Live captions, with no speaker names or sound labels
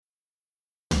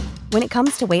When it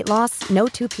comes to weight loss, no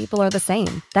two people are the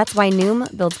same. That's why Noom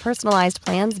builds personalized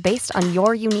plans based on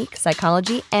your unique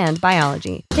psychology and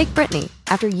biology. Take Brittany.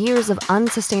 After years of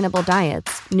unsustainable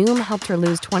diets, Noom helped her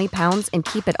lose 20 pounds and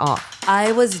keep it off.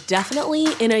 I was definitely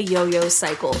in a yo-yo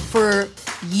cycle for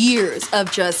years of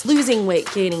just losing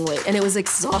weight, gaining weight, and it was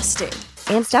exhausting.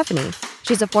 And Stephanie.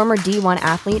 She's a former D1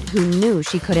 athlete who knew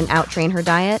she couldn't out-train her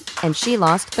diet, and she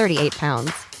lost 38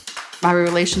 pounds. My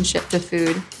relationship to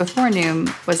food before Noom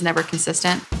was never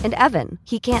consistent. And Evan,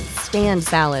 he can't stand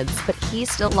salads, but he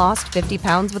still lost 50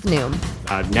 pounds with Noom.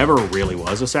 I never really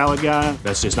was a salad guy.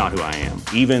 That's just not who I am.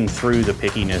 Even through the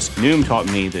pickiness, Noom taught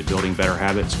me that building better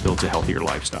habits builds a healthier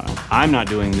lifestyle. I'm not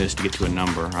doing this to get to a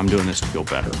number. I'm doing this to feel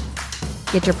better.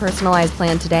 Get your personalized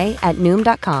plan today at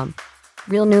Noom.com.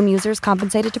 Real Noom users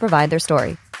compensated to provide their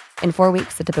story. In 4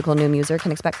 weeks, the typical Noom user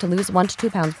can expect to lose 1 to 2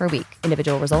 pounds per week.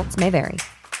 Individual results may vary.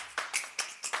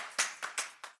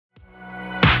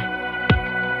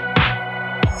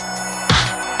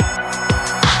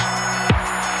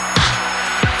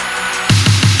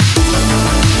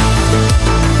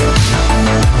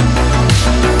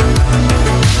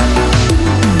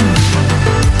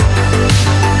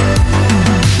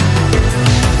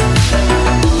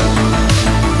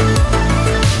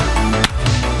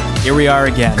 Here we are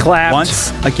again. Clapped.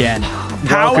 Once again.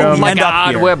 How Welcome. we end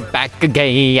up here? we're back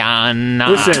again.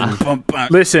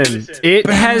 Listen, it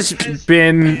has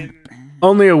been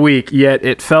only a week, yet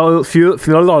it feels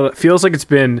like it's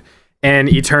been an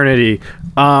eternity.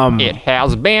 It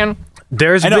has been.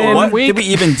 There's I know, been what did we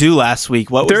even do last week?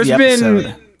 What was there's the episode?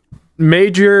 been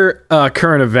major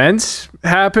current events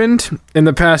happened in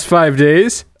the past 5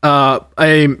 days.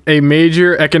 A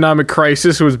major economic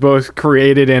crisis was both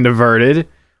created and averted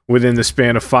within the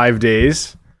span of 5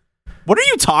 days. What are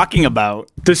you talking about?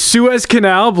 The Suez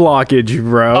Canal blockage,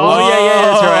 bro. Oh yeah,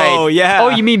 that's right. Oh, yeah. Oh,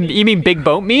 you mean Big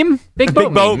Boat meme? Big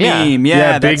Boat meme.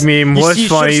 Yeah, Big Meme was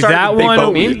funny. That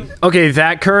one, okay,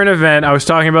 that current event, I was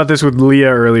talking about this with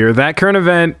Leah earlier. That current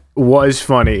event was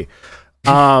funny.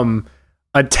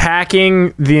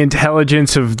 Attacking the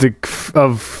intelligence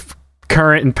of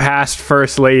current and past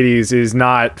first ladies is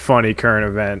not funny current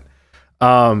event.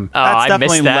 That's I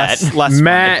definitely missed that. less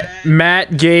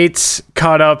Matt Gaetz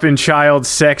caught up in child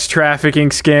sex trafficking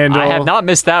scandal. I have not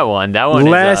missed that one. That one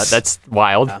is that's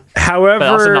wild. However, but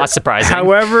also not surprising.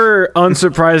 However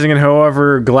unsurprising and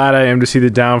however glad I am to see the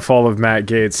downfall of Matt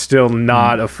Gaetz, still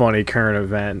not a funny current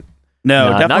event.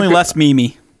 No, No, definitely not less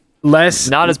memey.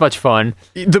 Not as much fun.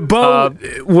 The boat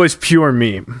was pure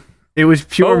meme. It was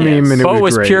pure meme, and it Boat was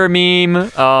was great. pure meme.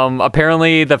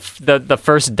 Apparently, the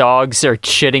first dogs are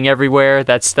shitting everywhere.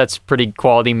 That's pretty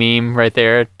quality meme right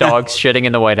there. Dogs shitting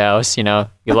in the White House. You know,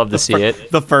 you love to see it.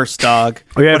 The first dog.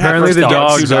 Oh, yeah, What apparently happened the to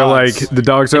dogs two are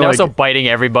like And also biting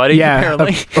everybody. yeah,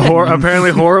 Apparently.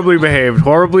 apparently horribly behaved.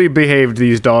 Horribly behaved.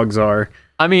 These dogs are.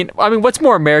 I mean, what's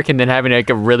more American than having like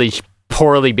a really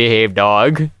poorly behaved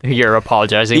dog who you're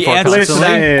apologizing The for answer to constantly?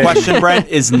 that question, Brent,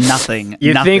 is nothing.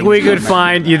 You Nothing think we is could American.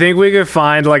 find? You think we could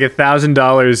find like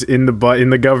 $1,000 in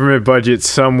the government budget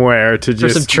somewhere to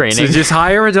just some training. to just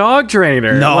hire a dog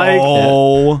trainer? No.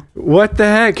 Like, what the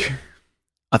heck?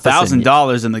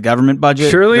 $1,000 in the government budget.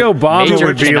 Surely Obama major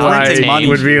would be cannot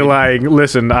contain. like,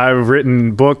 listen, I've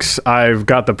written books, I've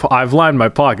lined my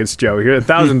pockets, Joe. Here,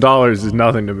 $1,000 is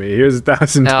nothing to me. Here's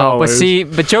 $1,000. No,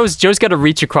 but Joe's got to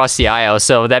reach across the aisle,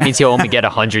 so that means he'll only get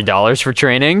 $100 for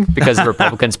training because the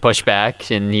Republicans push back,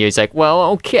 and he's like,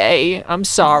 "Well, okay, I'm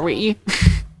sorry.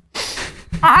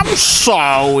 I'm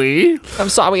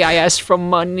sorry I asked for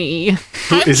money."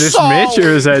 Is this Mitch or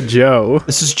is that Joe?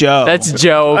 This is Joe. That's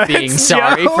Joe being That's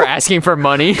sorry Joe. for asking for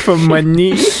money. For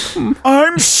money.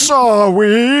 I'm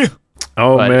sorry.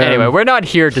 Oh But man. anyway, we're not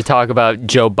here to talk about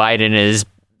Joe Biden and his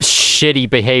shitty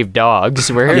behaved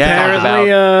dogs. We're here to talk Apparently,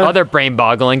 about other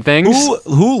brain-boggling things.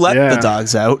 Who let Yeah. the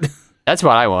dogs out? That's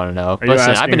what I want to know. Are you Listen,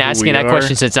 I've asking been who asking we that are?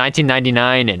 question since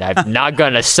 1999, and I've not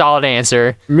gotten a solid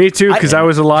answer. Me too, because I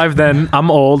was alive then.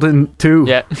 I'm old and too.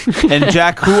 Yeah. And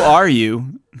Jack, who are you?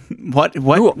 What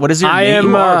is your I name? am.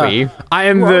 Who are we? I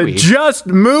am Who are the we? just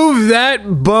move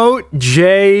that boat,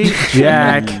 J.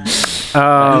 Jack.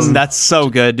 That's so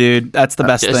good, dude. That's the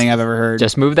best Just- thing I've ever heard.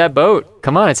 Just move that boat.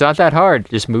 Come on, it's not that hard.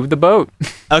 Just move the boat.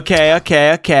 Okay. I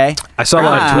saw a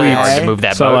lot of Right. Really hard tweets. to move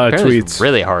that Saw boat. a lot of Apparently it's tweets.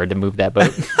 really hard to move that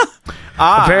boat.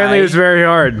 Apparently, it was very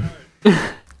hard.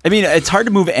 I mean, it's hard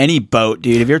to move any boat,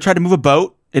 dude. Have you ever tried to move a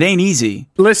boat? It ain't easy.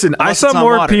 Listen, I Unless saw it's on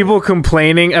more water. people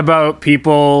complaining about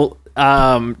people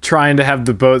trying to have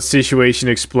the boat situation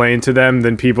explained to them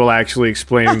than people actually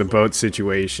explaining the boat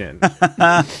situation.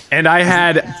 And I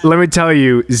had, let me tell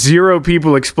you, 0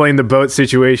 people explain the boat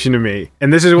situation to me.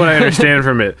 And this is what I understand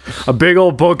from it. A big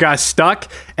old boat got stuck,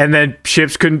 and then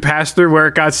ships couldn't pass through where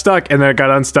it got stuck, and then it got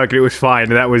unstuck, and it was fine.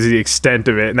 And that was the extent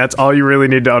of it. And that's all you really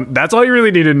need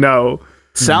to know.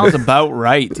 Sounds about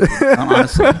right,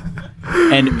 honestly.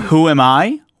 And who am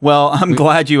I? Well, I'm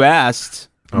glad you asked.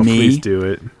 Oh, me. Please do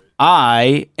it.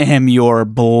 I am your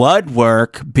blood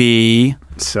work bee.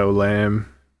 So lame.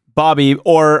 Bobby,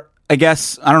 or I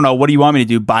guess, I don't know, what do you want me to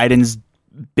do? Biden's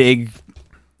big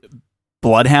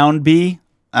bloodhound bee?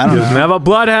 I don't know. Doesn't have a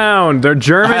bloodhound. They're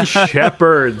German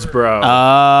shepherds, bro.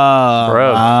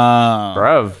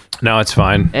 Bro. No, it's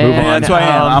fine. Move And, on. That's who I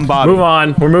am. I'm Bobby. Move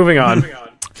on. We're moving on.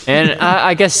 And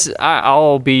I guess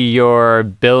I'll be your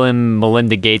Bill and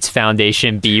Melinda Gates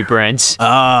Foundation bee, Brent.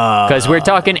 Because we're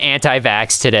talking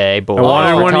anti-vax today. But I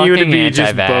wanted one of you to be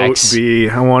anti-vax. just boat bee.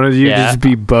 I wanted you to just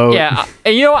be boat. Yeah,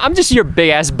 and you know, I'm just your big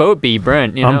ass boat bee,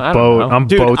 Brent. You know, I I'm don't boat. know. I'm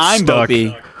Dude, boat I'm stuck. boat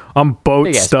bee. I'm boat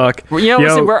Big ass stuck. You know,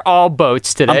 listen, we're all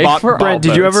boats today. We're all Brent,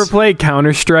 did you boats. ever play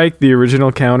Counter-Strike, the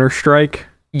original Counter-Strike?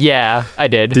 Yeah, I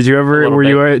did. Did you ever? A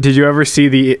little bit. Did you ever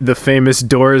see the famous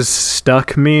doors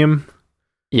stuck meme?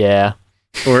 Yeah.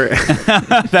 Or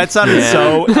That sounded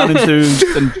so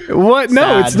unenthused. And what? No,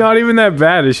 sad. it's not even that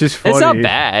bad. It's just funny. It's not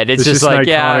bad. It's just an like,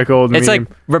 iconic old it's meme.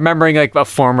 like remembering like a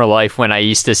former life when I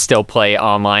used to still play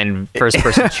online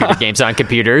first-person shooter games on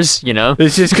computers. You know.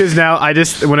 It's just because now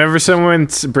whenever someone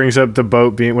brings up the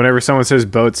boat being, whenever someone says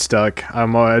boat stuck,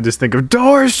 I just think of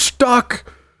doors stuck.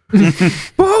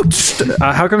 Boat stuck.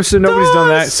 How come nobody's done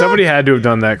that? Somebody had to have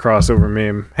done that crossover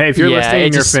meme. Hey, if you're Yeah, listening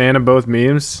and you're a fan of both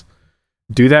memes,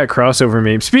 do that crossover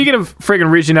meme. Speaking of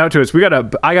friggin' reaching out to us,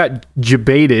 I got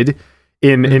debated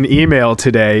in an email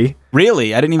today.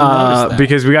 Really? I didn't even notice that.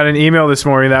 Because we got an email this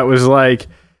morning that was like,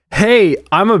 hey,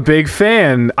 I'm a big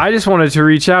fan. I just wanted to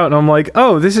reach out. And I'm like,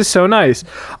 oh, this is so nice.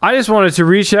 I just wanted to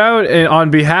reach out on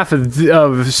behalf of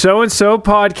so-and-so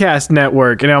podcast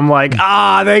network. And I'm like,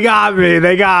 they got me.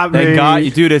 They got me. They got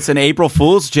you. Dude, it's an April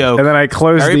Fool's joke. And then I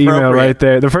closed Very the email appropriate. right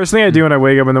there. The first thing I do when I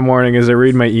wake up in the morning is I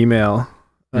read my email.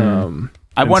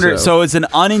 I wonder, so it's an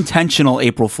unintentional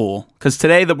April Fool. Because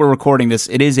today that we're recording this,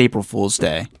 it is April Fool's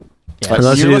Day. But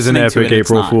Unless you're it is an listening to epic it, it's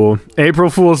April not. Fool. April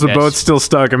Fool's, the Yes. boat's still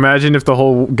stuck. Imagine if the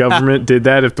whole government did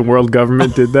that, if the world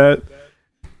government did that.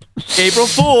 April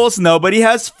Fools, nobody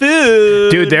has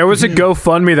food. Dude, there was a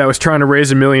GoFundMe that was trying to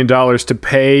raise $1 million to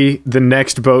pay the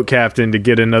next boat captain to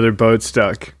get another boat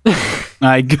stuck.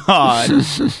 My God.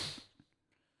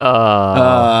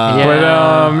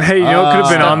 Yeah. But hey, you know what could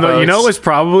have been on you know what was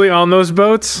probably on those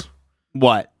boats?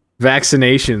 What?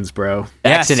 Vaccinations, bro.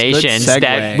 Yes, good Vaccinations segue.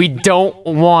 that we don't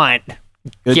want.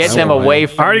 Good Get them segue. away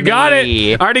from Already got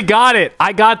me. it. Already got it.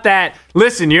 I got that.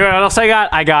 Listen, you know what else I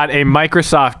got? I got a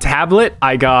Microsoft tablet.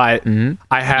 I got.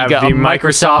 I have You got the a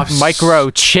Microsoft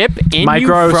microchip in you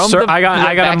from the I got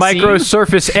a vaccine? Micro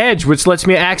Surface Edge, which lets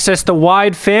me access the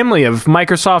wide family of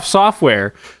Microsoft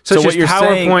software, such So what as you're PowerPoint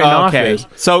saying, and okay.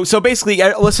 Office. So basically,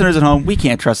 listeners at home, we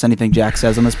can't trust anything Jack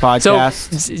says on this So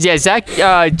podcast.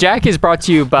 yeah, Jack is brought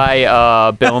to you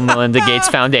by Bill and Melinda Gates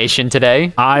Foundation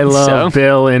today. I love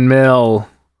Bill and Mel.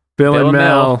 Bill and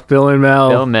Mel.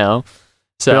 Bill Mill.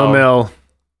 So Bill Mill.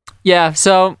 yeah,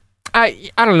 so I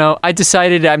don't know. I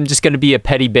decided I'm just going to be a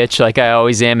petty bitch like I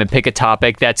always am and pick a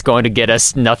topic that's going to get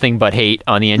us nothing but hate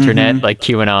on the internet, like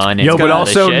QAnon. And Yo, but all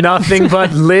this also shit. nothing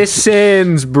but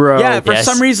listens, bro. Yeah, for Yes.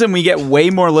 some reason we get way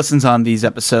more listens on these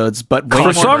episodes, but way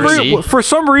more Controversy. For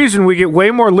some reason, we get way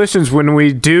more listens when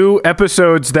we do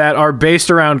episodes that are based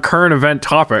around current event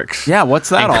topics. Yeah, what's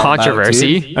that And all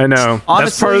controversy. about, dude? I know. That's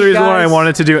Honestly, part of the reason why I guys-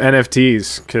 wanted to do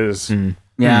NFTs, because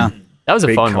Yeah. That was a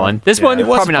Big fun con- one. This yeah. one It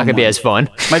was probably a not fun going to be one. as fun.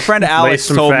 My friend lay Alex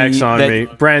some told facts me on that me.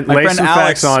 Brent, my lay friend some Alex,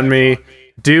 facts on me.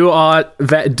 Do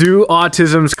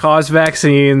autisms cause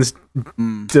vaccines?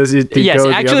 Does it Yes, go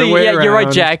the actually, other way yeah, you're right,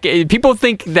 around? Jack. People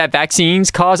think that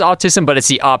vaccines cause autism, but it's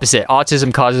the opposite.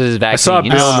 Autism causes I vaccines. saw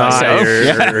Bill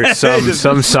Nye or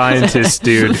some scientist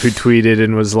dude who tweeted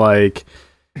and was like,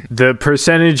 the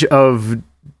percentage of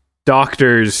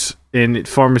doctors and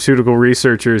pharmaceutical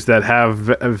researchers that have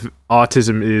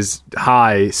autism is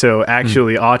high, so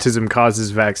actually autism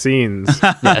causes vaccines.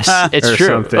 Yes, it's Or true.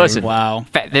 something. Listen, Wow.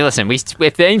 listen.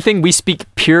 If anything, we speak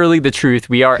purely the truth.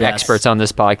 We are Yes. experts on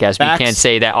this podcast. Facts. We can't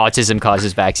say that autism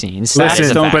causes vaccines. Listen, That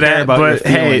is a don't fact. care about your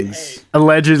hey, feelings.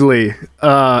 Allegedly.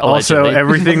 Also,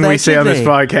 everything we say on this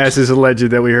Allegedly. podcast is alleged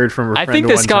that we heard from a I friend think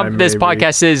this one time, this maybe.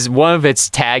 podcast is one of its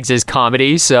tags is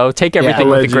comedy, so take everything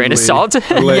with a grain of salt.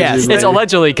 Allegedly. Yes, It's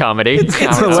allegedly comedy. It's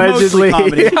mostly allegedly.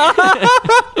 comedy.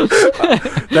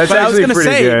 That's But I was actually gonna pretty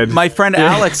say, good. my friend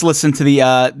Alex listened to the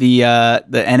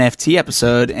NFT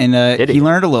episode, and Did he? he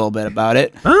learned a little bit about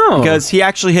it. Oh. Because he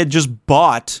actually had just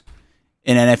bought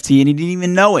an NFT and he didn't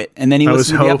even know it. And then he I was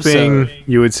listened to the hoping episode.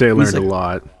 you would say learned like- a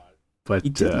lot. But He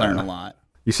did learn a lot.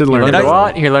 You said He learned learned a a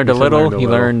lot. He learned a You said little. learned a He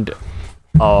little. learned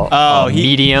a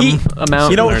medium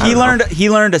amount. You know, he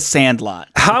learned a Sandlot.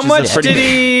 How which is much a pretty- did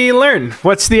he learn?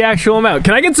 What's the actual amount?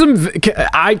 Can I get some?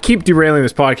 I keep derailing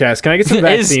this podcast. Can I get some It's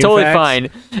vaccine totally facts? fine.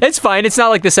 It's fine. It's not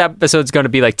like this episode's going to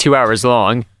be like 2 hours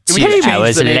long. We just 2 changed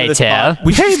hours the name of this later. pod.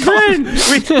 We Hey, just call-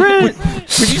 Brent. Brent,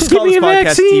 we just give call me this a podcast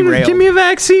vaccine. Derailed. Give me a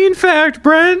vaccine fact,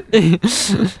 Brent.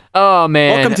 Oh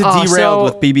man. Welcome to Oh, Derailed so-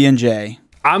 with BB&J.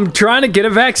 I'm trying to get a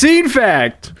vaccine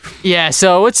fact. Yeah.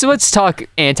 So let's talk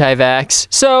anti-vax.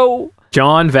 So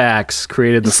John Vax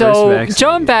created the first vaccine.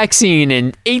 John Vaccine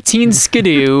in 18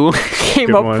 Skidoo came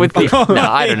Good up one. with the. No,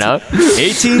 I don't know.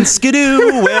 18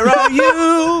 Skidoo, where are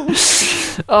you?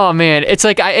 Oh man, it's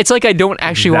like I don't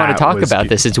actually want That to talk was about good.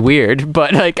 this. It's weird,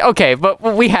 but like okay, but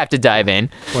we have to dive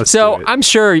in. Let's So do it. I'm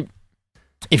sure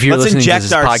if you're Let's listening to inject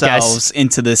this ourselves podcast,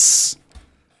 into this.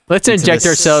 let's inject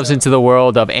this- ourselves into the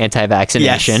world of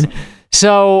anti-vaccination. Yes.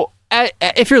 So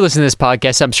if you're listening to this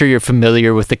podcast, I'm sure you're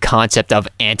familiar with the concept of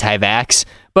anti-vax.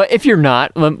 But if you're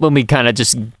not, let me kind of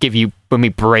just let me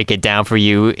break it down for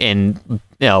you in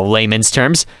layman's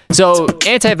terms. So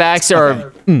anti-vax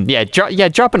are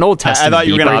drop an Old I Testament. thought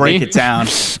you were going to Bobby. break it down.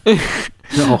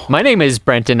 My name is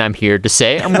Brent, and I'm here to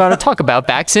say I'm going to talk about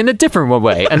vax in a different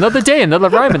way. Another day, another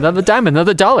rhyme, another dime,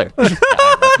 another dollar.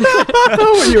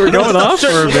 you were going off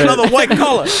for a bit. Another white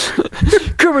collar.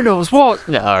 Criminals walk.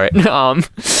 No, all right. All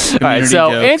right.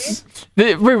 So, jokes.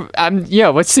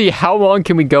 let's see how long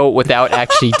can we go without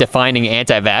actually defining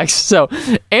anti-vax. So,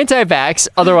 anti-vax,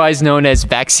 otherwise known as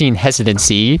vaccine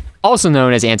hesitancy, also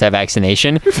known as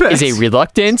anti-vaccination, is a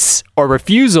reluctance or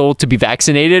refusal to be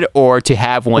vaccinated or to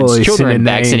have one's children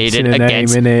vaccinated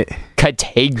against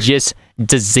contagious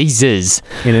diseases.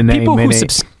 People who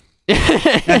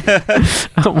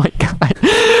oh my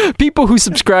god. People who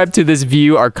subscribe to this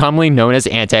view are commonly known as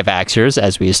anti-vaxxers,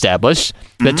 as we established.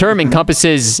 The term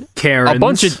encompasses Karens. a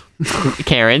bunch of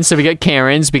Karens. So we got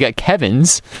Karens, we got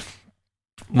Kevins,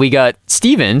 we got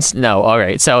Stevens. No, all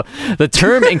right. So the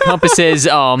term encompasses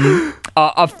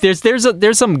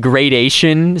there's some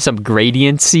gradation, some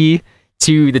gradiency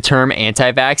to the term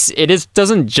anti-vax. It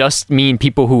doesn't just mean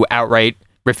people who outright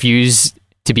refuse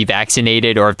to be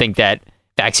vaccinated or think that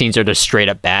vaccines are just straight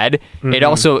up bad. It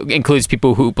also includes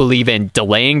people who believe in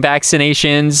delaying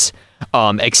vaccinations,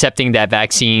 accepting that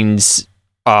vaccines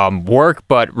work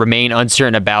but remain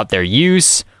uncertain about their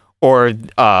use, or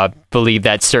believe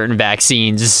that certain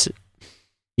vaccines,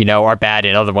 are bad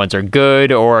and other ones are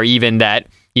good, or even that,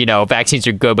 vaccines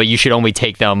are good but you should only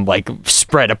take them like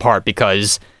spread apart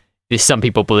because some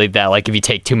people believe that like if you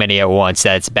take too many at once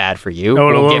that's bad for you. Oh,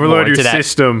 it'll We'll get more overload your into that.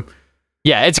 system.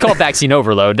 Yeah, it's called vaccine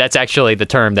overload. That's actually the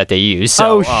term that they use.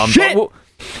 So, shit! but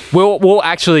we'll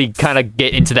actually kind of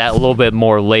get into that a little bit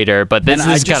more later. But this And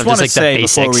I is kind just of want just to like the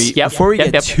say basics. before we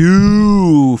get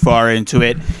too far into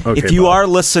it, Okay, if you Bob. are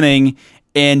listening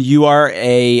and you are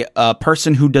a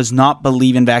person who does not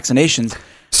believe in vaccinations,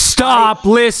 Stop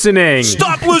listening.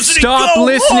 Stop listening. Stop Go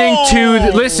listening to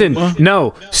home. listen.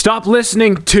 No, stop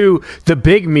listening to the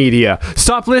big media.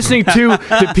 Stop listening to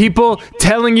the people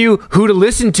telling you who to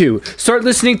listen to. Start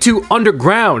listening to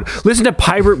underground. Listen to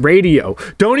pirate radio.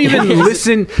 Don't even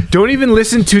listen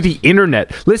to the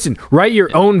internet. Listen, write your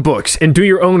own books and do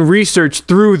your own research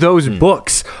through those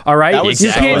books. All right? That was You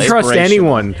can't exactly trust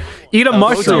inspirational. anyone. Eat a to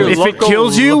mushroom. your If it local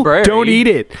kills you, library. don't eat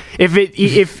it.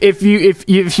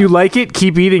 If you like it,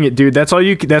 keep eating it, dude. That's all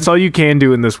you can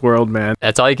do in this world, man.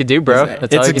 That's all you can do, bro. That's all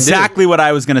It's you can exactly what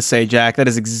I was going to say, Jack. That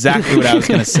is exactly what I was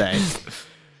going to say.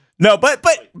 No, but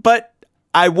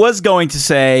I was going to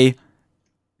say,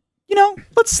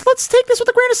 let's take this with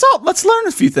a grain of salt. Let's learn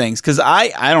a few things because I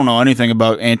don't know anything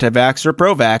about anti-vax or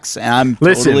pro-vax, and I'm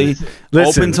totally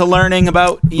open to learning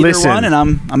about either one, and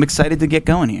I'm excited to get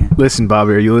going here. Listen,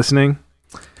 Bobby, are you listening?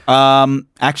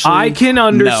 Actually, I can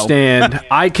understand.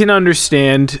 I can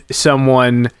understand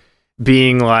someone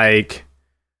being like,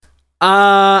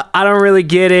 I don't really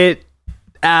get it.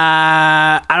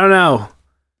 I don't know.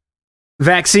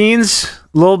 Vaccines,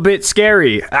 a little bit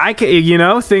scary. I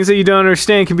can, things that you don't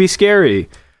understand can be scary.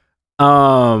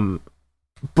 But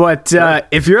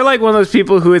if you're like one of those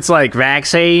people who it's like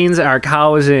vaccines are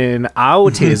causing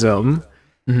autism,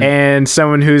 and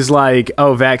someone who's like,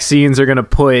 oh, vaccines are going to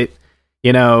put,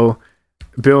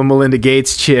 Bill and Melinda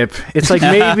Gates chip. It's like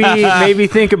maybe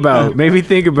think about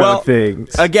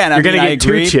things. Again, you're gonna get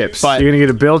two chips. You're gonna get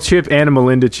a Bill chip and a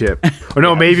Melinda chip. Or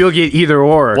no, maybe you'll get either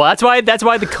or. Well, that's why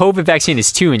the COVID vaccine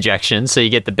is 2 injections. So you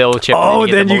get the Bill chip. Oh,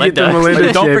 and then you get the Melinda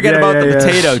chip. Don't forget about the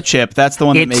potato chip. That's the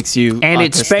one that makes you. And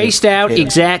it's spaced out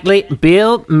exactly.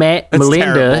 Bill met Melinda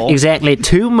terrible. exactly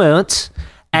 2 months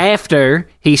after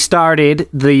he started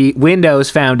the Windows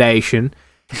Foundation.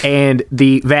 And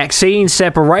the vaccine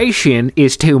separation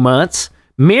is 2 months,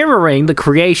 mirroring the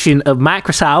creation of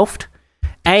Microsoft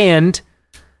and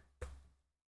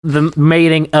the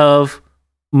meeting of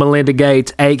Melinda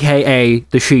Gates, a.k.a.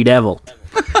 the She-Devil.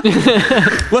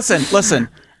 Listen.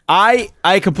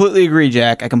 I completely agree,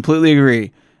 Jack. I completely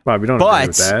agree. Bob, you don't agree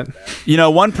with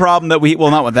that. One problem that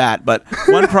not with that, but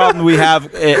one problem we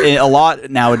have a lot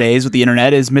nowadays with the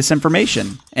internet is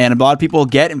misinformation. And a lot of people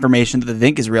get information that they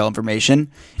think is real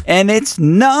information, and it's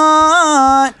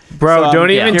not. Bro, so don't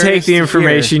even take the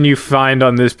information you find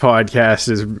on this podcast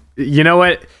as, you know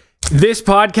what? This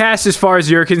podcast, as far as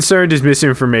you're concerned, is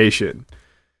misinformation.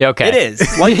 Okay. It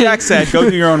is. Like Jack said, go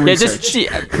do your own research.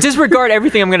 Disregard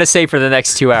everything I'm going to say for the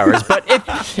next 2 hours. But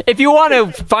if you want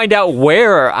to find out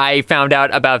where I found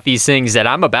out about these things that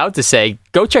I'm about to say,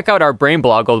 go check out our Brain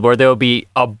blog, where there will be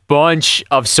a bunch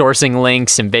of sourcing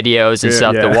links and videos and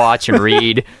stuff to watch and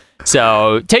read.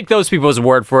 So take those people's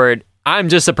word for it. I'm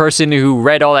just a person who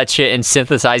read all that shit and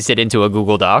synthesized it into a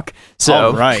Google Doc.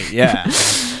 So right, yeah.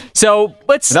 So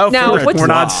we're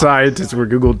not scientists. We're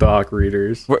Google Doc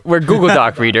readers. We're Google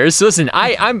Doc readers. So listen,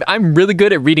 I'm really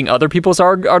good at reading other people's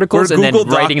articles and then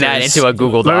writing that into a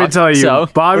Google Doc. Let me tell you,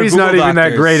 Bobby's not even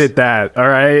that great at that. All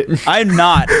right, I'm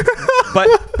not.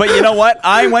 But you know what?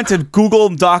 I went to Google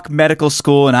Doc medical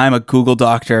school, and I'm a Google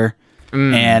doctor.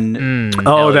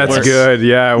 That's good.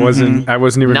 Yeah, I wasn't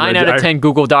even 9 out of 10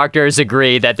 Google doctors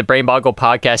agree that the Brain Boggle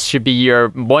podcast should be your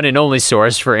one and only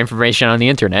source for information on the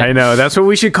internet. I know, that's what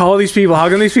we should call these people. How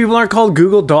come these people aren't called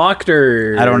Google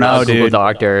doctors? I don't know, dude. Google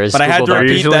doctors. But Google I had to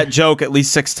repeat doctors. that joke at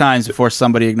least 6 times before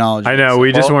somebody acknowledged it. I know,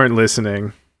 we just weren't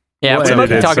listening. Yeah, we might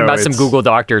be talking about some Google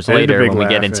doctors later when we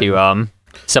get laugh, into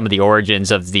some of the origins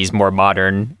of these more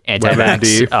modern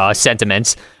anti-vax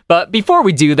sentiments. But before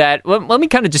we do that, let me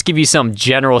kind of just give you some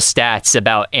general stats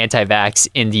about anti-vax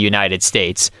in the United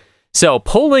States. So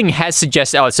polling has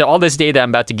suggested, so all this data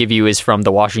I'm about to give you is from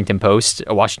the Washington Post,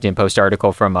 a Washington Post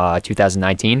article from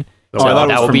 2019. I thought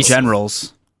it was from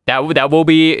Generals. That will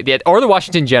be, or the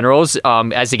Washington Generals,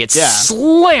 as it gets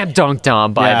slam dunked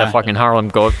on by the fucking Harlem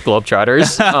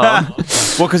Globetrotters.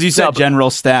 Well, because you said general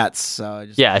stats.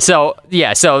 So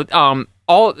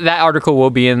all that article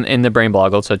will be in the Brain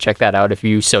blog, so check that out if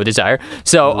you so desire.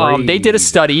 So they did a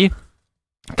study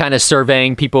kind of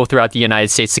surveying people throughout the United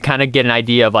States to kind of get an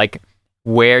idea of like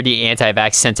where the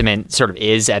anti-vax sentiment sort of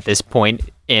is at this point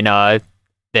in the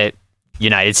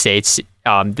United States.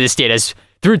 This data is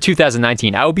through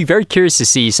 2019. I would be very curious to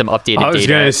see some updated data. I was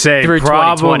going to say through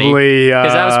probably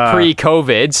because that was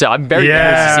pre-COVID. So I'm very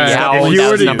curious to see how if you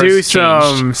were to do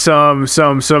changed. some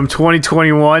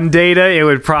 2021 data, it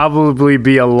would probably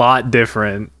be a lot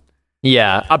different.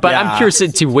 Yeah, but I'm curious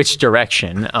to which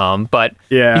direction. But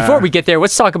before we get there,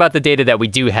 let's talk about the data that we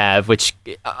do have, which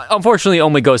unfortunately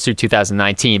only goes through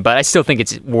 2019. But I still think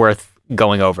it's worth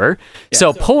going over.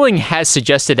 So polling has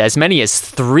suggested as many as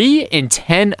 3 in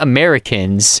 10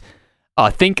 Americans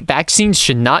think vaccines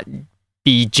should not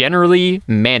be generally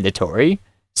mandatory.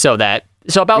 So about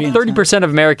 30% of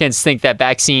Americans think that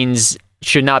vaccines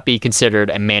should not be considered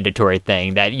a mandatory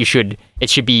thing, that it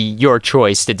should be your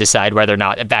choice to decide whether or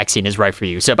not a vaccine is right for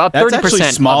you. So about 30%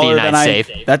 of the United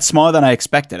States. That's smaller than I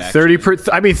expected, actually.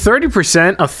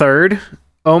 30%, a third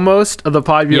almost of the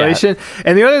population. Yeah.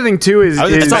 And the other thing too is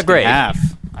it's not great. Half.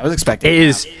 I was expecting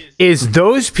is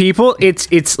those people.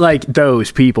 It's like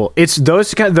those people. It's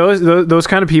those kind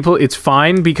of people. It's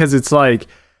fine because it's like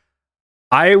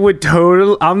I'm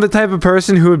the type of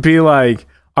person who would be like,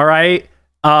 all right,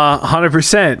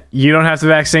 100%. You don't have to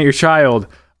vaccinate your child.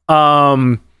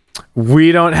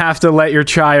 We don't have to let your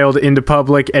child into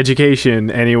public education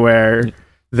anywhere.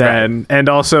 Then and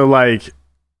also like.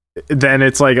 Then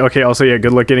it's like, okay, also,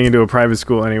 good luck getting into a private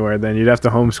school anywhere. Then you'd have to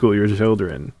homeschool your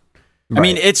children. I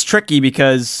mean, it's tricky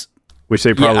because... Which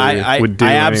they probably would do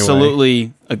I anyway.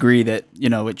 absolutely agree that,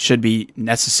 it should be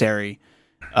necessary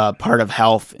part of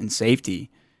health and safety.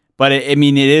 But, it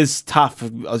is tough.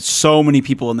 So many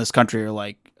people in this country are,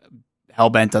 like,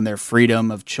 hell-bent on their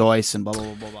freedom of choice and blah,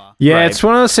 blah, blah, blah. Yeah, it's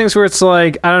one of those things where it's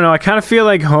like, I don't know, I kind of feel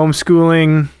like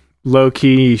homeschooling,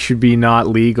 low-key, should be not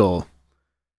legal.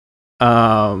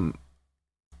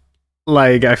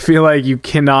 like I feel like you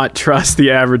cannot trust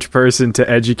the average person to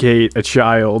educate a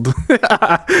child.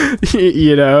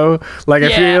 You know, like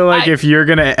I feel like if you're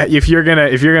gonna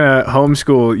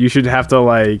homeschool, you should have to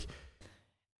like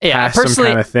pass some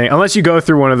kind of thing, unless you go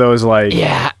through one of those like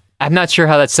I'm not sure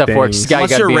how that stuff works.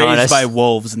 Unless you're raised by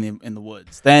wolves in the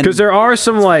woods, then because there are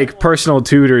some like personal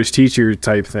tutors, teacher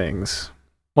type things.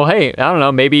 Well, hey, I don't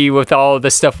know. Maybe with all the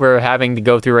stuff we're having to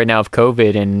go through right now of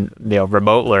COVID and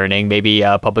remote learning, maybe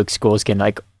public schools can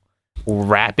like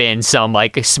wrap in some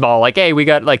like small like, hey, we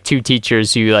got like 2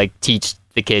 teachers who like teach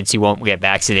the kids who won't get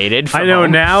vaccinated. I know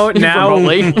now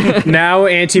now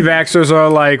anti-vaxxers are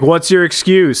like, what's your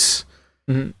excuse?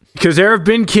 Mm-hmm. Because there have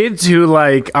been kids who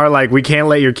are like, we can't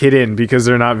let your kid in because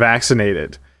they're not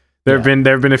vaccinated. There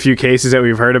have been a few cases that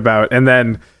we've heard about, and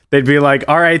then they'd be like,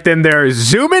 all right, then they're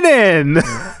zooming in.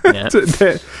 Yeah.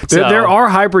 There are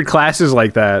hybrid classes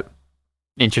like that.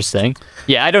 Interesting.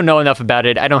 Yeah, I don't know enough about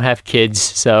it. I don't have kids,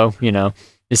 so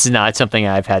this is not something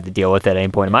I've had to deal with at any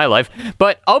point in my life.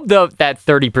 But of that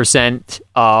 30%,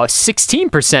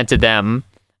 16% of them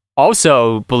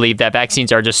also believe that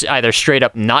vaccines are just either straight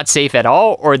up not safe at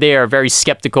all, or they are very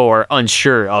skeptical or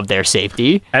unsure of their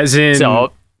safety. As in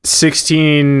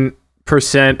 16%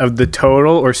 of the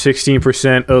total, or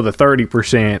 16% of the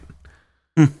 30%?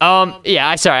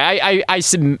 Yeah, sorry. I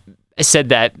said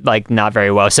that like not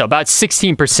very well. So about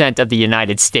 16% of the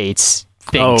United States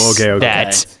thinks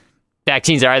that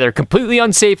vaccines are either completely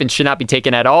unsafe and should not be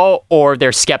taken at all, or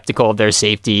they're skeptical of their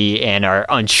safety and are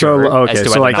unsure as to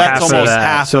whether or not half of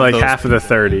that. So like half of the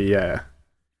 30, yeah.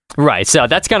 Right. So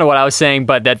that's kind of what I was saying,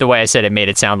 but the way I said it made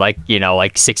it sound like,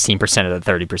 like 16% of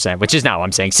the 30%, which is not what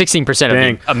I'm saying. 16% of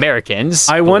the Americans.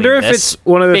 I wonder if it's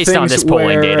one of the things based on this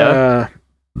polling data.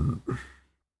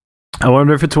 I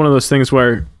wonder if it's one of those things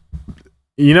where,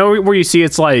 where you see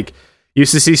it's like,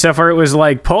 used to see stuff where it was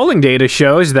like polling data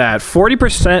shows that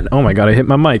 40%. Oh my God, I hit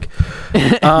my mic.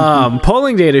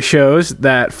 Polling data shows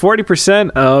that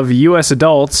 40% of U.S.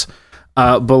 adults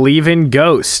believe in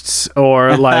ghosts,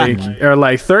 or like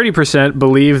 30%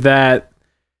 believe that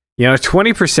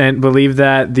 20% believe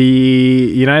that the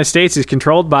United States is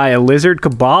controlled by a lizard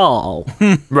cabal.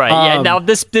 Right. Yeah. Now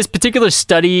this particular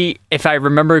study, if I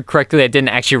remember correctly, I didn't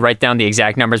actually write down the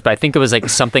exact numbers, but I think it was like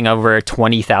something over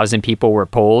 20,000 people were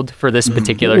polled for this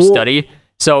particular study.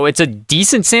 So it's a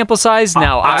decent sample size.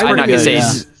 Now I'm not going to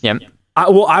say. Yeah.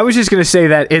 I was just going to say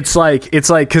that it's like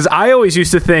because I always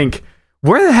used to think,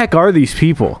 where the heck are these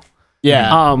people?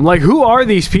 Yeah. Like, who are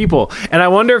these people? And I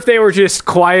wonder if they were just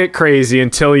quiet crazy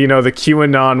until, the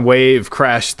QAnon wave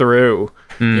crashed through.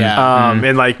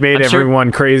 And like made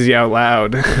everyone crazy out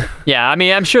loud. Yeah, I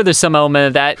mean, I'm sure there's some element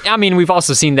of that. I mean, we've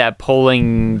also seen that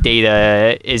polling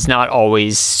data is not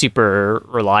always super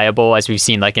reliable, as we've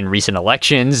seen like in recent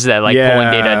elections, that like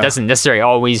polling data doesn't necessarily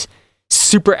always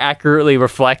super accurately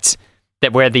reflect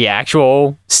that where the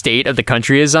actual state of the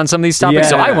country is on some of these topics.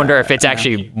 So I wonder if it's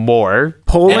actually more.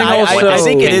 Polling I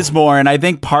think it is more, and I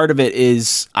think part of it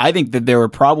is, I think that there were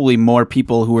probably more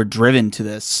people who were driven to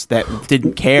this that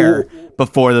didn't care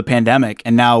before the pandemic,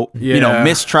 and now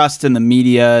mistrust in the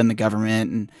media and the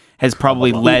government, and has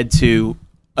probably led to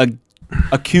a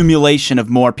accumulation of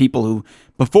more people who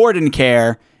before didn't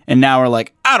care and now are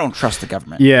like, I don't trust the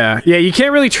government. Yeah, you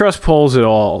can't really trust polls at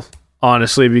all,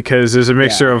 honestly, because there's a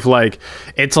mixture of like,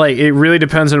 it's like, it really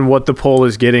depends on what the poll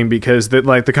is getting, because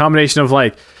the combination of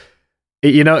like,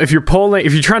 if you're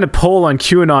trying to poll on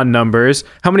QAnon numbers,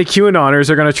 how many QAnoners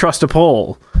are going to trust a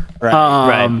poll?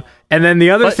 Right. And then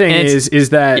the other thing is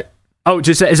that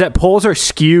polls are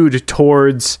skewed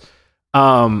towards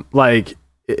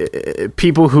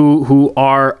people who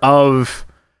are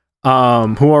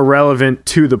relevant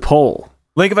to the poll.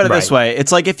 Think about it this way.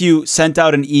 It's like if you sent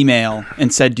out an email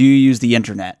and said, do you use the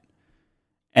internet?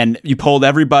 And you polled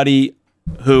everybody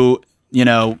who,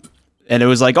 and it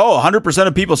was like, 100%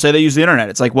 of people say they use the internet.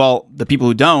 It's like, well, the people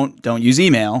who don't use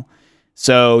email.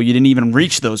 So you didn't even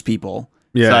reach those people.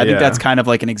 Yeah, so I think that's kind of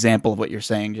like an example of what you're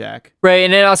saying, Jack. Right,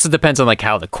 and it also depends on like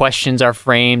how the questions are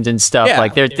framed and stuff. Yeah.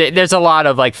 Like there's a lot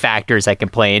of like factors that can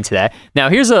play into that. Now,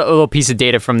 here's a little piece of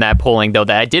data from that polling though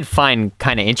that I did find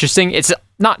kind of interesting. It's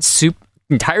not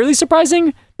entirely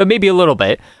surprising, but maybe a little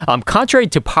bit. Contrary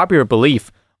to popular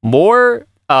belief, more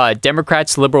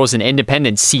Democrats, liberals, and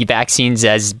independents see vaccines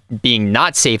as being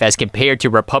not safe as compared to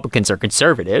Republicans or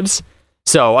conservatives.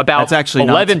 So about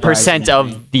 11%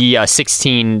 of the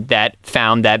 16 that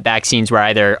found that vaccines were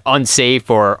either unsafe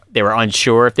or they were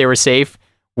unsure if they were safe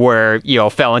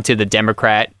fell into the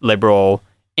Democrat, liberal,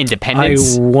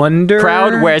 independence I wonder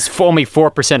crowd, whereas only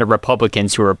 4% of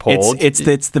Republicans who were polled. It's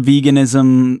the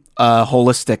veganism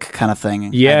holistic kind of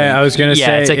thing. Yeah, I was gonna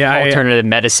say it's like yeah, alternative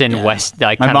medicine, West,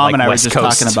 like My kind mom of like and I were West just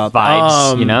Coast talking about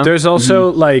vibes. You know, There's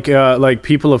also like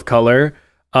people of color,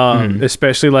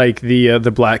 especially like the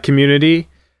black community,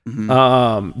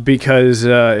 because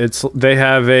they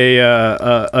have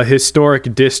a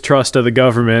historic distrust of the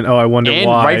government. Oh, I wonder and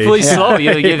why. rightfully so.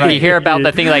 You hear about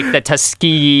the thing like the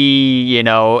Tuskegee,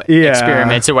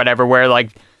 experiments or whatever, where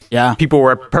like people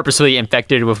were purposely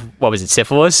infected with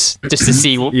syphilis, just to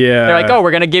see. Yeah, they're like, oh,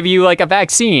 we're gonna give you like a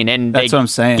vaccine, and that's what I'm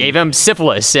saying. Gave him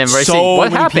syphilis, and we're so saying,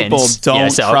 what many happens? people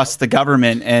don't trust the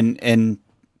government, and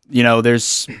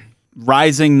there's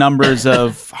rising numbers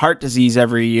of heart disease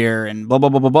every year, and blah blah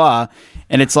blah blah blah.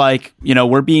 And it's like,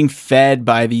 we're being fed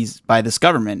by this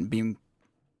government, being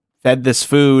fed this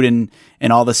food and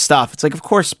all this stuff. It's like, of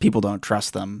course, people don't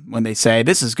trust them when they say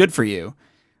this is good for you.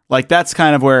 Like, that's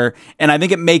kind of where, and I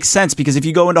think it makes sense because if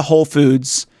you go into Whole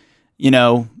Foods,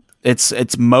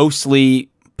 it's mostly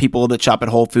people that shop at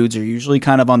Whole Foods are usually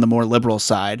kind of on the more liberal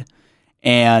side,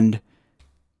 and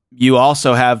you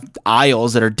also have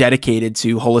aisles that are dedicated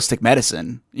to holistic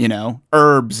medicine,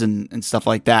 herbs and stuff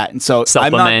like that. And so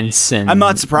supplements I'm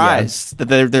not surprised that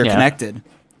they're connected.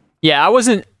 Yeah, I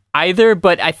wasn't either,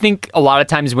 but I think a lot of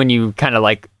times when you kind of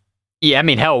like,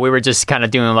 hell, we were just kind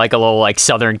of doing like a little like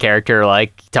Southern character,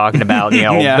 like talking about,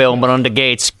 Bill and Melinda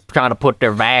Gates trying to put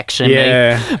their vax in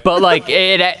me. But like,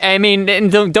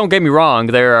 and don't get me wrong,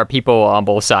 there are people on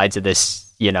both sides of this,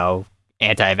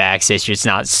 anti-vax issue. It's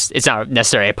not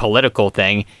necessarily a political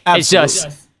thing. Absolutely. It's just,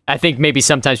 I think maybe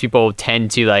sometimes people tend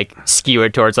to like skew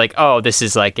it towards like, oh, this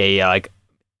is like an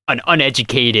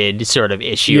uneducated sort of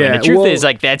issue. Yeah, and the truth is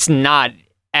like, that's not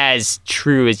as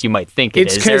true as you might think it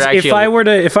is. It's because if I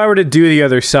were to do the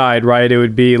other side, right, it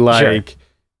would be like,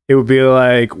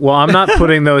 well, I'm not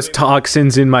putting those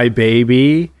toxins in my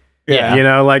baby.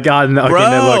 Yeah, like, God, okay, bro,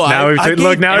 now we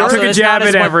took a jab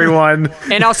at everyone.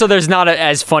 And also, there's not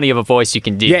as funny of a voice you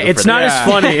can do. Yeah, it's not as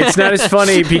funny. It's not as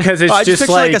funny because it's just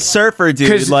like a surfer dude.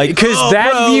 Because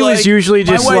that view is usually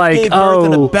just like, in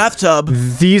a bathtub.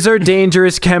 These are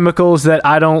dangerous chemicals that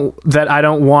I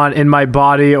don't want in my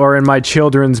body or in my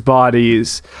children's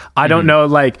bodies. I don't know,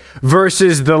 like,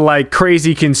 versus the like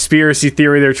crazy conspiracy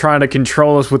theory they're trying to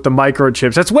control us with the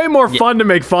microchips. That's way more fun to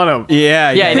make fun of.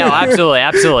 Yeah, no, absolutely.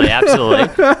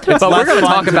 But we're going to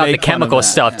talk about the chemical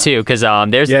stuff too, because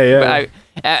there's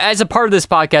as a part of this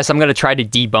podcast, I'm going to try to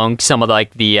debunk some of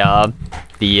like the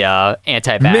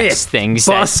anti-vax things.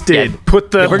 Busted.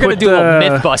 We're going to do a little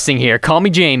myth busting here. Call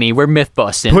me Jamie. We're myth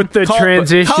busting. Put the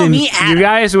transition. Call me Adam. You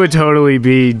guys would totally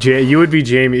be. You would be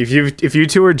Jamie if you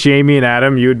two were Jamie and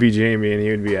Adam. You would be Jamie and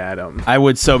he would be Adam. I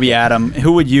would so be Adam.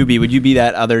 Who would you be? Would you be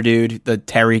that other dude, the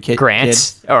Terry kid?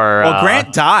 Grant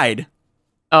Grant died.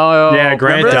 Oh yeah,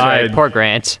 Grant died. Right. Poor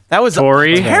Grant. That was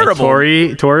terrible.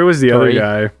 Tori was the other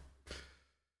guy.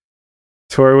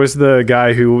 Tori was the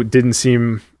guy who didn't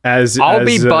seem as. I'll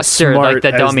be Buster, like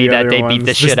the dummy that they beat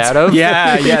the shit out of.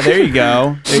 Yeah. There you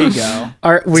go.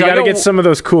 All right, we got to get some of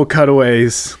those cool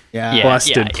cutaways.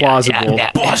 Busted, plausible.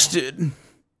 Busted.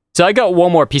 So I got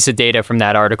one more piece of data from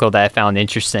that article that I found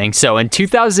interesting. So in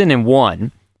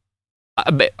 2001.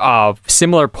 A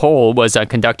similar poll was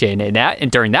conducted,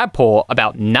 and during that poll,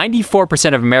 about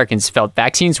 94% of Americans felt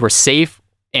vaccines were safe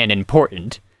and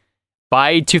important.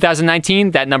 By 2019,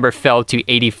 that number fell to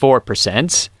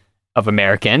 84% of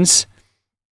Americans.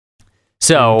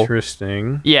 So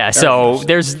interesting. Yeah, so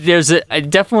there's a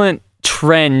definite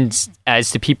trend as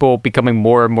to people becoming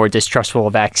more and more distrustful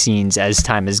of vaccines as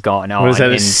time has gone on. Was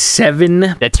that a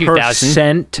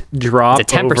 7% drop?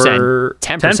 It's a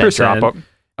 10% drop.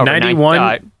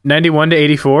 91 to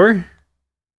 84?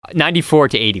 94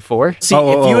 to 84. See,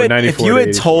 if you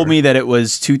had told me that it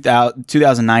was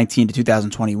 2019 to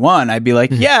 2021, I'd be like,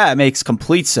 yeah, it makes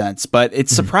complete sense. But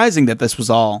it's surprising that this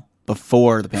was all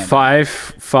before the pandemic.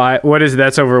 Five. What is it?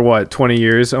 That's over what? 20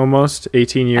 years almost?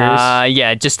 18 years?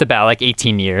 Yeah, just about like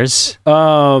 18 years.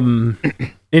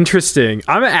 Interesting.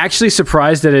 I'm actually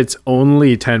surprised that it's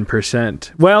only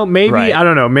 10%. Well, maybe, right. I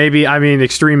don't know. Maybe, I mean,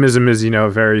 extremism is, a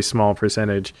very small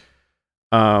percentage.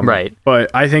 Right. But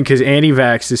I think because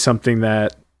anti-vax is something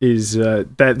that is,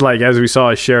 that like, as we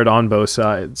saw, is shared on both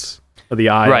sides of the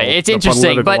aisle. Right. It's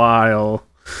interesting. But aisle.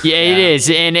 Yeah, it is.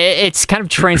 And it's kind of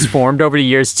transformed over the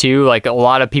years too. Like a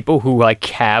lot of people who like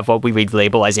have what we would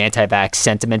label as anti-vax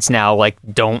sentiments now, like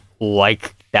don't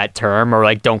like that term or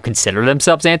like don't consider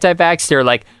themselves anti-vax. They're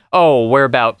like, oh, we're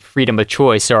about freedom of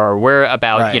choice, or we're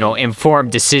about,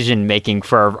 informed decision making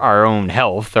for our own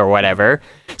health or whatever.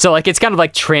 So like, it's kind of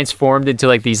like transformed into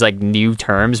like these like new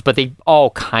terms, but they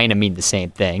all kind of mean the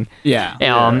same thing. Yeah.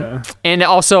 And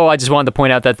also, I just wanted to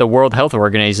point out that the World Health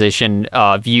Organization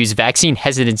views vaccine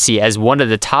hesitancy as one of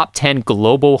the top 10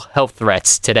 global health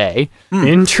threats today.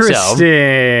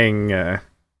 Interesting.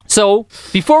 So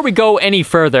before we go any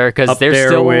further, because there's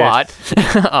still a lot,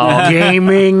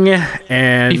 gaming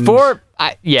and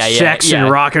sex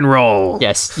and rock and roll.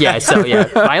 Yes, yeah. So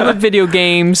violent video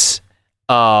games,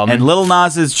 and Lil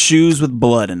Nas's shoes with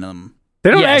blood in them.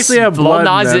 They don't actually have blood.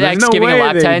 Lil Nas X giving a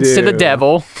lap dance to the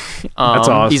devil. That's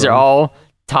awesome. These are all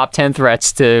top 10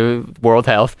 threats to world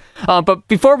health. But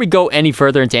before we go any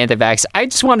further into anti-vax, I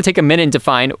just want to take a minute and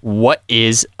define what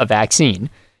is a vaccine.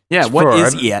 Yeah, what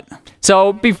is it?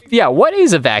 So, what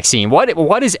is a vaccine?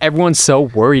 What is everyone so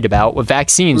worried about with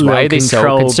vaccines? Why are they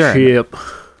so concerned? Chip.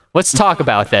 Let's talk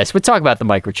about this. We'll talk about the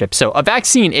microchip. So, a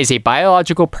vaccine is a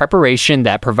biological preparation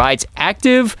that provides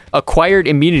active, acquired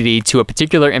immunity to a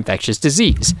particular infectious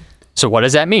disease. So, what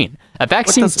does that mean? A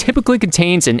vaccine typically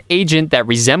contains an agent that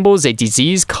resembles a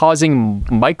disease-causing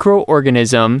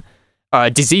microorganism,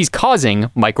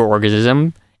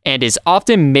 and is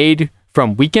often made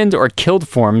from weakened or killed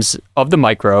forms of the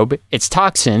microbe, its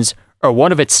toxins, or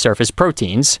one of its surface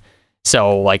proteins.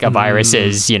 So, like a virus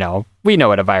is, we know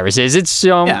what a virus is. It's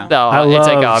I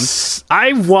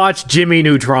watched Jimmy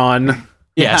Neutron.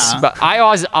 Yes, but I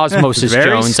Osmosis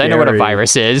Jones. Scary. I know what a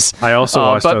virus is. I also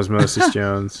watched Osmosis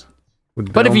Jones.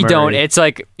 But if you don't, it's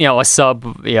like it's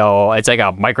like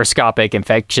a microscopic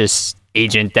infectious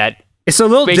agent that it's a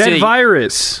little dead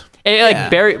virus.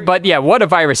 What a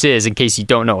virus is, in case you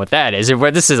don't know what that is,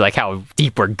 this is like how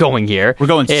deep we're going here. We're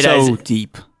going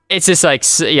deep. It's just like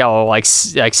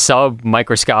sub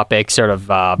microscopic sort of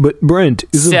but Brent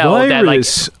is cell a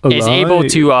virus that is able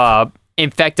to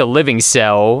infect a living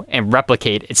cell and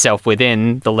replicate itself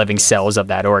within the living cells of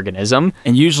that organism.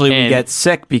 And usually we get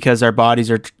sick because our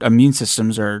immune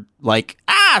systems are like,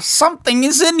 something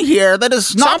is in here that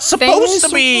is not supposed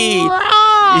to be.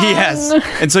 Yes.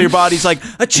 And so your body's like,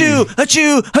 achoo,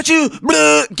 achoo, achoo,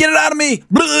 bleh, get it out of me.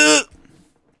 Bleh.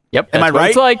 Yep. Am I right?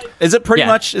 It's like, is it pretty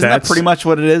much? Isn't that pretty much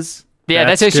what it is? Yeah,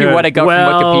 that's actually what I got from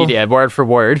Wikipedia, word for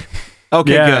word.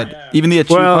 Okay, good. Even the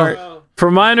achoo part.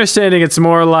 From my understanding, it's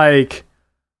more like,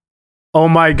 oh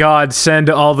my God, send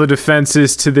all the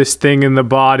defenses to this thing in the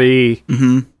body.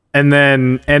 Mm-hmm. And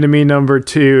then enemy number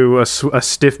 2, a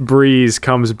stiff breeze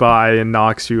comes by and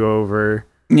knocks you over.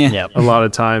 Yeah. Yep. A lot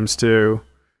of times too.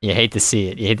 You hate to see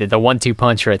it. You hate the 1-2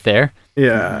 punch right there.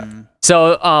 Yeah.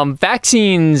 So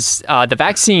vaccines, the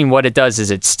vaccine, what it does is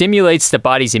it stimulates the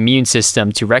body's immune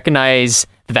system to recognize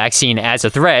the vaccine as a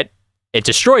threat. It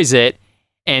destroys it,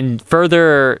 and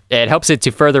it helps it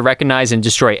to further recognize and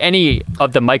destroy any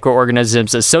of the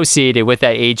microorganisms associated with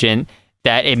that agent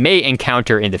that it may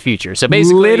encounter in the future. So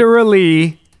basically,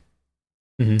 literally,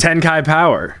 Tenkai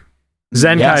power,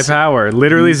 Zenkai power,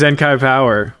 literally Zenkai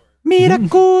power.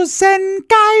 Miracle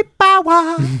Zenkai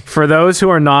power. For those who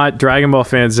are not Dragon Ball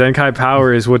fans, Zenkai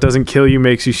power is what doesn't kill you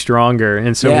makes you stronger,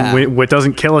 and so what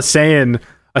doesn't kill a Saiyan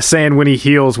when he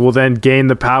heals will then gain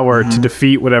the power to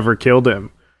defeat whatever killed him.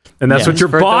 And that's what your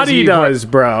body does,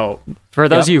 bro. For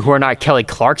those of you who are not Kelly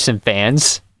Clarkson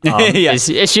fans,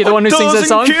 is she the one who sings that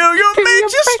song? Kill you,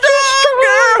 makes you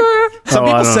stronger. Some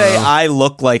people say I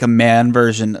look like a man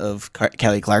version of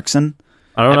Kelly Clarkson.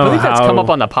 I don't know. I believe that's come up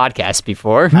on the podcast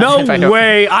before. No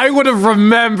way. I would have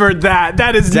remembered that.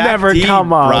 That has never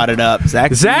come up. Brought it up.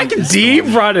 Zach D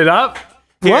brought it up.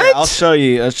 Here, what? I'll show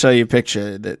you a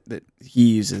picture that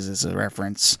he uses as a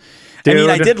reference. Dude. I mean,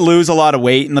 I did lose a lot of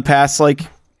weight in the past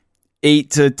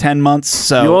 8 to 10 months.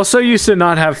 So you also used to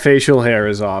not have facial hair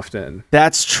as often.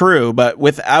 That's true, but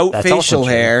without facial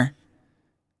hair.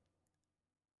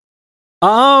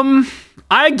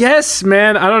 I guess,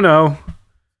 man. I don't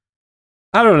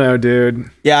know, dude.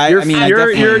 Yeah,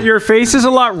 your face is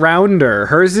a lot rounder.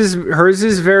 Hers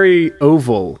is very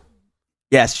oval.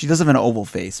 Yes, she does have an oval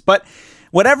face, but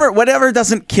whatever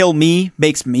doesn't kill me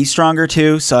makes me stronger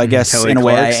too. So I guess Kelly in a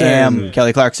way Clarkson. I am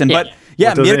Kelly Clarkson. But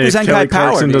yeah, Miracle Zenkai Kelly power.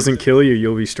 Clarkson doesn't kill you,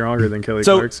 you'll be stronger than Kelly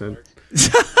Clarkson.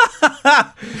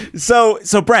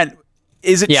 So Brent,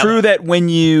 is it true that when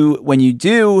you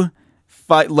do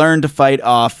learn to fight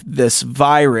off this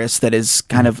virus that is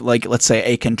kind of like, let's say,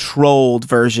 a controlled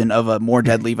version of a more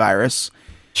deadly virus,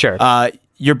 sure,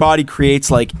 your body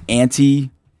creates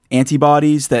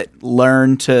antibodies that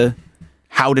learn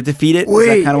how to defeat it? Wait, is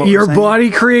that kind of what your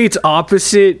body creates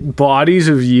opposite bodies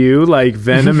of you, like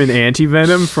Venom and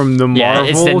Anti-Venom from the Marvel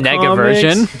it's the nega comics?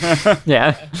 version.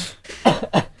 Yeah.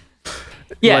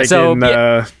 Yeah, like so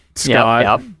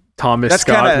Scott. Yep. Thomas That's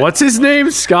Scott. kinda- What's his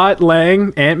name? Scott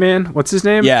Lang, Ant-Man. What's his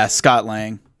name? Yeah, Scott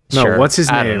Lang. No, Sure. what's his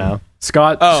name? I don't know.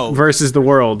 Scott versus the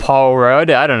World. Paul Rudd?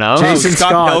 I don't know. Jason Scott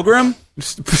Scott. Pilgrim.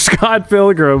 Scott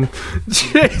Pilgrim.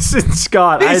 Jason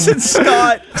Scott. Jason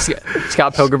Scott.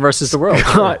 Scott Pilgrim versus the World.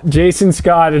 Jason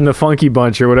Scott and the Funky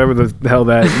Bunch, or whatever the hell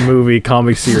that movie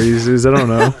comic series is. I don't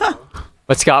know.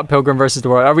 But Scott Pilgrim versus the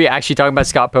World. Are we actually talking about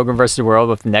Scott Pilgrim versus the World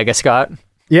with Nega Scott?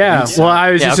 Yeah. Well,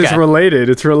 I was Yeah, just okay. it's related.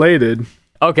 It's related.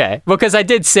 Okay. Well, because I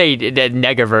did say the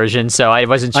Nega version, so I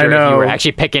wasn't sure if you were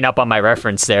actually picking up on my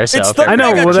reference there. So It's the I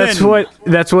know. Mega Well, Jin.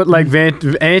 that's what like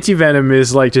Anti-Venom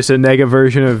is like, just a nega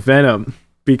version of Venom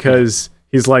because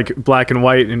he's like black and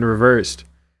white and reversed.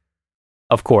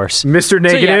 of course. Mr.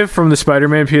 Negative from the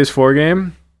Spider-Man PS4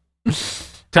 game.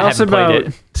 Tell us haven't played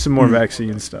about some more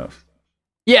vaccine stuff.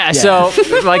 Yeah, so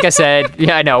like I said,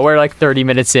 yeah, I know we're like 30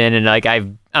 minutes in, and like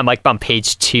I'm like on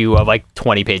page 2 of like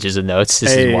 20 pages of notes.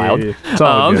 This is wild. It's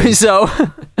all good.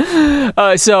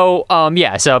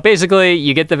 So basically,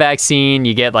 you get the vaccine,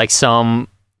 you get like some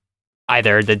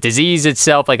either the disease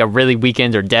itself, like a really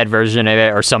weakened or dead version of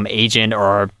it, or some agent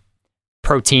or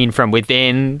protein from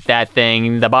within that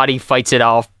thing. The body fights it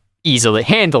off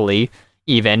handily.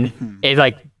 Even it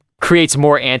like creates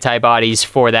more antibodies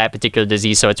for that particular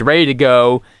disease, so it's ready to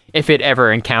go if it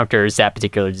ever encounters that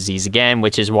particular disease again,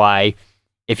 which is why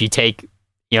if you take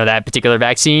that particular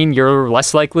vaccine, you're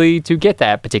less likely to get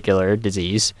that particular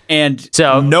disease. And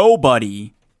So-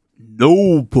 nobody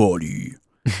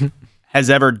has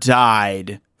ever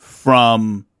died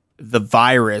from the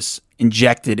virus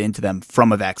injected into them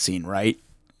from a vaccine, right?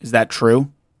 Is that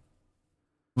true?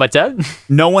 What's that?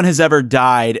 No one has ever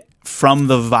died from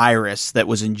the virus that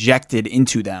was injected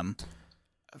into them.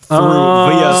 So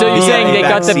you're via saying a they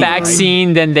got the right?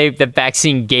 vaccine, then the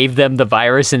vaccine gave them the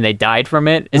virus and they died from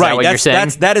it? Is that what you're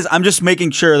saying? That is. I'm just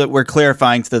making sure that we're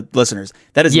clarifying to the listeners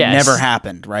that has Yes. never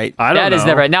happened, right? I don't That know. is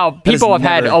never. Now, people have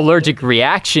had never- allergic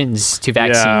reactions to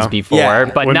vaccines Yeah. before, Yeah.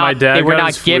 but When my not. dad They were got not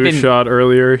his flu given. shot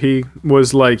earlier, he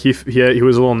was like he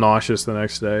was a little nauseous the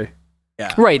next day.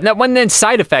 Yeah. Right. Now, when then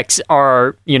side effects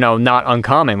are, not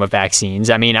uncommon with vaccines.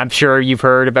 I mean, I'm sure you've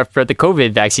heard about for the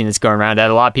COVID vaccine that's going around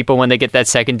that a lot of people, when they get that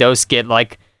second dose, get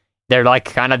like, they're like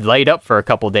kind of laid up for a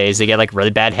couple days. They get like really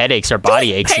bad headaches or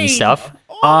body aches and stuff.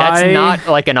 That's I not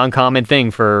like an uncommon thing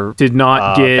for did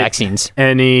not get vaccines.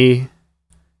 any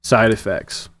side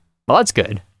effects Well, that's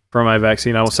good. from my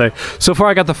vaccine, I will say. So far,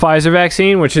 I got the Pfizer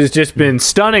vaccine, which has just been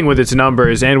stunning with its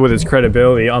numbers and with its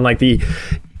credibility. Unlike the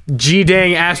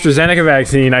G-dang AstraZeneca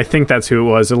vaccine, I think that's who it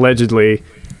was, allegedly,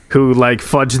 who like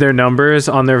fudged their numbers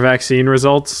on their vaccine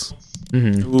results.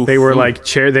 Oof. They were like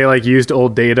they like used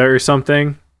old data or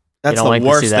something. That's don't the like to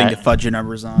worst see thing that. to fudge your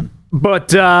numbers on.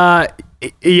 But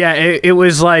it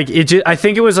was like I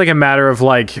think it was like a matter of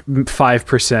like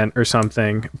 5% or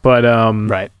something. But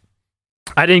Right.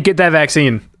 I didn't get that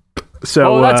vaccine.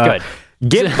 So Oh, that's good.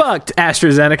 Get fucked,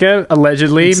 AstraZeneca.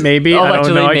 Allegedly, maybe. I don't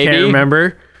allegedly, know. I can't maybe.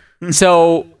 remember.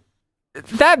 So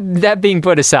that being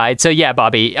put aside, so yeah,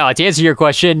 Bobby, to answer your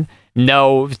question,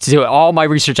 no. To all my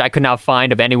research, I could not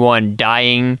find of anyone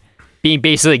dying, being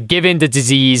basically given the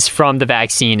disease from the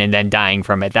vaccine and then dying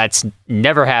from it. That's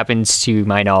never happens to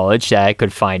my knowledge that I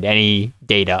could find any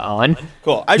data on.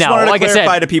 Cool. I just Now, wanted to like I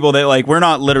clarify said- to people that like we're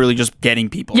not literally just getting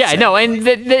people. Yeah, sick. no, and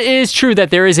it is true that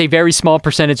there is a very small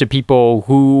percentage of people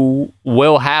who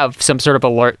will have some sort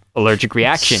of allergic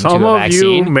reaction Some to a of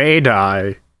vaccine. you may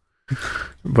die,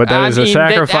 but that I is mean, a that-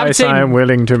 I would sacrifice say- I am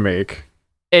willing to make.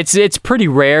 It's pretty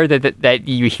rare that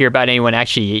you hear about anyone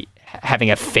actually having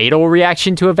a fatal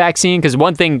reaction to a vaccine, because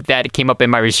one thing that came up in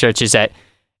my research is that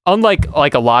unlike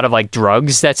like a lot of like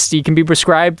drugs that you can be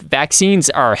prescribed, vaccines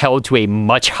are held to a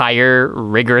much higher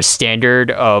rigorous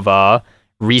standard of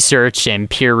research and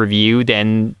peer review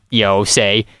than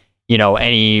say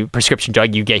any prescription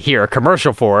drug you get here a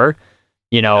commercial for.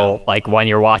 Like when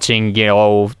you're watching,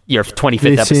 your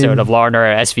 25th episode of Law and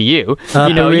Order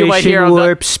SVU, you might hear of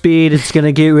the, Speed, it's going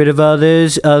to get rid of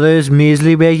others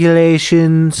measly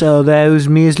regulations, all those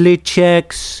measly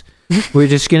checks. We're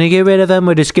just going to get rid of them.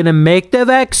 We're just going to make the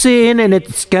vaccine and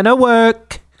it's going to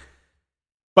work.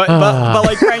 But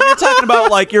like Brian,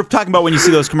 you're talking about when you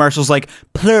see those commercials like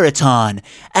Pluriton.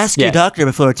 Ask your doctor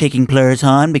before taking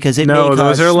Pluriton because it may No, cause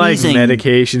those are like sneezing,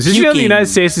 medications. Did you know the puking. United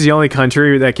States is the only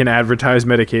country that can advertise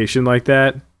medication like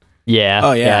that? yeah.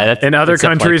 Oh, yeah. And other that's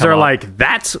definitely countries come are up. like,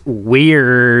 that's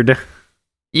weird.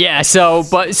 Yeah, so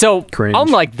Cringe.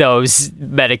 unlike those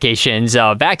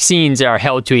medications, vaccines are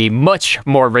held to a much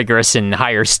more rigorous and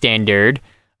higher standard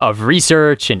of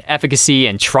research and efficacy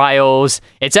and trials.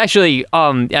 It's actually,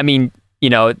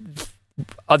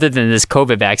 other than this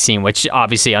COVID vaccine, which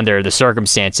obviously under the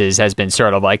circumstances has been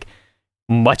sort of like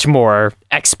much more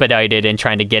expedited in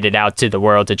trying to get it out to the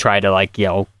world to try to like,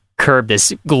 curb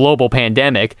this global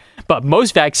pandemic. But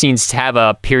most vaccines have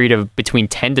a period of between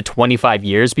 10 to 25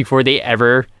 years before they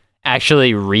ever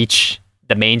actually reach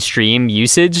the mainstream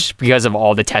usage because of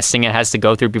all the testing it has to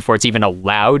go through before it's even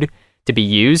allowed to be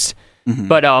used. Mm-hmm.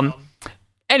 But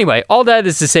anyway, all that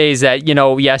is to say is that,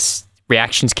 yes,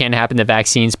 reactions can happen to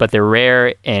vaccines, but they're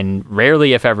rare and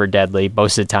rarely, if ever, deadly.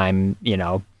 Most of the time,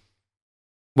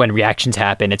 when reactions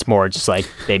happen, it's more just like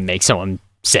they make someone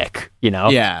sick,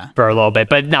 for a little bit,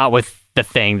 but not with the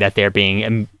thing that they're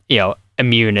being,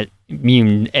 immunized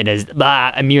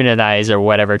or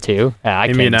whatever to. I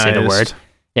can't say the word.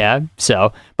 Yeah.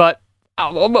 So, but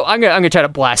I'm gonna try to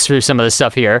blast through some of the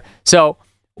stuff here. So,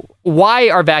 why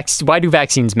do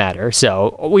vaccines matter?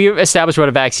 So we established what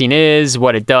a vaccine is,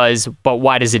 what it does, but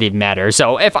why does it even matter?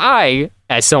 So if I,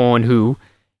 as someone who,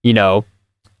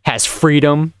 has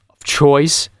freedom of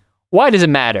choice, why does it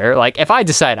matter? Like, if I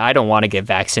decide I don't want to get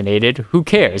vaccinated, who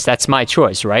cares? That's my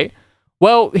choice, right?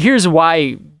 Well, here's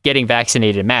why getting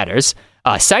vaccinated matters.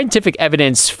 Scientific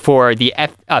evidence for the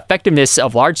effectiveness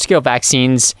of large-scale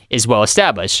vaccines is well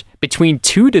established. Between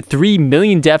 2 to 3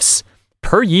 million deaths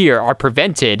per year are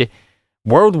prevented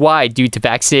worldwide due to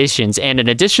vaccinations, and an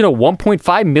additional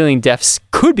 1.5 million deaths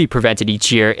could be prevented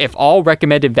each year if all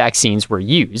recommended vaccines were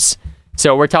used.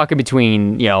 So we're talking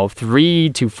between 3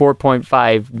 to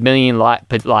 4.5 million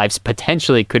lives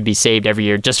potentially could be saved every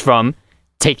year just from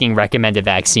taking recommended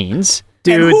vaccines.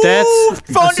 Dude, who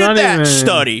funded that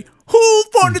study? Who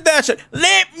funded that study?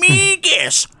 Let me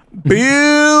guess.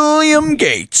 Billiam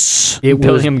Gates. It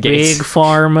was Big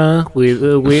Pharma with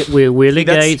Willie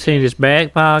Gates in his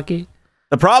back pocket.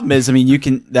 The problem is, you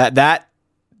can that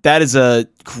is a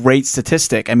great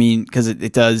statistic. Because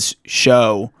it does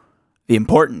show the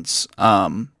importance.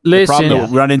 Listen, the problem that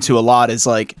we run into a lot is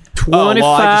like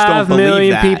 25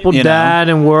 million people died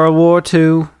in World War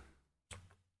II.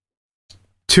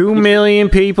 2 million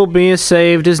people being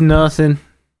saved is nothing.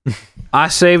 I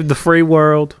saved the free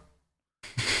world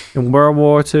in World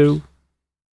War II.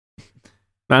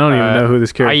 I don't even know who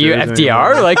this character is. Are you FDR?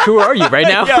 Anymore. Like, who are you right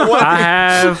now? I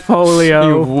have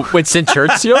polio. Winston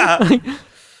Churchill?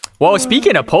 Well,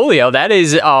 speaking of polio, that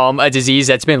is a disease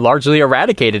that's been largely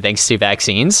eradicated thanks to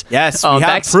vaccines. Yes, we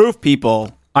have proof,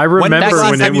 people. I remember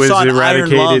when it was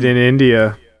eradicated in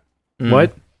India.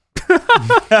 What?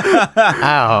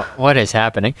 Oh, what is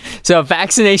happening? So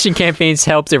vaccination campaigns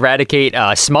helped eradicate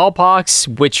smallpox,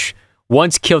 which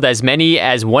once killed as many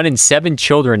as 1 in 7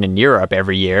 children in Europe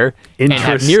every year, and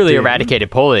have nearly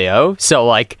eradicated polio.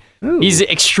 So, these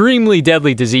extremely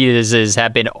deadly diseases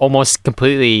have been almost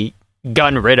completely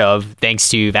gotten rid of thanks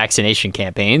to vaccination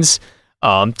campaigns,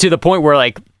 to the point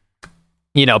where,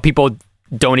 people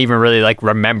don't even really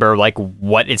remember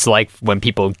what it's like when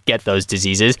people get those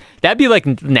diseases. That'd be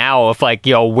now if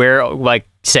we're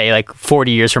say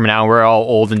 40 years from now we're all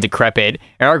old and decrepit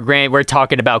and we're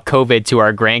talking about COVID to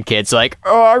our grandkids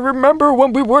I remember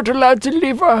when we weren't allowed to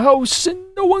leave our house and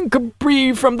no one could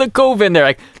breathe from the COVID, and they're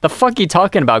like, the fuck are you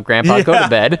talking about, Grandpa? Go to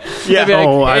bed. Yeah.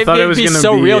 I thought it was gonna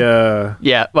so be real.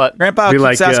 Yeah, but Grandpa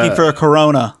keeps asking for a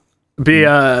Corona. Be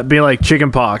like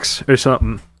chickenpox or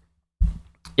something.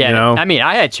 Yeah,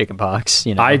 I had chickenpox.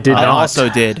 I did not. I also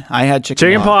did. I had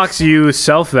chickenpox. You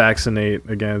self-vaccinate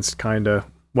against, kind of.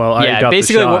 Well, I got the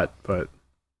shot, but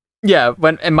yeah.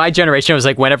 When in my generation, it was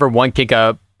whenever one kid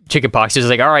got chickenpox, it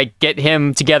was all right, get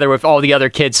him together with all the other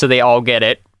kids so they all get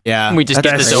it. Yeah, and we just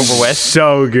get this over with.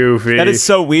 So goofy. That is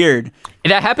so weird.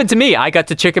 And that happened to me. I got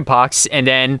the chickenpox, and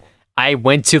then I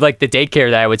went to the daycare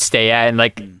that I would stay at, and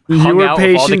hung out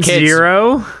with all the kids.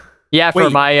 Zero. Yeah, for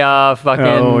my fucking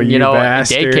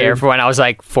daycare for when I was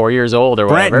 4 years old or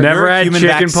whatever. Never had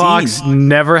chickenpox.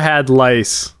 Never had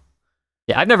lice.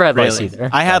 Yeah, I've never had lice either.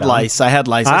 I had lice.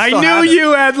 I knew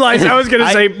you had lice. I was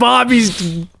gonna say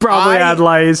Bobby's probably had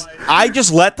lice. I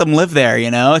just let them live there.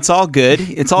 It's all good.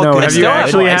 It's all good. Have you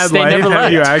actually had lice?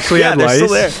 Have you actually had lice? Still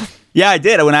there. Yeah, I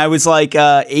did. When I was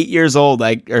 8 years old,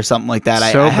 or something like that,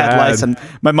 I had lice. And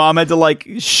my mom had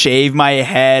to shave my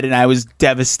head, and I was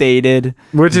devastated.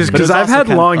 Which is because I've had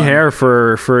long hair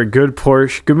for a good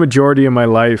majority of my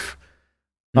life.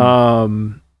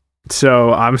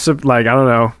 So I'm I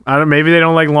don't know. Maybe they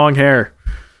don't like long hair.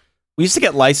 We used to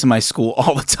get lice in my school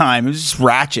all the time. It was just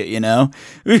ratchet, We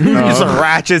were just a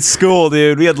ratchet school,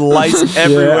 dude. We had lice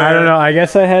everywhere. Yeah, I don't know. I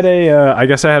guess I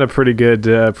had a pretty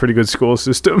good school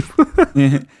system.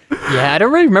 Yeah, I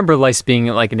don't really remember lice being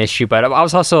an issue, but I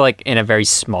was also in a very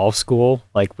small school.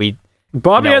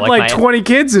 Bobby had like 20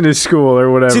 kids in his school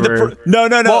or whatever. See, no.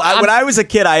 Well, when I was a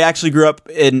kid, I actually grew up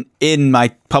in my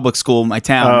public school, my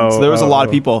town. So there was a lot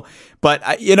of people. But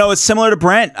it's similar to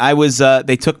Brent. I was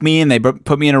they took me and they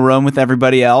put me in a room with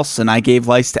everybody else, and I gave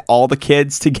lice to all the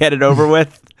kids to get it over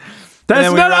with.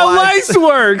 That's not how lice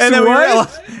works. And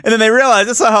then they realized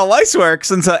that's not how lice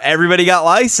works, and so everybody got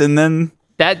lice, and then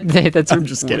that's. I'm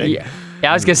just kidding. Yeah,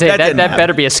 I was gonna say that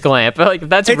better be a sclamp. Like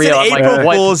that's it's real. An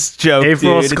April Fool's joke.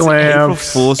 April sclamp.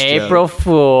 April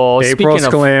Fool. April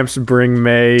sclamps bring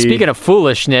May. Speaking of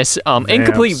foolishness,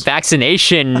 incomplete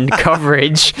vaccination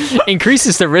coverage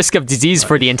increases the risk of disease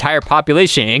for the entire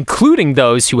population, including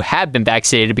those who have been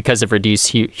vaccinated because of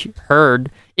reduced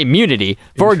herd immunity.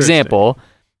 For example,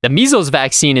 the measles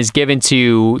vaccine is given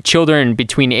to children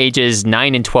between ages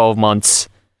 9 and 12 months,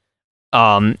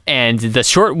 and the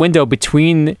short window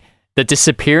between the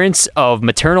disappearance of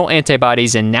maternal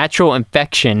antibodies and natural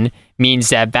infection means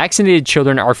that vaccinated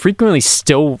children are frequently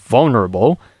still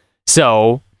vulnerable.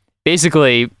 So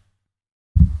basically,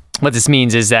 what this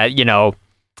means is that,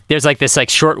 there's like this like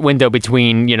short window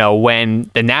between, when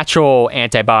the natural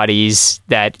antibodies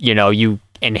that, you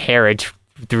inherit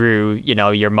through,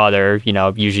 your mother,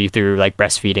 usually through like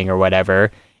breastfeeding or whatever,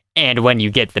 and when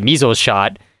you get the measles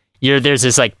shot, there's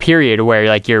this like period where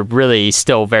like you're really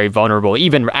still very vulnerable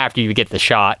even after you get the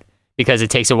shot, because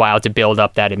it takes a while to build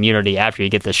up that immunity after you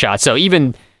get the shot. So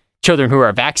even children who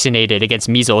are vaccinated against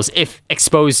measles, if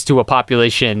exposed to a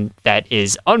population that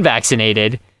is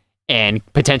unvaccinated and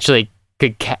potentially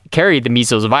could carry the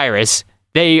measles virus,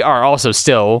 they are also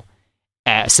still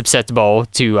susceptible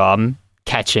to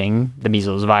catching the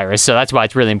measles virus. So that's why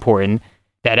it's really important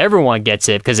that everyone gets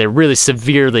it, because it really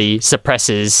severely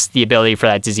suppresses the ability for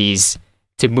that disease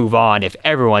to move on if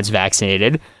everyone's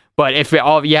vaccinated. But if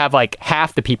you have like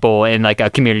half the people in like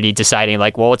a community deciding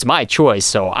like, well, it's my choice,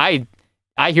 so I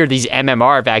hear these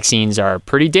MMR vaccines are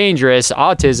pretty dangerous,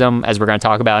 autism, as we're going to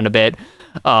talk about in a bit,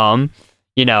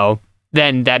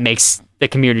 then that makes the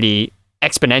community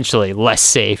exponentially less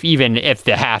safe, even if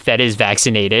the half that is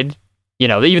vaccinated,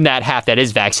 even that half that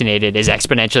is vaccinated is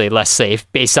exponentially less safe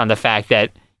based on the fact that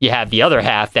you have the other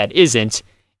half that isn't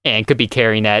and could be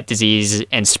carrying that disease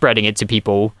and spreading it to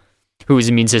people whose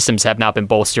immune systems have not been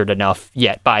bolstered enough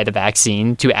yet by the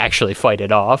vaccine to actually fight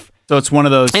it off. So it's one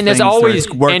of those and things there's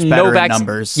always where it works better in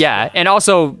numbers. Yeah, and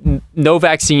also no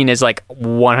vaccine is like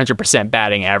 100%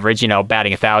 batting average,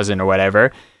 batting 1,000 or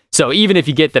whatever. So even if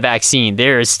you get the vaccine,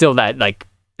 there is still that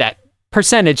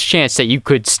percentage chance that you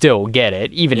could still get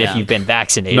it, even if you've been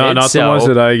vaccinated. No, not the ones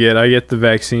that I get. I get the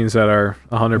vaccines that are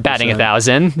 100%. Batting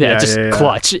 1,000.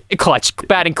 Clutch.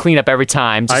 Batting cleanup every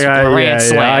time. Just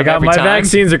slam I got my time.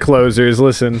 Vaccines are closers.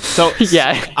 Listen. So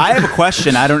I have a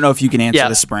question. I don't know if you can answer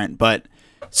this, Brent, but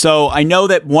so I know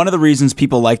that one of the reasons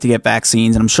people like to get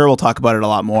vaccines, and I'm sure we'll talk about it a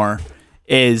lot more,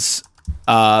 is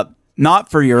not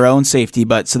for your own safety,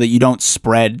 but so that you don't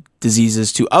spread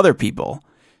diseases to other people.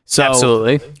 So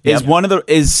absolutely.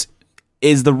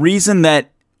 Is the reason that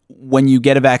when you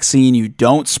get a vaccine you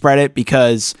don't spread it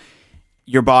because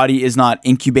your body is not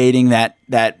incubating that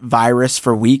virus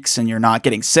for weeks and you're not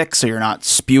getting sick, so you're not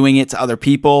spewing it to other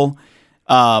people?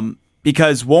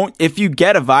 Because if you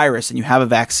get a virus and you have a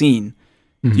vaccine,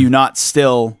 do you not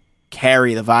still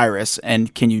carry the virus,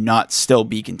 and can you not still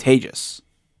be contagious?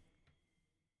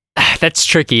 That's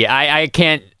tricky. I'm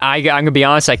gonna be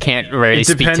honest. I can't really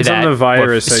speak to that. It depends on the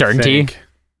virus, with certainty. I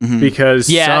think. Because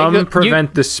some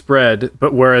prevent the spread,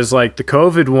 but whereas like the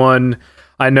COVID one,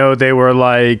 I know they were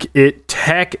like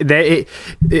they're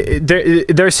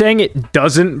saying it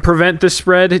doesn't prevent the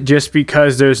spread just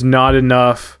because there's not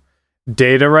enough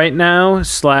data right now.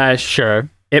 Sure,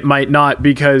 it might not,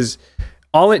 because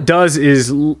all it does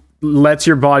is lets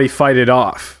your body fight it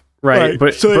off. Right.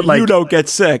 But like, you don't get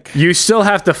sick. You still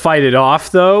have to fight it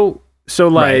off, though. So,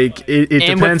 like, it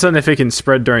depends on if it can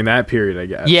spread during that period, I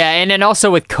guess. Yeah, and then also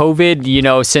with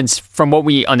COVID, since from what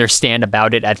we understand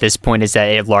about it at this point is that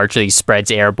it largely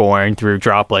spreads airborne through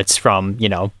droplets from,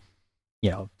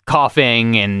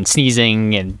 coughing and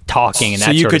sneezing and talking and that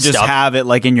sort of stuff. So you could just have it,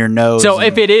 like, in your nose. So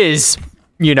if it is,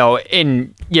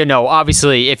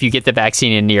 obviously, if you get the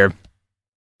vaccine and you're,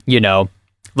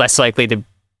 less likely to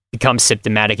become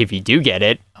symptomatic if you do get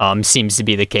it, seems to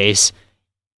be the case.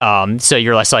 So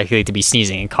you're less likely to be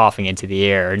sneezing and coughing into the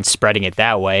air and spreading it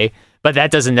that way. But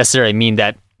that doesn't necessarily mean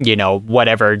that,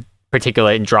 whatever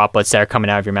particulate and droplets that are coming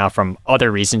out of your mouth from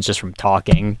other reasons, just from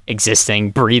talking,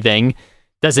 existing, breathing,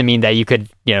 doesn't mean that you could,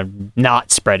 not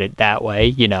spread it that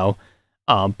way,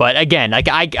 But again, like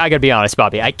I gotta be honest,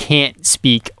 Bobby, I can't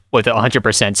speak with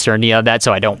 100% certainty of that,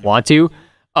 so I don't want to.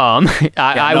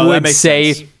 I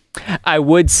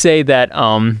would say that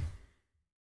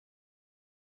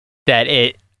that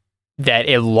it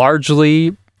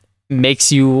largely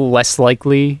makes you less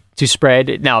likely to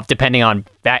spread. Now, depending on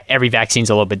every vaccine's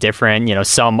a little bit different.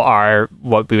 Some are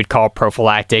what we would call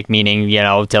prophylactic, meaning,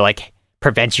 to like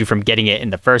prevent you from getting it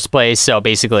in the first place. So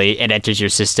basically it enters your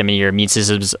system and your immune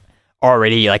system's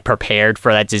already like prepared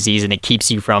for that disease and it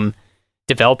keeps you from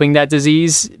developing that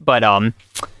disease. But,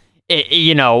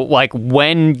 like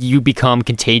when you become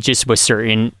contagious with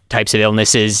certain types of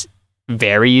illnesses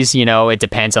varies, it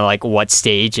depends on like what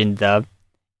stage in the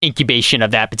incubation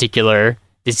of that particular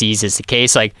disease is the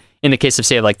case. Like in the case of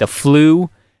say like the flu,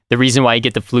 the reason why you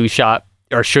get the flu shot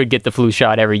or should get the flu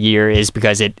shot every year is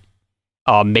because it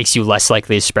makes you less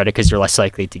likely to spread it because you're less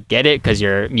likely to get it because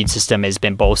your immune system has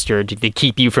been bolstered to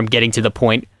keep you from getting to the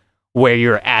point where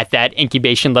you're at that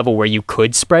incubation level where you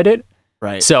could spread it.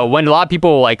 Right. So when a lot of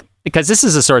people like, because this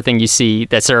is the sort of thing you see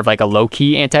that's sort of like a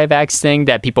low-key anti-vax thing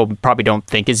that people probably don't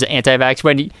think is anti-vax.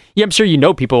 When I'm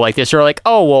sure people like this are like,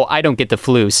 oh, well, I don't get the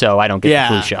flu, so I don't get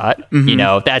the flu shot.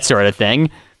 Mm-hmm. That sort of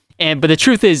thing. But the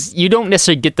truth is, you don't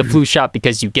necessarily get the flu shot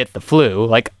because you get the flu.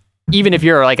 Like, even if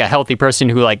you're like a healthy person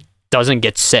who like doesn't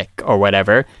get sick or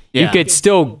whatever, you could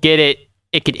still get it.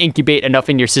 It could incubate enough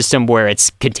in your system where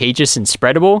it's contagious and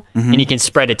spreadable, and you can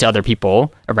spread it to other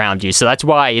people around you. So that's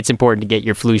why it's important to get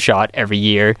your flu shot every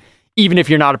year, even if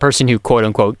you're not a person who quote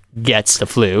unquote gets the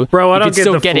flu. Bro, I don't you can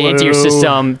still get it into your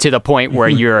system to the point where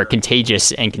you're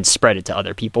contagious and can spread it to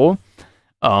other people.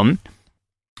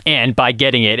 And by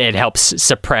getting it, it helps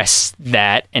suppress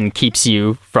that and keeps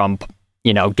you from,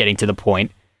 getting to the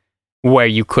point where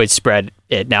you could spread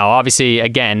it. Now, obviously,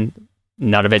 again,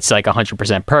 none of it's like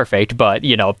 100% perfect, but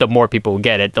the more people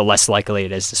get it, the less likely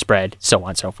it is to spread, so on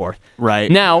and so forth. Right.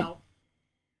 Now,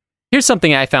 here's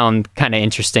something I found kind of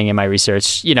interesting in my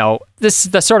research.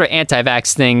 The sort of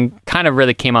anti-vax thing kind of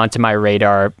really came onto my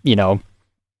radar,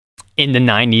 in the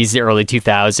 90s, the early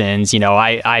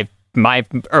 2000s. My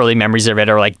early memories of it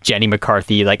are like Jenny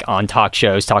McCarthy, like on talk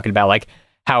shows talking about like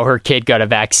how her kid got a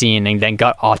vaccine and then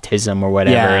got autism or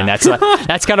whatever. Yeah. And that's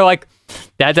kind of like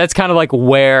that's kind of like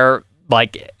where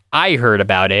like I heard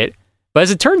about it. But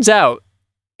as it turns out,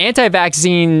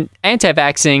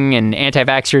 anti-vaxxing and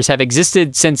anti-vaxxers have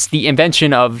existed since the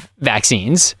invention of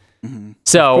vaccines. Mm-hmm.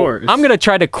 So I'm going to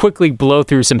try to quickly blow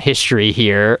through some history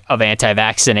here of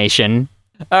anti-vaccination.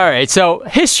 All right, so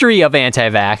history of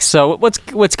anti-vax. So let's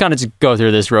kind of just go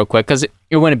through this real quick because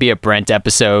it wouldn't be a Brent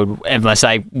episode unless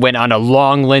I went on a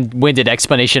long-winded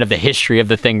explanation of the history of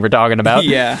the thing we're talking about.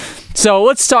 Yeah. So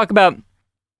let's talk about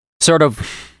sort of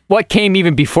what came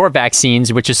even before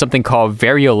vaccines, which is something called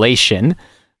variolation.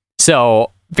 So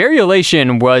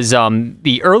variolation was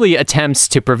the early attempts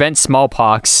to prevent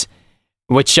smallpox,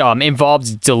 which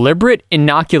involved deliberate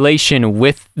inoculation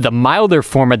with the milder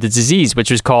form of the disease, which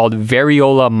was called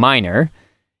variola minor,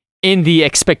 in the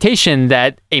expectation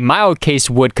that a mild case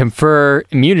would confer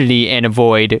immunity and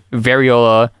avoid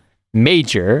variola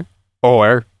major,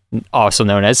 or also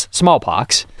known as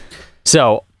smallpox.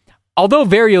 So, although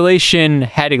variolation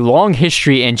had a long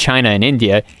history in China and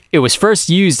India, it was first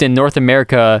used in North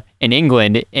America and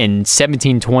England in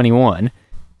 1721.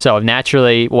 So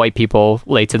naturally, white people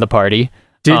late to the party.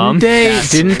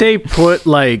 Didn't they put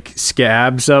like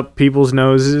scabs up people's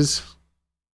noses?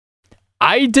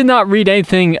 I did not read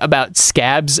anything about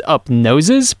scabs up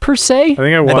noses per se. I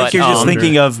think you're just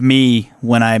thinking of me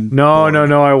when I'm No.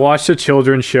 I watched a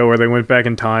children's show where they went back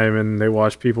in time and they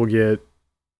watched people get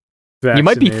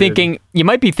vaccinated. You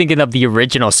might be thinking of the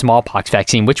original smallpox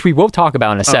vaccine, which we will talk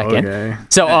about in a second. Okay.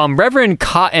 So, Reverend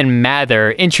Cotton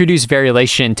Mather introduced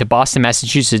variolation to Boston,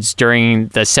 Massachusetts during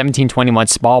the 1721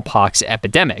 smallpox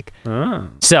epidemic. Oh.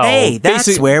 So, hey,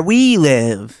 that's where we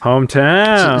live,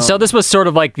 hometown. So this was sort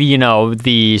of like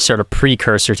the sort of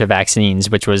precursor to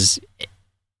vaccines, which was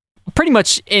pretty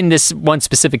much in this one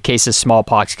specific case of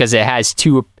smallpox because it has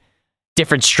two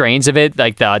different strains of it,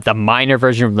 like the minor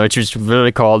version, which was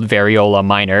really called variola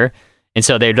minor. And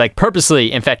so they'd like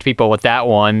purposely infect people with that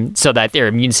one so that their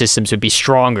immune systems would be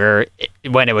stronger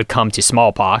when it would come to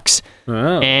smallpox.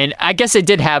 Oh. And I guess it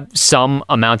did have some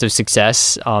amount of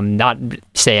success, not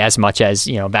say as much as,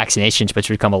 vaccinations, which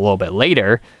would come a little bit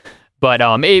later. But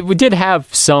it did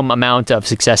have some amount of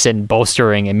success in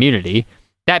bolstering immunity.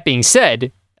 That being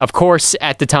said, of course,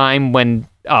 at the time when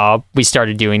we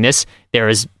started doing this, there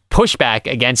was pushback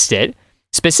against it.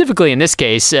 Specifically in this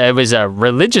case, it was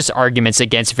religious arguments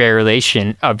against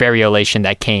variolation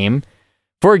that came.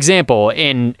 For example,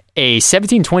 in a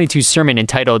 1722 sermon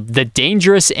entitled "The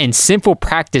Dangerous and Sinful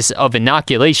Practice of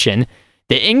Inoculation,"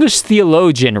 the English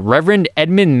theologian Reverend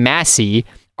Edmund Massey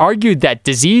argued that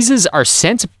diseases are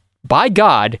sent by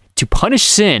God to punish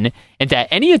sin, and that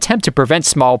any attempt to prevent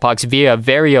smallpox via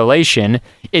variolation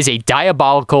is a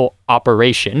diabolical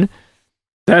operation.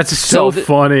 That's so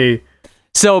funny.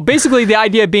 So basically the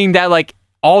idea being that like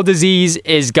all disease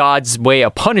is God's way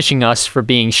of punishing us for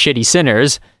being shitty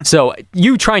sinners. So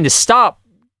you trying to stop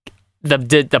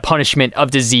the punishment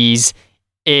of disease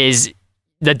is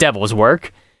the devil's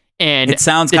work. And it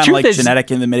sounds kind of like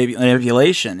genetic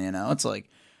manipulation, you know? It's like,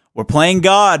 we're playing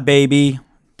God, baby.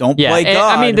 Don't play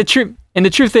God. I mean, the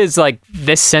truth is, like,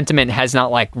 this sentiment has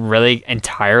not, like, really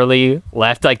entirely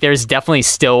left. Like, there's definitely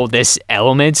still this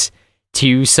element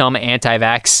to some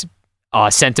anti-vax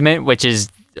sentiment, which is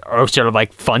sort of,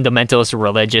 like, fundamentalist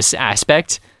religious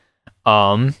aspect.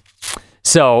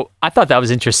 So I thought that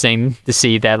was interesting to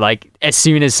see that, like, as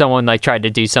soon as someone, like, tried to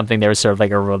do something, there was sort of,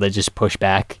 like, a religious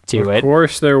pushback to it. Of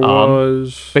course there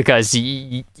was. Because,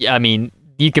 I mean,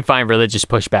 you can find religious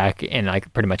pushback in,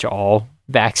 like, pretty much all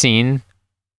vaccine.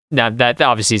 Now, that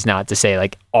obviously is not to say,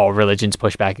 like, all religions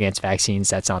push back against vaccines.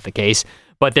 That's not the case.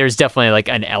 But there's definitely, like,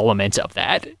 an element of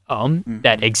that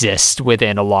that exists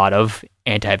within a lot of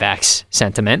anti-vax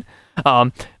sentiment.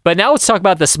 But now let's talk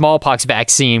about the smallpox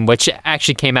vaccine, which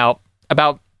actually came out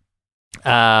about,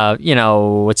 70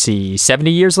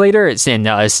 years later. It's in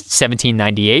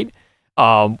 1798.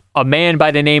 A man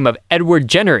by the name of Edward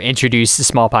Jenner introduced the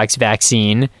smallpox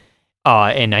vaccine in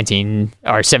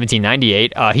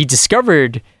 1798. He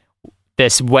discovered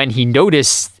this when he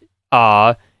noticed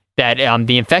that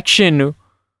the infection.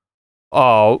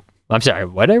 Oh, I'm sorry.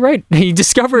 What did I write? He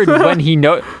discovered he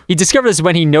discovered this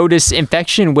when he noticed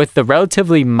infection with the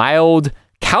relatively mild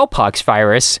cowpox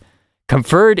virus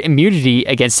conferred immunity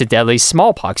against the deadly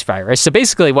smallpox virus. So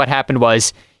basically, what happened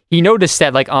was he noticed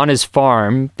that, like, on his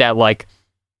farm, that, like,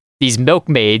 these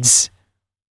milkmaids,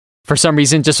 for some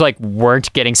reason, just, like,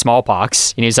 weren't getting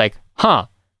smallpox. And he's like, huh,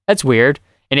 that's weird.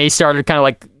 And he started kind of,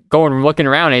 like, going and looking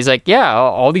around. And he's like, yeah,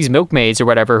 all these milkmaids or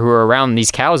whatever who are around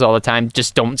these cows all the time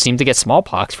just don't seem to get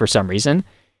smallpox for some reason. And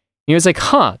he was like,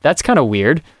 huh, that's kind of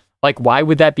weird. Like, why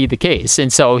would that be the case?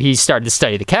 And so he started to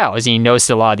study the cows. And he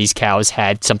noticed a lot of these cows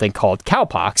had something called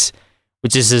cowpox,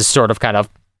 which is this sort of kind of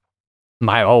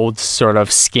mild sort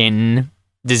of skin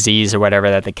disease or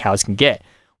whatever that the cows can get.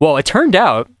 Well, it turned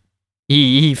out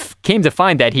he came to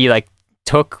find that he, like,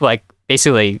 took, like,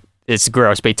 basically, it's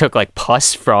gross, but he took, like,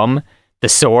 pus from the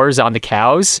sores on the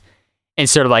cows and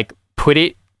sort of, like, put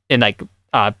it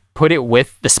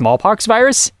with the smallpox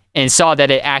virus and saw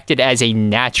that it acted as a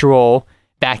natural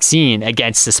vaccine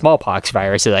against the smallpox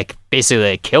virus. It, like,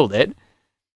 basically killed it.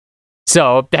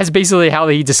 So that's basically how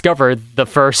he discovered the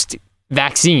first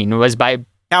vaccine, was by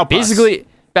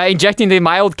injecting the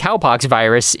mild cowpox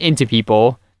virus into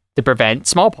people to prevent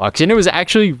smallpox, and it was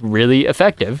actually really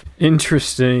effective.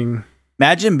 Interesting.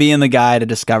 Imagine being the guy to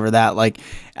discover that. Like,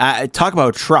 talk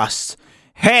about trust.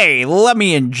 Hey, let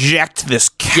me inject this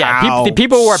cow. Yeah,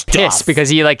 people were pissed because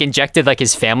he, like, injected, like,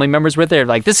 his family members with it. They're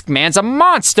like, this man's a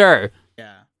monster.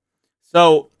 Yeah.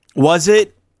 So was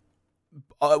the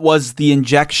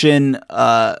injection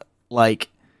like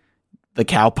the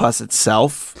cow pus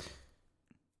itself?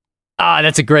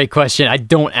 That's a great question. I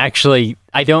don't think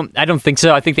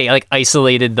so. I think they, like,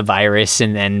 isolated the virus,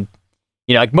 and then,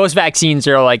 like, most vaccines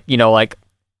are, like, like,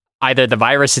 either the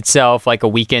virus itself, like a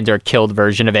weakened or killed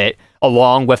version of it,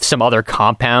 along with some other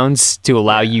compounds to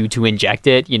allow you to inject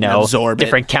it, absorb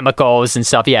different chemicals and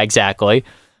stuff. Yeah, exactly.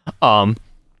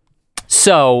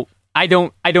 So I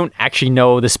don't actually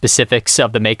know the specifics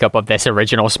of the makeup of this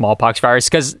original smallpox virus,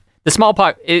 because the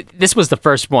smallpox, this was the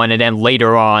first one, and then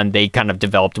later on they kind of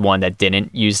developed one that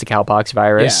didn't use the cowpox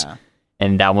virus,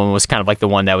 and that one was kind of like the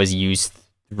one that was used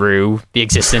through the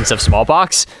existence of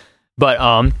smallpox. But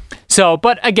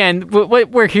again,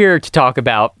 we're here to talk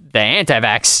about the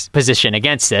anti-vax position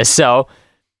against this. So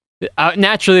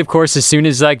naturally, of course, as soon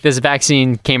as, like, this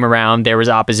vaccine came around, there was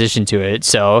opposition to it.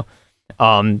 So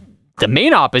the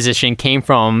main opposition came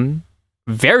from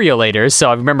variolators.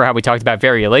 So I remember how we talked about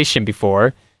variolation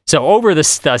before. So over the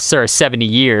sort of 70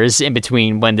 years in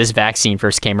between when this vaccine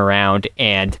first came around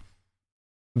and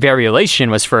variolation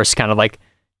was first kind of, like,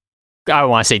 I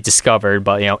don't want to say discovered,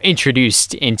 but,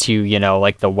 introduced into,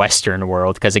 like, the Western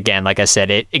world. Because, again, like I said,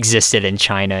 it existed in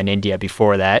China and India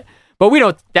before that.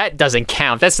 But that doesn't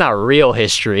count. That's not real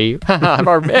history. Am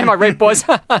I right, boys?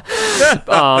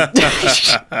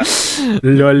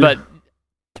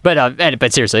 But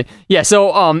seriously, yeah.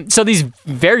 So these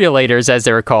variolators, as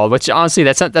they were called, which honestly,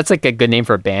 that's like a good name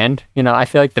for a band. I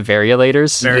feel like the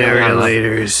variolators.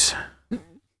 Variolators.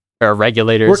 or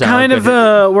regulators.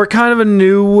 We're kind of a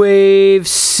new wave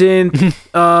synth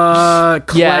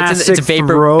classic yeah, it's a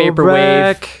vaporwave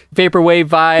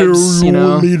vibes, you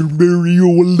know.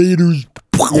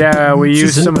 Yeah, we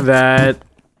used some of that.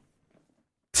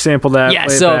 Sample that,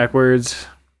 play it backwards.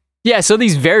 Yeah, so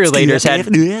these varilators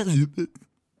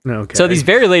Okay. So these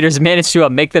varilators managed to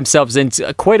make themselves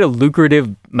into quite a lucrative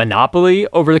monopoly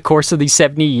over the course of these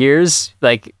 70 years,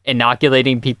 like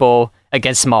inoculating people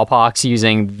against smallpox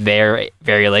using their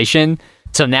variolation.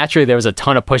 So naturally, there was a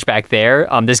ton of pushback there.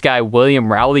 This guy,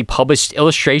 William Rowley, published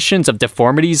illustrations of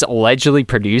deformities allegedly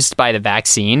produced by the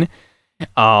vaccine,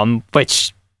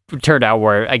 which turned out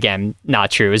were, again,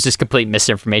 not true. It was just complete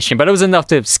misinformation, but it was enough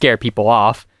to scare people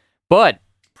off. But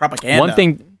propaganda.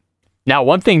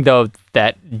 One thing though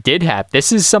that did happen.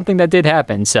 This is something that did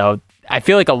happen. So I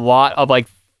feel like a lot of like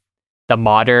the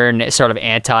modern sort of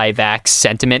anti-vax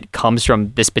sentiment comes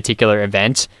from this particular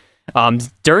event.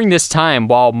 During this time,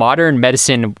 while modern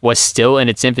medicine was still in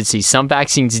its infancy, some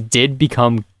vaccines did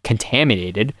become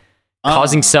contaminated,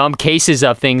 causing some cases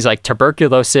of things like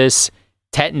tuberculosis,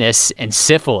 tetanus, and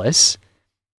syphilis.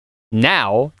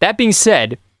 Now, that being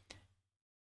said,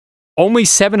 only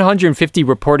 750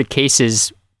 reported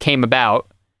cases came about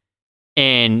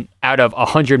out of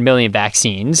 100 million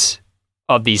vaccines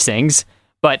of these things,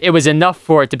 but it was enough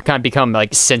for it to kind of become like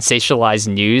sensationalized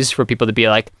news for people to be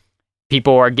like,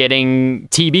 people are getting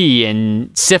TB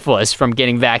and syphilis from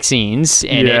getting vaccines,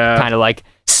 and it kind of like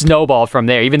snowballed from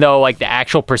there, even though like the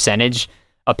actual percentage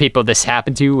of people this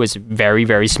happened to was very,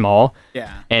 very small.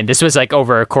 Yeah. And this was like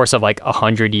over a course of like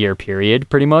 100-year period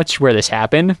pretty much where this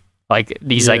happened. Like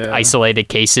these like isolated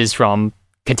cases from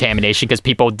contamination because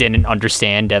people didn't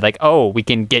understand that like, oh, we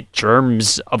can get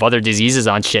germs of other diseases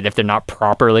on shit if they're not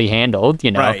properly handled, you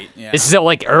know. Right, yeah. This is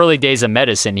like early days of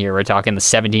medicine here. We're talking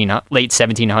the late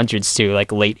 1700s to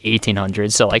like late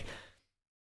 1800s. So like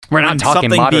we're not talking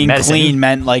something modern being medicine. clean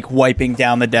meant like wiping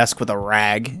down the desk with a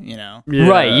rag, you know. Yeah.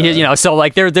 Right, you know, so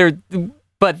like they're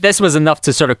but this was enough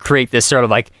to sort of create this sort of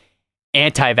like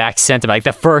anti-vax sentiment, like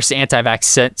the first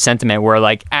anti-vax sentiment where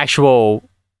like actual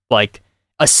like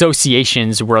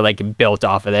associations were like built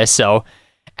off of this. So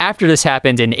after this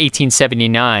happened in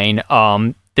 1879,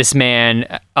 this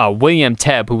man, William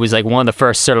Tebb, who was like one of the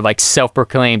first sort of like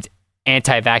self-proclaimed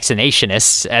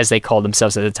anti-vaccinationists, as they called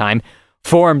themselves at the time,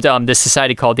 formed this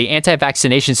society called the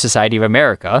Anti-Vaccination Society of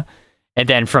America. And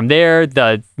then from there,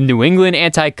 the New England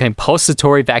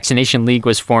Anti-Compulsory Vaccination League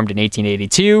was formed in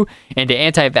 1882, and the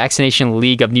Anti-Vaccination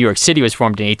League of New York City was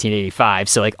formed in 1885.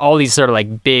 So like all these sort of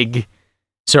like big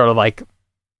sort of like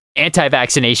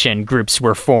anti-vaccination groups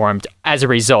were formed as a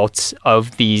result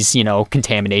of these, you know,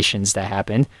 contaminations that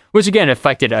happened, which again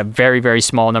affected a very, very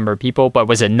small number of people, but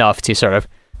was enough to sort of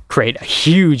create a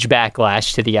huge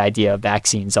backlash to the idea of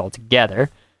vaccines altogether.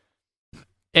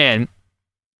 And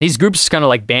these groups kind of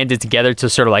like banded together to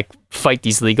sort of like fight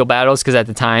these legal battles, because at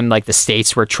the time, like the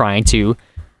states were trying to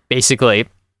basically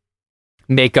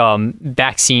make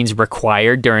vaccines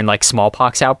required during like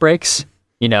smallpox outbreaks.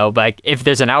 You know, like if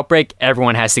there's an outbreak,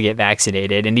 everyone has to get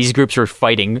vaccinated, and these groups were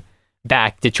fighting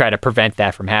back to try to prevent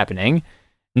that from happening.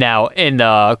 Now, in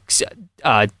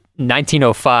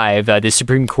 1905, the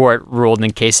Supreme Court ruled in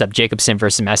the case of Jacobson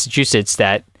versus Massachusetts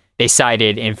that they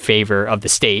sided in favor of the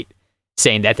state,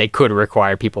 saying that they could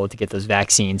require people to get those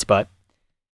vaccines, but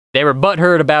they were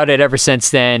butthurt about it ever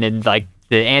since then, and like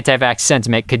the anti-vax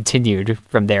sentiment continued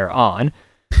from there on.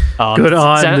 Good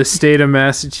on the state of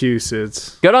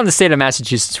Massachusetts. Good on the state of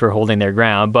Massachusetts for holding their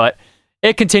ground, but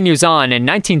it continues on. In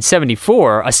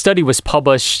 1974, a study was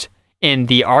published in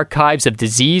the Archives of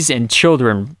Disease in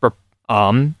Children,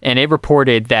 and it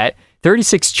reported that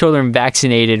 36 children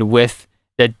vaccinated with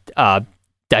the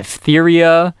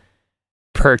diphtheria,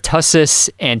 pertussis,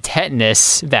 and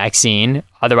tetanus vaccine,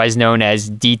 otherwise known as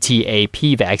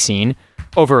DTaP vaccine,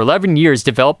 over 11 years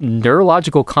developed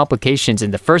neurological complications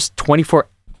in the first 24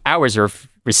 hours of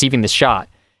receiving the shot.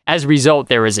 As a result,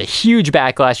 there was a huge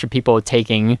backlash for people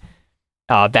taking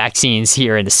vaccines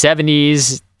here in the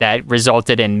 70s that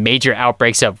resulted in major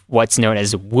outbreaks of what's known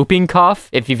as whooping cough.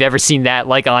 If you've ever seen that,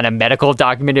 like on a medical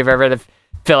document, if you've ever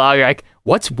fill out, you're like,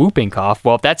 what's whooping cough?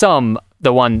 Well, that's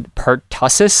the one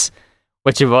pertussis,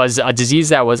 which was a disease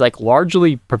that was like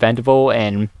largely preventable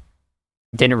and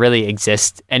didn't really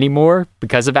exist anymore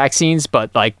because of vaccines,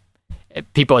 but like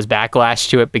people's backlash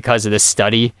to it because of this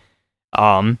study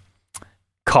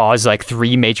caused like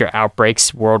 3 major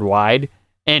outbreaks worldwide.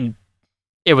 And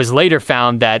it was later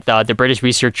found that the British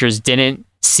researchers didn't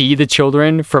see the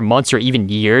children for months or even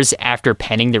years after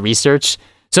penning the research.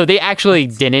 So they actually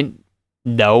didn't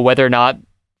know whether or not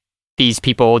these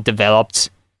people developed,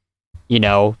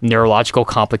 neurological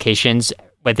complications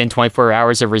within 24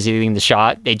 hours of receiving the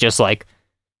shot. They just like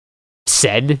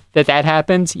said that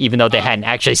happened, even though they hadn't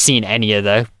actually seen any of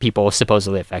the people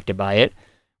supposedly affected by it,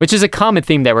 which is a common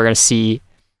theme that we're going to see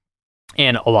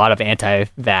in a lot of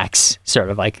anti-vax sort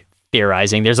of like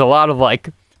theorizing. There's a lot of like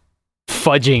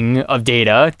fudging of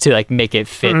data to like make it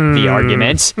fit the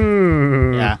argument.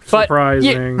 Yeah, but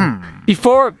surprising.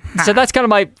 So that's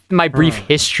kind of my brief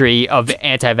history of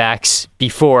anti-vax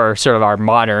before sort of our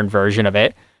modern version of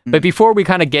it. But before we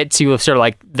kind of get to sort of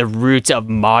like the roots of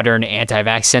modern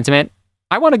anti-vax sentiment,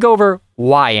 I want to go over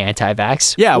why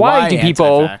anti-vax. Yeah, why do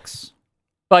people anti-vax?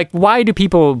 why do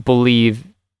people believe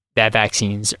that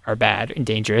vaccines are bad and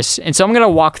dangerous? And so I'm going to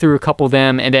walk through a couple of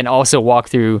them and then also walk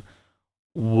through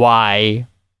why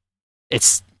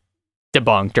it's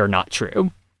debunked or not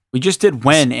true. We just did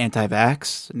when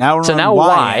anti-vax. Now we're on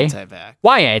why anti-vax.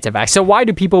 Why anti-vax? So why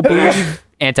do people believe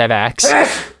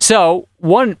anti-vax? So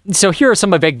here are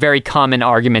some of the very common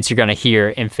arguments you're going to hear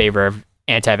in favor of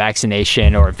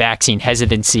anti-vaccination or vaccine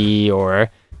hesitancy or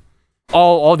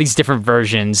all these different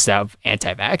versions of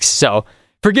anti-vax. So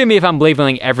forgive me if I'm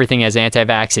labeling everything as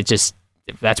anti-vax.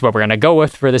 That's what we're going to go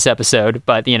with for this episode.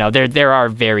 But there are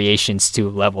variations to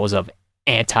levels of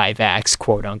anti-vax,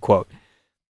 quote unquote.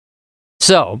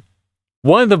 So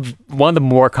one of the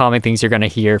more common things you're going to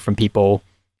hear from people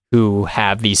who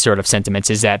have these sort of sentiments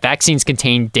is that vaccines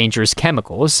contain dangerous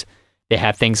chemicals. They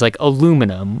have things like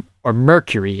aluminum or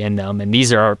mercury in them, and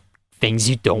these are things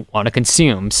you don't want to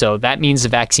consume. So that means the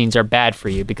vaccines are bad for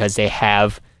you because they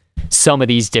have some of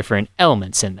these different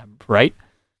elements in them, right?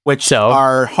 Which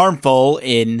are harmful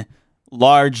in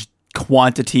large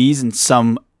quantities in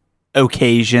some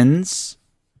occasions.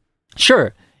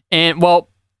 Sure. And well,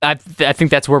 I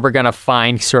think that's where we're going to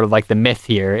find sort of like the myth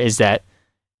here is that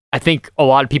I think a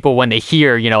lot of people, when they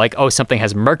hear, like, oh, something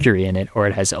has mercury in it or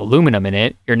it has aluminum in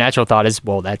it, your natural thought is,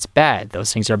 well, that's bad.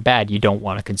 Those things are bad. You don't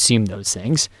want to consume those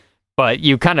things. But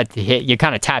you kind of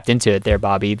tapped into it there,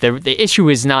 Bobby. The issue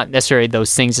is not necessarily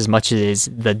those things as much as it is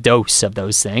the dose of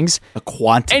those things. The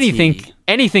quantity.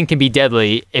 Anything can be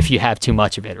deadly if you have too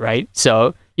much of it, right?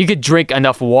 So you could drink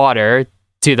enough water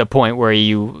to the point where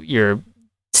your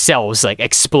cells like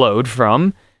explode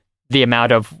from the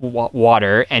amount of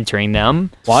water entering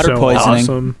them. Water poisoning.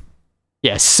 Awesome.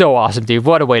 Yeah, so awesome, dude.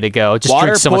 What a way to go. Just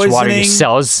drink so much water, your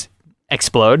cells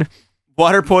explode.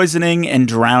 Water poisoning and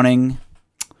drowning.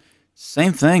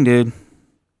 Same thing, dude.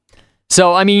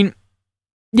 So, I mean,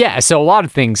 yeah, so a lot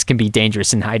of things can be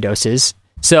dangerous in high doses.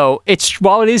 So,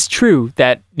 while it is true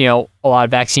that, a lot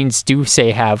of vaccines do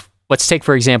let's take,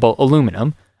 for example,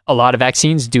 aluminum. A lot of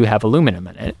vaccines do have aluminum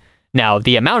in it. Now,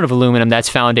 the amount of aluminum that's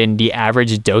found in the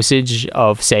average dosage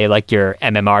of, say, like your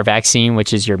MMR vaccine,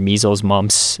 which is your measles,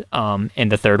 mumps, and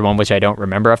the third one, which I don't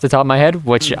remember off the top of my head,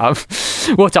 which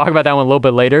we'll talk about that one a little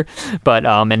bit later. But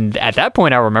and at that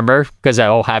point, I'll remember because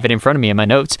I'll have it in front of me in my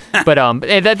notes. But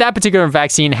that particular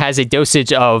vaccine has a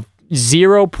dosage of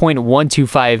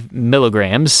 0.125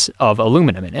 milligrams of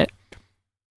aluminum in it.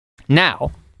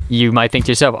 Now, you might think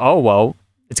to yourself, oh, well,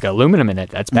 it's got aluminum in it.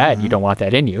 That's bad. You don't want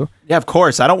that in you. Yeah, of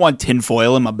course. I don't want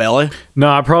tinfoil in my belly. No,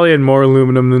 I probably had more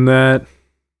aluminum than that.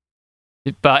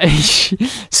 But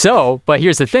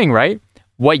here's the thing, right?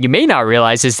 What you may not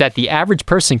realize is that the average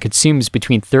person consumes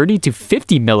between 30 to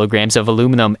 50 milligrams of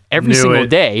aluminum every single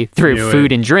day through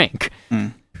food and drink.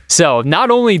 So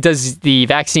not only does the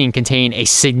vaccine contain a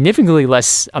significantly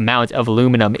less amount of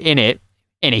aluminum in it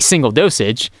in a single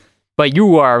dosage, but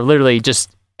you are literally just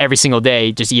every single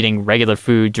day just eating regular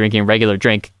food, drinking regular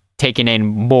drink, taking in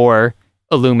more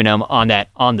aluminum on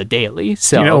the daily.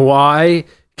 So you know why?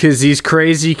 Because these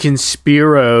crazy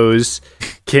conspiros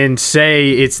can say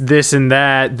it's this and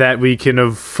that we can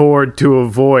afford to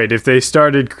avoid. If they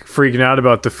started freaking out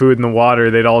about the food and the water,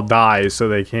 they'd all die, so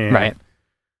they can't. Right.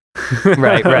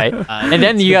 Right. And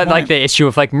then you got like the issue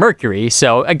of like mercury.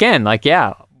 So again, like,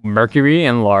 yeah, mercury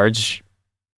in large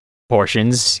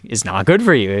portions is not good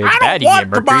for you. It's bad. You get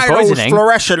mercury poisoning.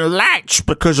 Fluorescent lights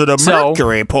because of the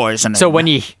mercury poisoning. So when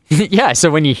you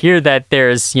hear that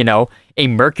there's, a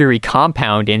mercury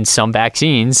compound in some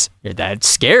vaccines, that's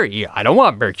scary. I don't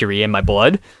want mercury in my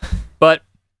blood. But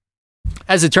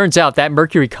as it turns out, that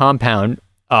mercury compound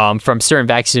from certain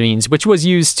vaccines, which was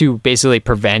used to basically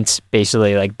prevent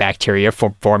like bacteria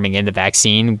from forming in the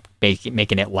vaccine,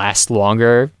 making it last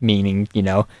longer, meaning,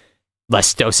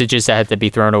 less dosages that had to be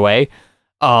thrown away.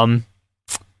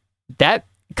 That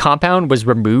compound was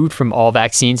removed from all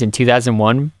vaccines in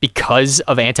 2001 because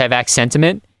of anti-vax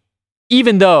sentiment,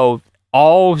 even though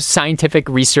all scientific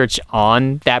research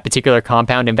on that particular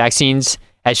compound in vaccines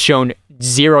has shown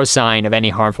zero sign of any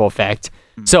harmful effect.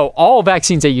 So all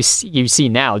vaccines that you see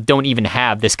now don't even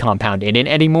have this compound in it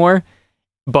anymore,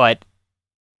 but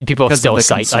people still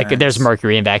cite like there's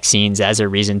mercury in vaccines as a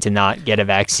reason to not get a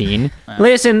vaccine.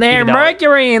 Listen, there's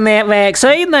mercury in that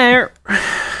vaccine there.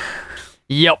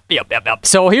 Yep.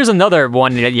 So here's another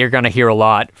one that you're going to hear a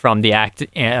lot from the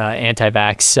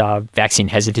anti-vax vaccine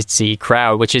hesitancy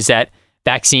crowd, which is that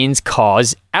vaccines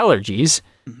cause allergies.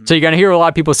 So you're going to hear a lot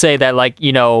of people say that, like,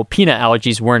 peanut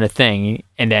allergies weren't a thing,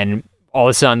 and then all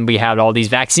of a sudden we had all these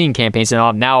vaccine campaigns,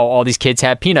 and now all these kids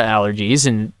have peanut allergies,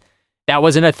 and that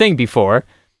wasn't a thing before.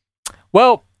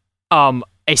 Well,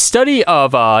 a study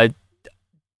of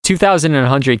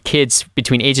 2,100 kids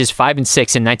between ages 5 and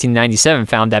 6 in 1997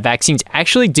 found that vaccines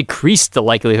actually decreased the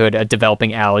likelihood of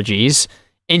developing allergies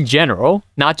in general,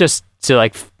 not just to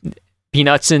like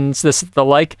peanuts and the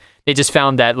like. They just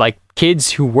found that like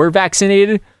kids who were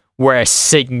vaccinated were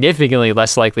significantly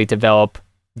less likely to develop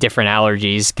different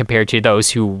allergies compared to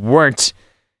those who weren't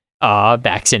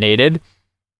vaccinated.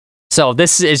 So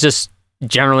this is just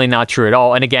generally not true at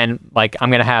all. And again, like I'm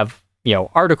going to have,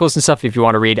 articles and stuff if you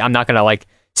want to read. I'm not going to like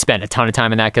spend a ton of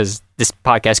time in that because this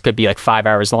podcast could be like 5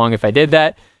 hours long if I did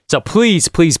that. So please,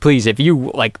 if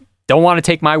you like don't want to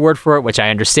take my word for it, which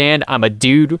I understand, I'm a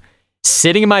dude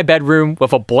sitting in my bedroom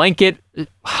with a blanket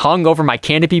hung over my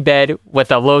canopy bed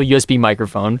with a little USB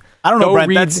microphone. I don't know,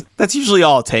 Brent. That's usually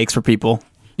all it takes for people.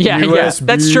 Yeah,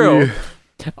 that's true.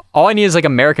 All I need is like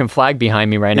American flag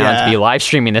behind me right now to be live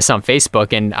streaming this on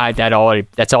Facebook, and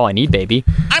that's all I need, baby.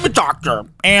 I'm a doctor,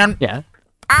 and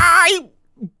I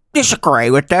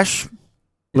disagree with this.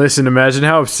 Listen, imagine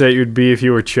how upset you'd be if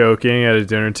you were choking at a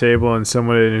dinner table and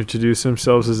someone had introduced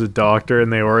themselves as a doctor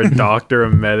and they were a doctor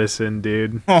of medicine,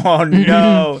 dude. Oh,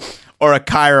 no. Or a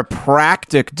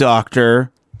chiropractic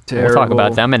doctor. Terrible. We'll talk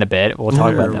about them in a bit.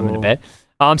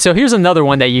 So here's another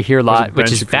one that you hear a lot,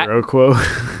 which is quote.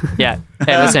 Yeah.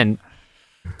 Hey, listen,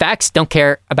 vax don't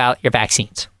care about your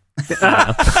vaccines.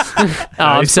 Vax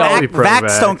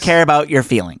don't care about your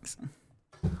feelings.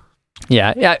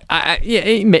 Yeah,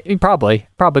 probably,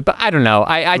 but I don't know.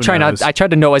 I try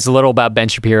to know as little about Ben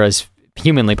Shapiro as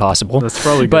humanly possible. That's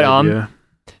probably good. Idea.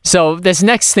 So this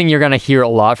next thing you're gonna hear a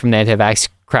lot from the anti-vax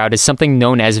crowd is something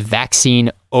known as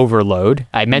vaccine overload.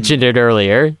 I mentioned it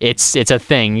earlier. It's a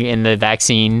thing in the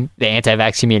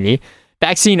anti-vax community.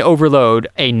 Vaccine overload,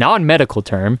 a non-medical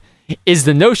term, is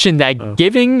the notion that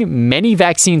giving many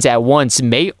vaccines at once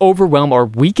may overwhelm or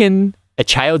weaken a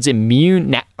child's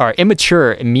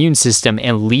immature immune system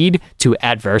and lead to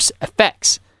adverse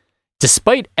effects.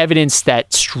 Despite evidence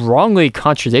that strongly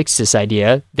contradicts this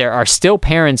idea, there are still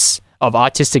parents of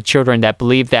autistic children that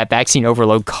believe that vaccine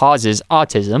overload causes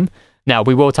autism. Now,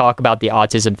 we will talk about the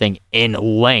autism thing in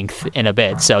length in a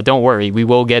bit, so don't worry, we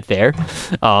will get there.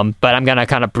 But I'm going to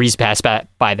kind of breeze past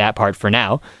by that part for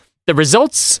now. The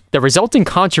resulting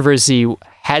controversy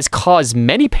has caused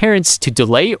many parents to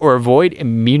delay or avoid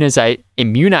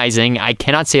immunizing, I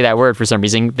cannot say that word for some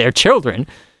reason, their children.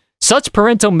 Such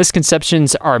parental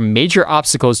misconceptions are major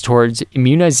obstacles towards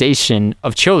immunization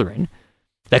of children.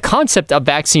 The concept of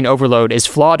vaccine overload is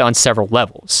flawed on several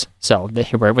levels. So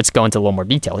let's go into a little more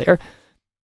detail here.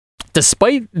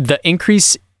 Despite the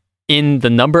increase in the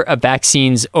number of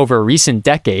vaccines over recent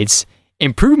decades,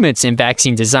 improvements in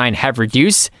vaccine design have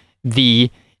reduced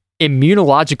the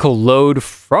immunological load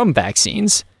from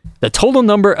vaccines. The total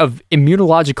number of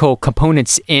immunological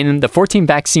components in the 14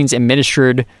 vaccines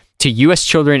administered to U.S.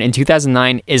 children in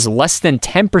 2009 is less than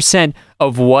 10%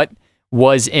 of what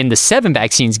was in the 7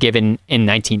 vaccines given in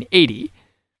 1980.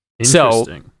 So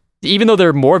even though there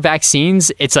are more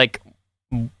vaccines, it's like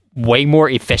way more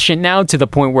efficient now to the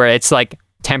point where it's like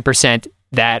 10%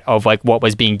 that of like what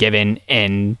was being given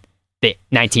in the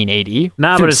 1980.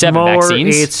 Nah, but it's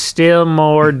still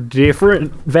more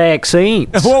different vaccines.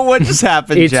 Well, what just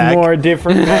happened, Jack? It's more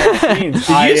different vaccines.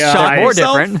 Did you shock more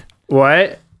yourself? Different.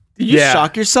 What? Did you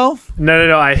shock yourself?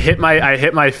 No. I hit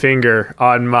my finger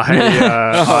on my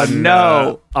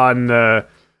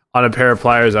on a pair of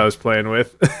pliers I was playing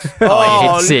with. You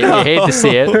hate to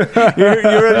see it. You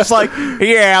were just like,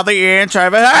 yeah, the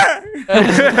anti-vax.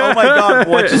 Oh my god,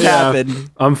 what just happened?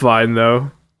 I'm fine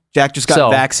though. Jack just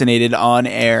got vaccinated on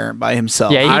air by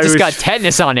himself. Yeah, he just got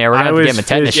tetanus on air. We're gonna have to give him a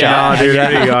tetanus shot. No, dude,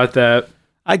 I got that.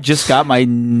 I just got my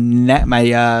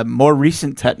more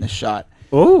recent tetanus shot.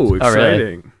 Oh, exciting!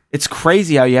 Really? It's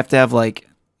crazy how you have to have like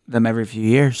them every few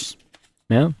years.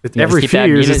 Yeah, it's every few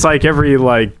years. It's like every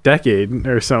like decade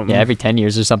or something. Yeah, every 10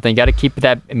 years or something. You got to keep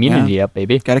that immunity up,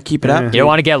 baby. Got to keep it up. You don't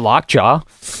want to get lockjaw.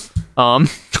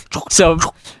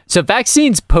 So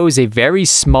vaccines pose a very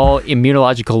small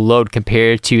immunological load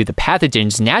compared to the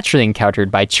pathogens naturally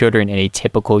encountered by children in a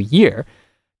typical year.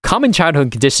 common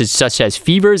childhood conditions such as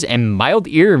fevers and mild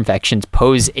ear infections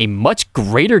pose a much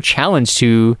greater challenge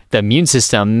to the immune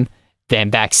system than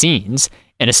vaccines.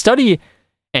 And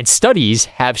studies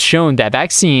have shown that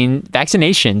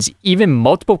vaccinations, even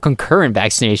multiple concurrent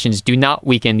vaccinations, do not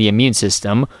weaken the immune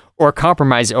system or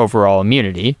compromise overall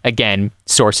immunity. Again,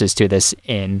 sources to this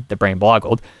in the Brain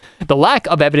Boggled. The lack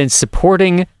of evidence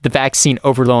supporting the vaccine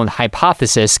overload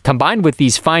hypothesis, combined with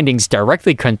these findings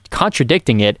directly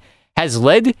contradicting it, has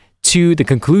led to the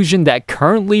conclusion that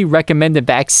currently recommended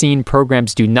vaccine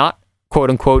programs do not, quote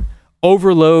unquote,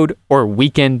 overload or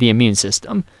weaken the immune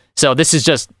system. So this is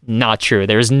just not true.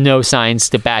 There's no science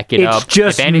to back it up. It's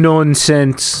just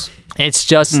nonsense. It's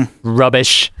just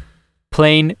rubbish.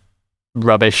 Plain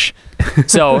rubbish.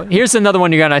 So here's another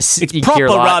one you're going to It's proper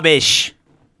rubbish.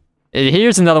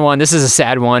 Here's another one. This is a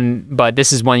sad one, but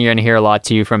this is one you're going to hear a lot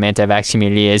too from anti-vax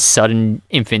community is sudden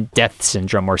infant death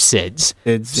syndrome, or SIDS.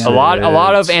 A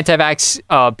lot of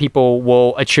anti-vax people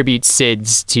will attribute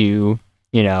SIDS to,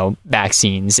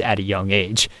 vaccines at a young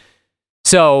age.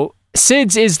 So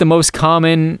SIDS is the most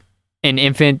common in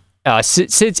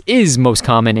SIDS is most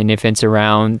common in infants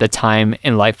around the time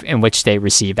in life in which they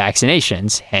receive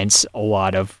vaccinations. Hence, a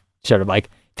lot of sort of like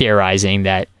theorizing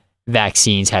that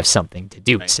vaccines have something to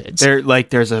do with SIDS.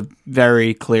 There's a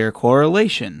very clear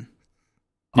correlation.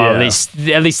 Yeah. At least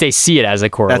they see it as a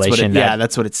correlation.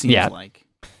 That's what it seems like.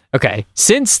 Okay.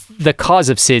 Since the cause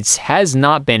of SIDS has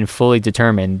not been fully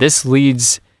determined, this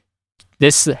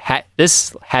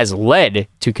has led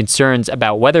to concerns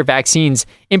about whether vaccines,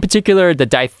 in particular the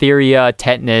diphtheria,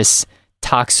 tetanus,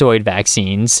 toxoid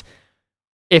vaccines,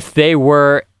 if there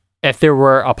were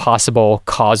a possible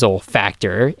causal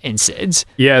factor in SIDS.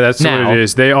 Yeah, that's what it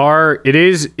is. They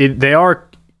are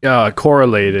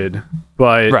correlated,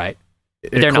 but right.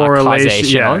 They're not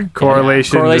causation. Yeah,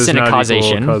 correlation and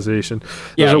causation.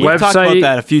 There's a we've website. Talked about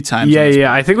that a few times.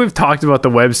 Yeah. I think we've talked about the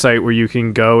website where you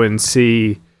can go and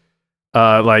see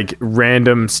like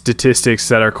random statistics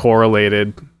that are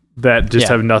correlated that just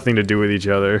have nothing to do with each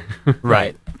other.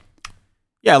 Right.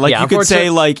 Yeah, you could say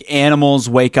like animals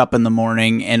wake up in the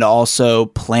morning and also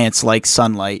plants like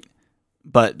sunlight,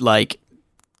 but like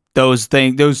those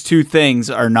two things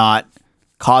are not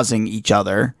causing each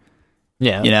other.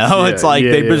 Yeah. It's like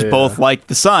they just both like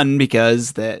the sun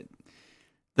because the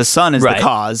sun is the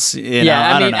cause.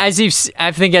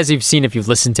 I think as you've seen, if you've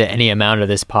listened to any amount of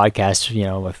this podcast,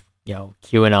 with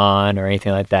QAnon or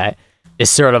anything like that,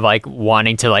 it's sort of like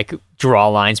wanting to like draw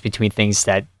lines between things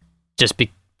that just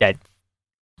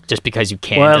because you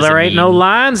can. Well, there ain't no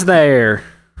lines there.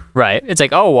 Right. It's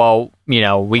like, oh, well,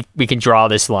 we can draw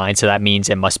this line, so that means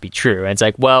it must be true. And it's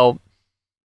like, well,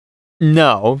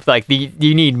 no, like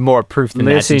you need more proof than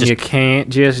that. Listen, you can't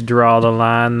just draw the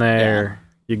line there.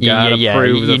 You gotta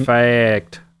prove the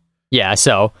fact. Yeah.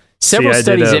 So several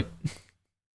studies.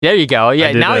 There you go.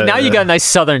 Yeah. Now you got a nice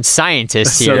Southern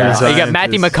scientist here. You got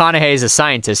Matthew McConaughey as a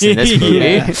scientist in this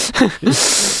movie.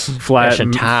 flat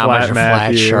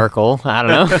circle. I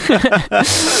don't know.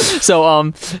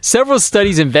 So, several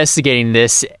studies investigating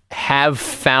this have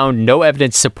found no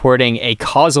evidence supporting a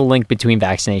causal link between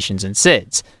vaccinations and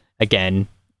SIDS. Again,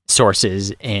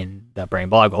 sources in the Brain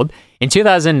Boggled. In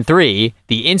 2003,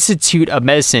 the Institute of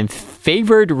Medicine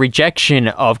favored rejection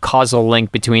of causal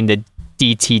link between the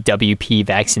DTWP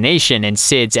vaccination and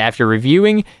SIDS after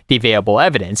reviewing the available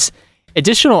evidence.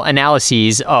 Additional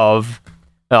analyses of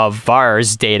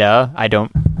VAERS data. I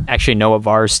don't actually know what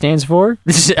VAERS stands for.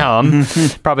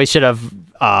 Probably should have.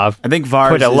 I think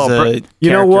VAERS is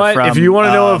you know what? If you want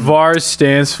to know what VAERS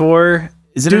stands for,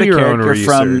 isn't it a character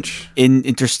from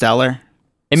Interstellar?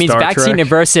 It means Star Vaccine Trek?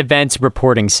 Adverse Events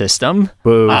Reporting System.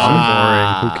 Boo,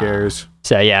 boring. Who cares?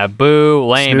 So yeah, boo,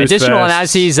 lame. Snooze Additional fest.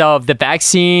 analyses of the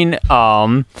vaccine.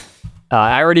 I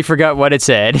already forgot what it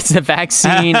said. It's the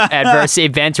Vaccine Adverse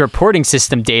Event Reporting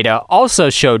System data also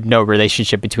showed no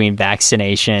relationship between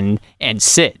vaccination and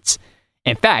SIDS.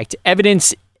 In fact,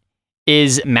 evidence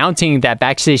is mounting that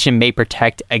vaccination may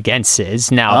protect against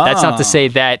SIDS. Now, that's not to say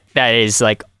that is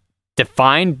like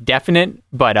definite,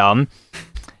 but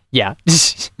yeah.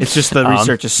 It's just the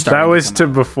research is starting. That was to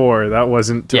before. That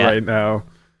wasn't to right now.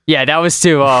 Yeah, that was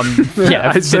to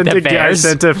I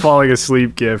sent a falling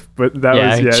asleep gif, but that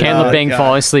was Chandler Bing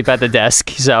falling asleep at the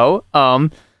desk. So,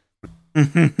 and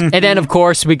then of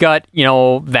course we got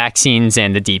vaccines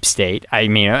and the deep state. I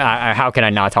mean, how can I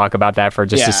not talk about that for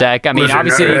just a sec? I mean,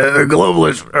 obviously,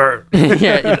 globalists.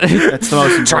 That's the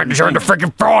most trying to turn the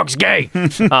freaking frogs gay.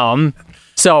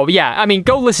 So yeah, I mean,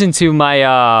 go listen to my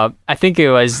I think it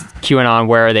was QAnon.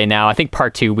 Where are they now? I think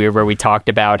part 2 where we talked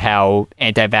about how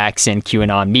anti-vax and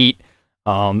QAnon meet.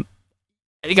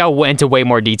 think I went into way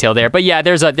more detail there, but yeah,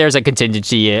 there's a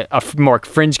contingency, a more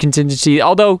fringe contingency,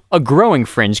 although a growing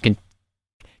fringe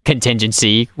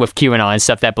contingency with QAnon and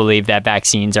stuff that believe that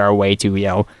vaccines are a way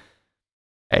to,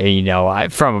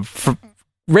 from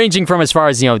ranging from as far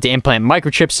as, to implant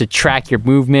microchips to track your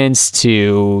movements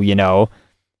to,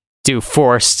 do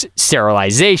forced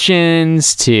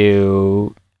sterilizations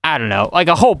to, I don't know, like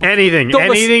a whole anything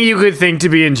you could think to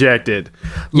be injected,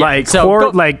 like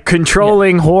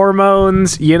controlling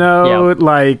hormones,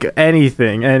 like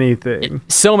anything.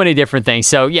 So many different things.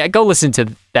 So yeah, go listen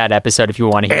to that episode if you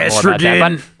want to hear more about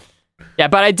that.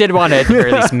 But I did want to at the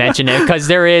very least mention it because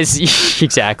there is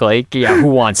exactly. Yeah, who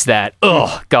wants that?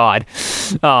 Oh God.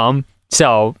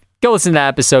 So go listen to that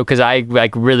episode because I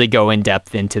really go in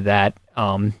depth into that.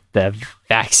 The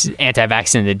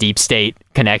anti-vax and the deep state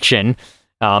connection.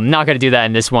 I'm not going to do that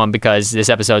in this one because this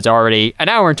episode's already an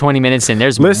hour and 20 minutes and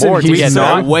there's more to get.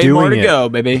 Way more to go,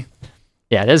 baby.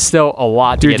 Yeah, there's still a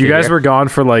lot to get. Dude, you guys were gone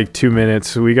for like 2 minutes.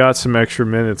 So we got some extra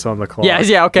minutes on the clock.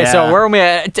 Yeah, okay. Yeah. So we're only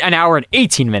at an hour and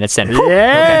 18 minutes then. Yeah. Okay,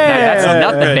 that's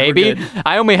nothing, baby.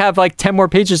 I only have like 10 more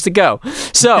pages to go.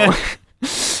 So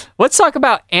let's talk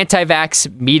about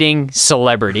anti-vax meeting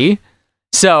celebrity.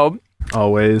 So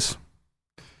always.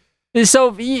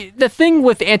 So the thing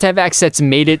with anti-vax that's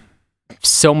made it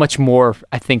so much more,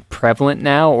 I think, prevalent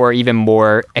now or even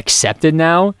more accepted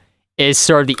now is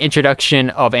sort of the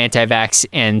introduction of anti-vax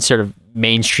and sort of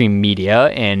mainstream media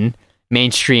and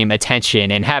mainstream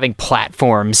attention and having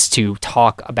platforms to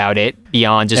talk about it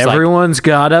beyond just everyone's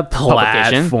got a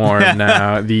platform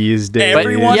now these days.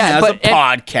 Everyone has a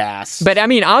podcast. But I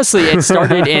mean, honestly, it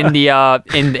started in the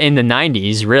in the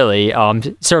 90s, really.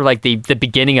 Sort of like the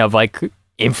beginning of like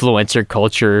influencer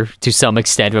culture to some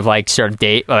extent with like sort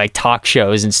of talk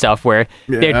shows and stuff where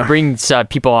they'd bring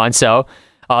people on. So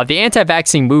the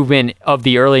anti-vaxxing movement of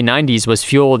the early 90s was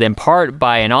fueled in part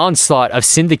by an onslaught of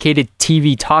syndicated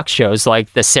TV talk shows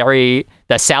like the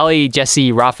Sally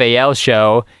Jesse Raphael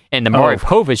show and the Maury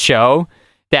Povich show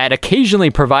that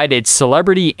occasionally provided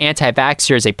celebrity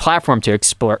anti-vaxxers a platform to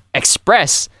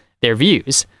express their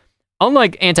views.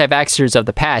 Unlike anti-vaxxers of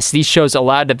the past, these shows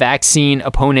allowed the vaccine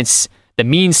opponents the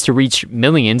means to reach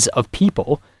millions of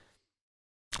people.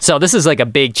 So this is like a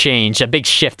big change, a big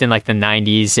shift in like the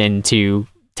 90s into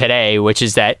today, which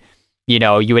is that,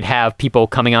 you would have people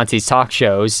coming onto these talk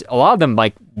shows, a lot of them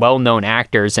like well-known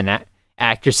actors and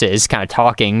actresses kind of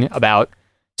talking about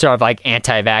sort of like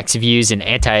anti-vax views and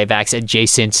anti-vax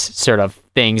adjacent sort of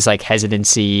things like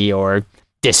hesitancy or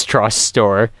distrust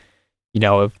or,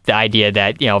 the idea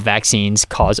that, vaccines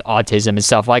cause autism and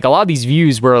stuff. Like a lot of these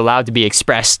views were allowed to be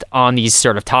expressed on these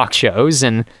sort of talk shows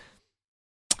and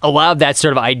allowed that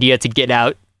sort of idea to get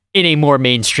out in a more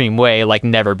mainstream way like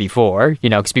never before,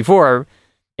 because before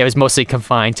it was mostly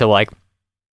confined to like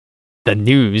the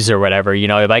news or whatever,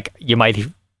 like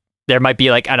there might be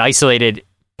like an isolated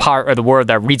part of the world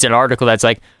that reads an article that's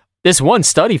like, this one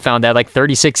study found that like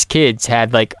 36 kids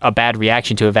had like a bad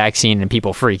reaction to a vaccine and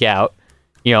people freak out,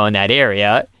 in that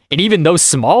area. And even those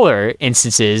smaller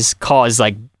instances cause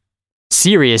like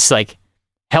serious like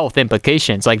health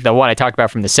implications. Like the one I talked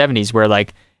about from the 70s where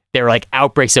like there were like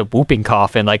outbreaks of whooping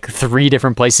cough in like 3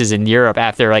 different places in Europe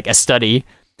after like a study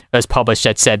was published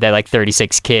that said that like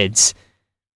 36 kids,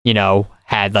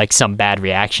 had like some bad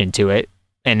reaction to it.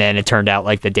 And then it turned out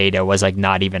like the data was like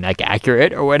not even like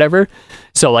accurate or whatever.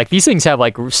 So like these things have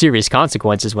like serious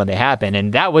consequences when they happen.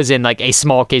 And that was in like a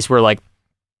small case where like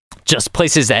just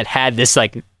places that had this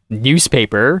like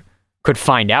newspaper could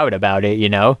find out about it,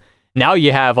 Now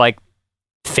you have like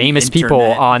famous people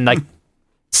on like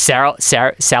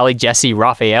Sally Jesse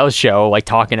Raphael's show, like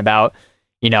talking about,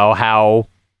 how,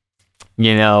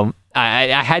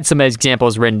 I had some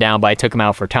examples written down, but I took them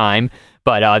out for time.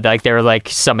 But like there were like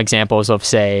some examples of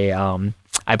say,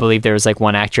 I believe there was like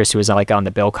one actress who was like on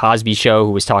the Bill Cosby show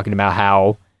who was talking about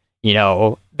how,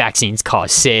 vaccines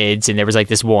cause SIDS. And there was like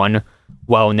this one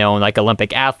well-known like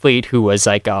Olympic athlete who was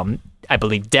like, I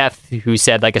believe deaf, who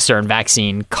said like a certain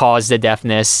vaccine caused the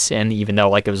deafness. And even though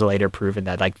like it was later proven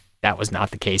that like that was not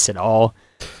the case at all.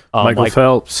 Michael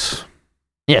Phelps.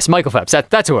 Yes, Michael Phelps.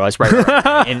 That's who it was, right?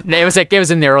 And it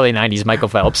was in the early 90s, Michael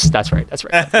Phelps. That's right.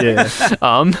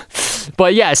 Yeah.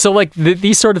 But yeah, so like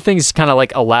these sort of things kind of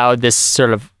like allowed this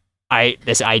sort of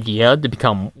this idea to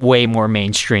become way more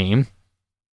mainstream.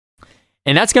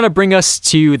 And that's going to bring us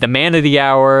to the man of the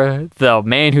hour, the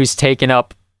man who's taken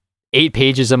up 8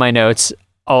 pages of my notes,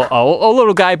 a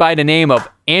little guy by the name of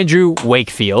Andrew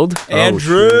Wakefield.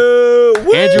 Andrew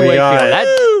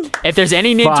Wakefield. If there's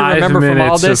any name to remember from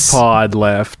all this, 5 minutes of pod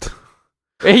left.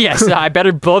 Yes, I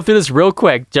better blow through this real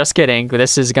quick. Just kidding.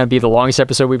 This is going to be the longest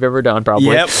episode we've ever done,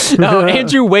 probably. Yep. No,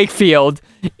 Andrew Wakefield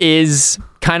is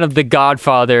kind of the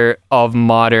godfather of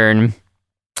modern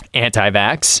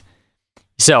anti-vax.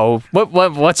 So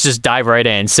let's just dive right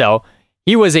in. So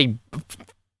he was a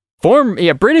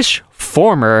British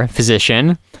former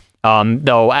physician,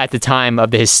 though at the time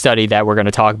of his study that we're going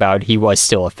to talk about, he was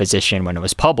still a physician when it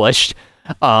was published.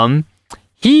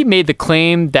 He made the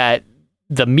claim that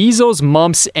the measles,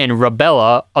 mumps, and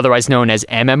rubella, otherwise known as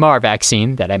MMR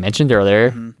vaccine that I mentioned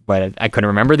earlier, but I couldn't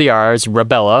remember the R's,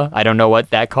 rubella. I don't know what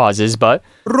that causes, but...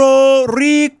 Ricola.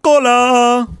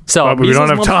 So, but we don't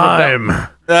have time.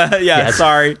 Yes.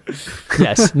 Sorry.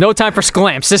 Yes, no time for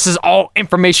sclamps. This is all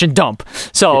information dump.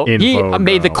 So he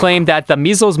made the claim that the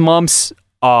measles, mumps,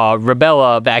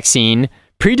 rubella vaccine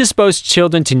predisposed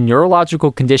children to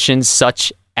neurological conditions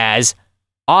such as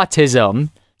autism.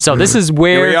 So this is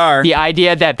where the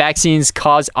idea that vaccines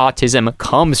cause autism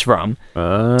comes from.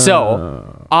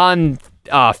 So on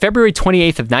February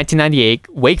 28th of 1998,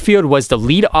 Wakefield was the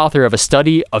lead author of a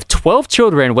study of 12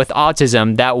 children with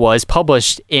autism that was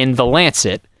published in The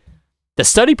Lancet. The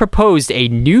study proposed a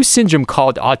new syndrome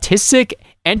called autistic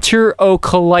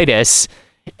enterocolitis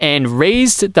and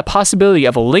raised the possibility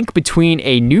of a link between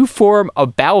a new form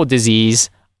of bowel disease,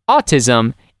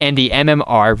 autism, and the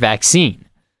MMR vaccine.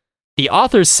 The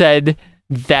authors said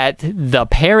that the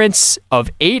parents of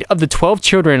 8 of the 12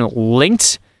 children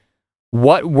linked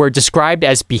what were described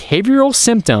as behavioral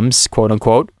symptoms, quote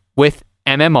unquote, with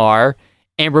MMR,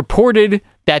 and reported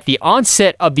that the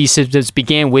onset of these symptoms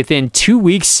began within 2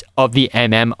 weeks of the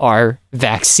MMR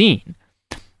vaccine.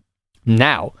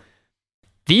 Now,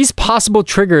 these possible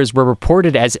triggers were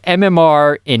reported as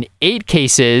MMR in 8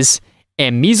 cases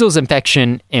and measles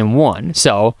infection in 1.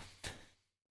 So,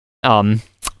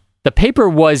 the paper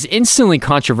was instantly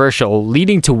controversial,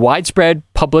 leading to widespread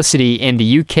publicity in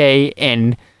the UK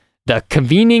and the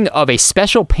convening of a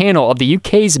special panel of the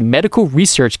UK's Medical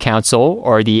Research Council,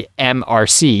 or the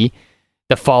MRC,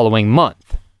 the following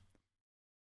month.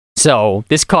 So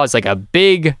this caused like a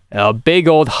big old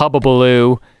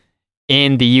hubbubaloo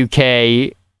in the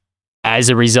UK as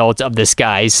a result of this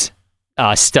guy's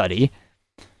study.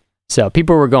 So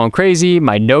people were going crazy.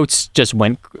 My notes just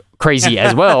went crazy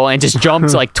as well and just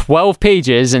jumped like 12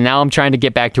 pages, and now I'm trying to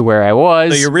get back to where I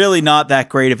was. So you're really not that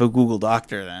great of a Google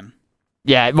doctor then.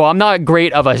 Yeah, well, I'm not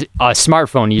great of a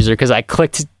smartphone user because I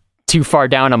clicked too far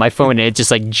down on my phone and it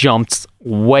just like jumped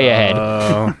way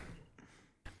ahead.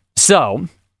 So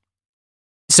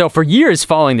for years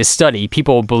following this study,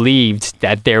 people believed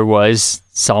that there was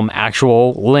some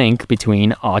actual link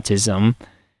between autism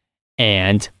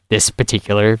and this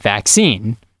particular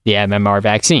vaccine, the MMR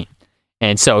vaccine.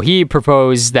 And so he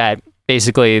proposed that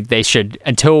basically they should,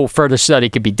 until further study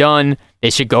could be done,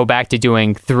 they should go back to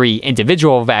doing 3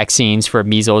 individual vaccines for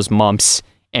measles, mumps,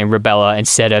 and rubella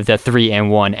instead of the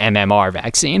 3-in-1 MMR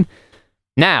vaccine.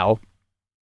 Now,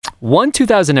 one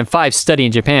 2005 study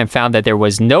in Japan found that there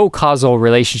was no causal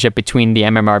relationship between the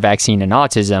MMR vaccine and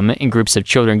autism in groups of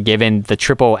children given the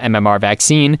triple MMR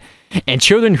vaccine and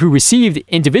children who received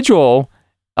individual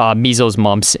measles,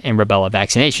 mumps, and rubella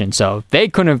vaccination. So they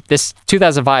couldn't, this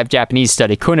 2005 Japanese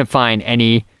study couldn't find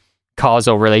any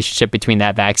causal relationship between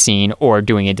that vaccine or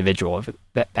doing individual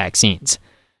vaccines.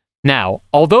 Now,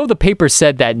 although the paper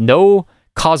said that no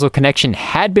causal connection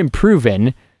had been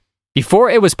proven,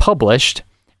 before it was published,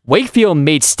 Wakefield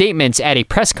made statements at a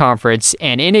press conference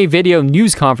and in a video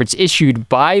news conference issued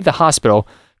by the hospital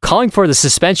calling for the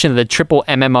suspension of the triple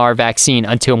MMR vaccine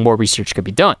until more research could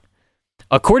be done.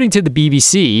 According to the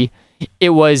BBC, it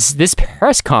was this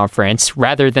press conference,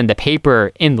 rather than the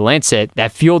paper in The Lancet,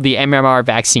 that fueled the MMR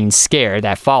vaccine scare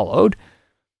that followed.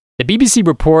 The BBC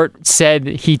report said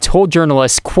he told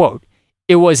journalists, quote,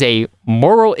 "It was a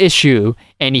moral issue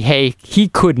and he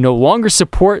could no longer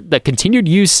support the continued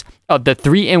use of the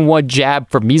 3-in-1 jab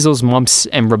for measles, mumps,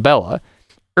 and rubella.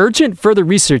 Urgent further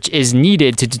research is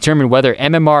needed to determine whether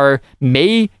MMR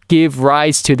may give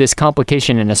rise to this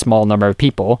complication in a small number of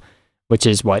people," which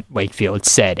is what Wakefield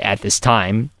said at this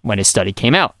time when his study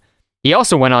came out. He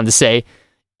also went on to say,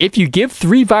 if you give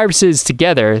 3 viruses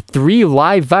together, 3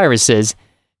 live viruses,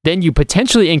 then you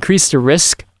potentially increase the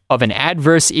risk of an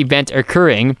adverse event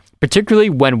occurring, particularly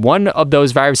when one of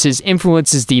those viruses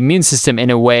influences the immune system in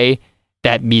a way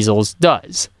that measles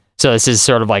does. So this is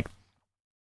sort of like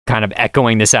kind of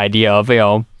echoing this idea of,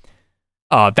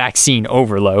 vaccine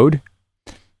overload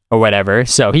or whatever.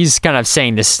 So he's kind of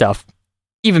saying this stuff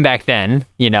even back then,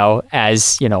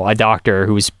 as, a doctor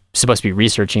who's supposed to be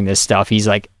researching this stuff. He's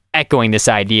like echoing this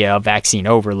idea of vaccine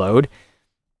overload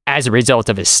as a result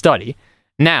of his study.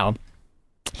 Now,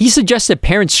 he suggested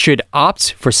parents should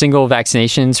opt for single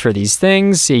vaccinations for these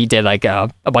things. He did like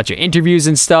a bunch of interviews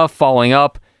and stuff following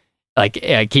up. Like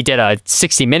he did a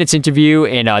 60 Minutes interview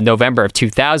in November of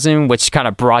 2000, which kind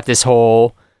of brought this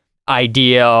whole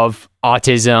idea of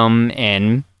autism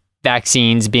and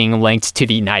vaccines being linked to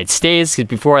the United States, because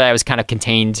before that it was kind of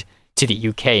contained to the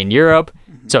UK and Europe.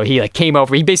 So he like came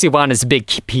over. He basically wanted this big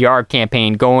PR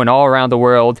campaign going all around the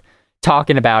world,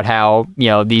 talking about how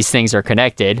these things are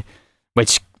connected,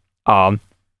 which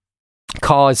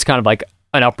caused kind of like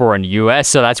an uproar in the U.S.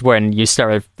 So that's when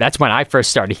I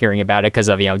first started hearing about it, because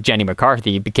of Jenny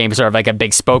McCarthy became sort of like a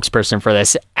big spokesperson for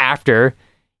this after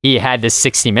he had this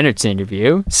 60 Minutes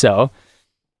interview. So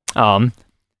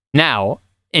now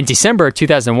in December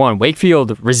 2001,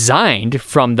 Wakefield resigned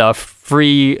from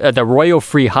the Royal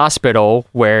Free Hospital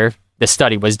where the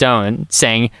study was done,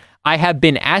 saying, "I have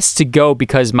been asked to go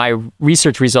because my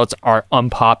research results are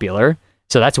unpopular."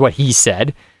 So that's what he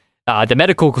said. The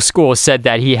medical school said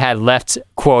that he had left,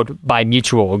 quote, by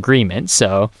mutual agreement.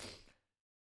 So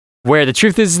where the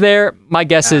truth is there, my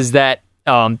guess is that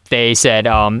they said,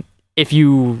 if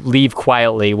you leave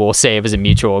quietly, we'll say it was a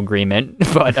mutual agreement.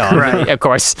 But right. Of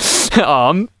course.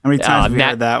 How many times have we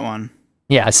heard that one?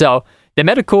 Yeah, so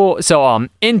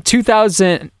in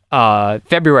 2000,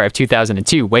 February of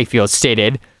 2002, Wakefield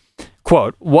stated,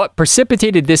 quote, "What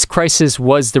precipitated this crisis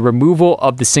was the removal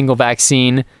of the single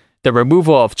vaccine, the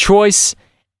removal of choice,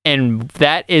 and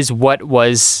that is what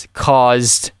has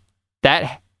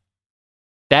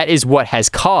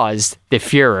caused the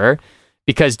furor,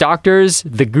 because doctors,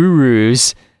 the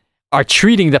gurus, are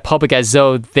treating the public as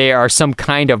though they are some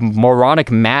kind of moronic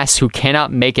mass who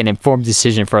cannot make an informed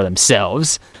decision for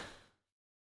themselves."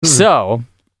 So,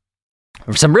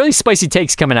 some really spicy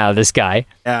takes coming out of this guy.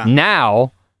 Yeah.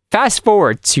 Now, fast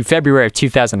forward to February of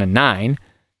 2009,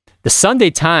 the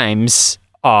Sunday Times,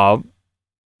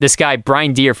 this guy,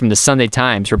 Brian Deere from the Sunday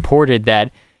Times, reported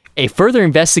that a further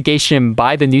investigation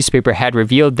by the newspaper had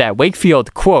revealed that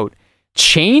Wakefield, quote,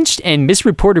 changed and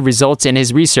misreported results in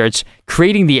his research,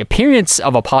 creating the appearance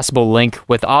of a possible link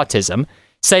with autism,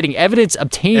 citing evidence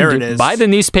obtained by the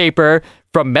newspaper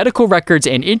from medical records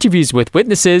and interviews with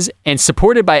witnesses, and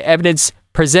supported by evidence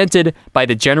presented by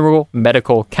the General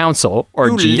Medical Council,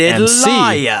 or GMC. Little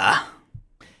liar.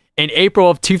 In April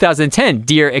of 2010,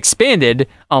 Deere expanded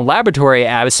on laboratory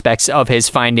aspects of his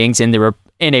findings in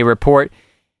a report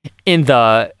in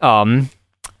the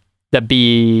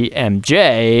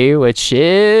BMJ, which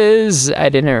is, I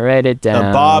didn't write it down.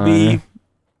 The Bobby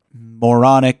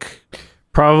Moronic.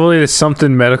 Probably the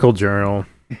something medical journal.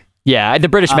 Yeah, the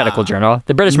British Medical Journal.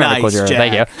 The British Medical Journal. Jack.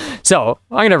 Thank you. So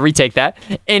I'm going to retake that.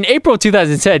 In April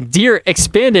 2010, Deere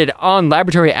expanded on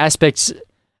laboratory aspects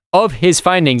of his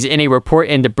findings in a report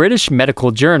in the British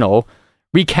Medical Journal,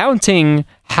 recounting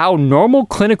how normal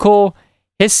clinical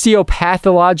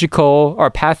histopathological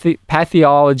or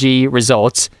pathology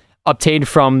results obtained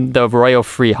from the Royal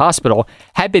Free Hospital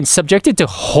had been subjected to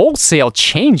wholesale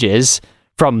changes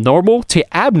from normal to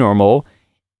abnormal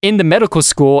in the medical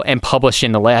school and published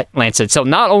in the Lancet. So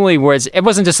not only it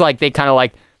wasn't just like they kind of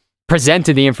like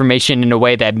presented the information in a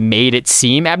way that made it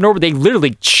seem abnormal, they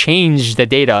literally changed the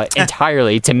data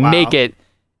entirely to make it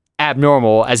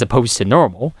abnormal as opposed to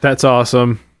normal. That's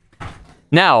awesome.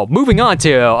 Now, moving on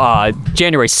to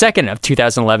January 2nd of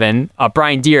 2011,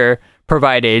 Brian Deere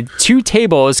provided two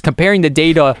tables comparing the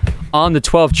data on the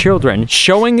 12 children,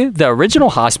 showing the original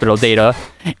hospital data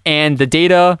and the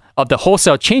data of the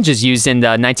wholesale changes used in the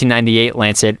 1998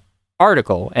 Lancet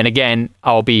article. And again,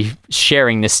 I'll be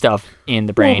sharing this stuff in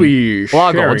the Brain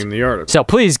blog. Sharing the article. So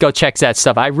please go check that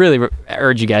stuff. I really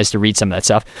urge you guys to read some of that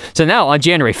stuff. So now, on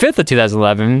January 5th of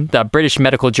 2011, the British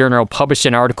Medical Journal published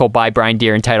an article by Brian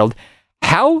Deere entitled,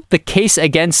 "How the Case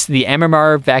Against the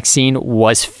MMR Vaccine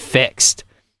Was Fixed."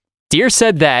 Deere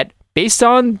said that based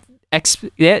on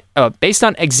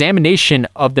examination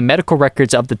of the medical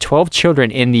records of the 12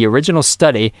 children in the original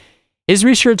study, his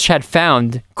research had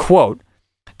found, quote,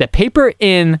 "The paper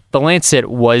in the Lancet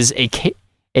was a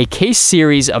case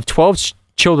series of 12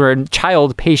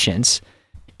 child patients.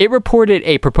 It reported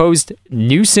a proposed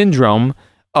new syndrome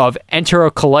of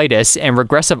enterocolitis and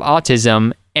regressive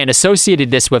autism and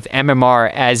associated this with MMR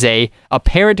as a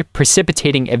apparent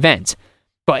precipitating event.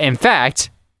 But in fact,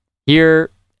 here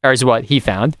is what he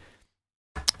found.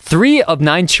 3 of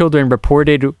 9 children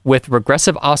reported with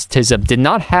regressive autism did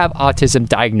not have autism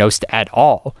diagnosed at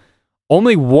all.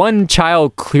 Only 1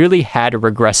 child clearly had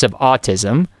regressive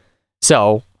autism."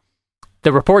 So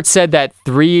the report said that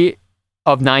 3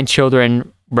 of 9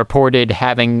 children reported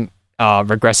having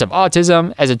regressive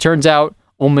autism. As it turns out,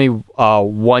 only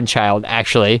 1 child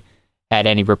actually had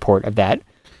any report of that.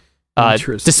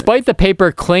 Despite the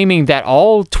paper claiming that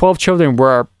all 12 children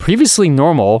were previously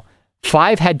normal,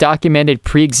 5 had documented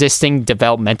pre-existing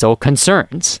developmental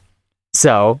concerns.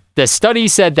 So the study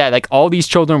said that like all these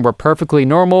children were perfectly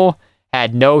normal,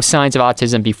 had no signs of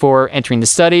autism before entering the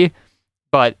study,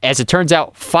 but as it turns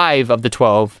out, 5 of the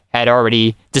 12 had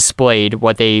already displayed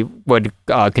what they would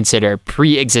consider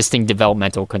pre-existing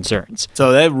developmental concerns.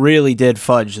 So that really did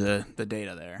fudge the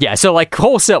data there. Yeah, so like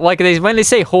wholesale, like when they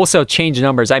say wholesale change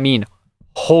numbers, I mean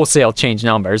wholesale change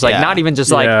numbers. Like not even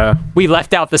just like we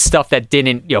left out the stuff that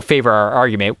didn't favor our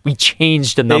argument. We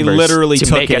changed the numbers. They literally to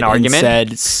took make it an argument.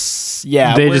 And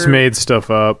said, they just made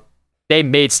stuff up. They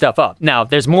made stuff up. Now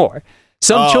there's more.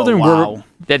 Some children were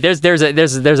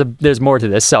there's more to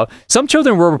this. So some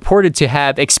children were reported to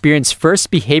have experienced first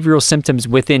behavioral symptoms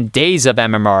within days of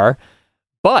MMR,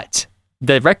 but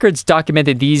the records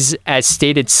documented these as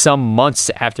stated some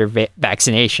months after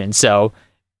vaccination. So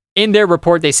in their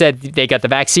report, they said they got the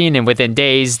vaccine and within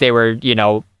days they were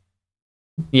displaying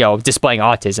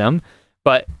autism,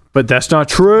 but that's not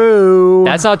true.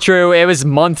 That's not true. It was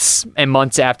months and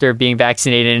months after being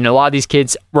vaccinated, and a lot of these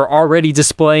kids were already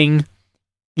displaying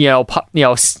signs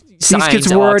these kids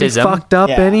of were already autism. fucked up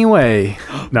anyway.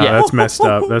 No, that's messed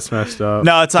up. That's messed up.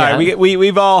 No, it's all right.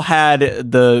 We've all had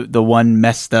the one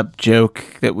messed up joke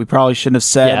that we probably shouldn't have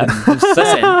said.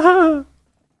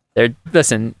 Yeah.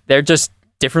 They're just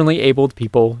differently abled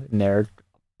people, and they're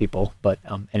people. But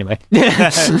anyway,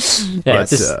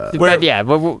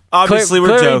 obviously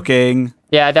we're joking.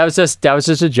 Yeah, that was just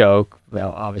a joke.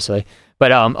 Well, obviously,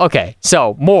 but okay.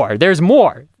 So more. There's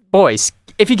more, boys.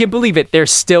 If you can believe it, there's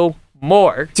still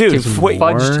more. Dude,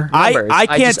 I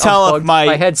can't tell if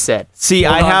my headset. See,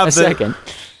 Hold I on have a second.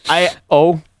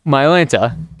 My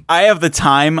Lanta. I have the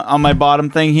time on my bottom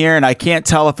thing here, and I can't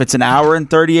tell if it's an hour and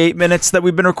 38 minutes that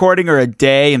we've been recording or a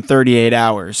day and 38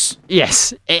 hours.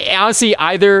 Yes. Honestly,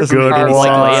 either are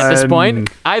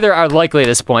likely at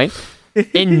this point.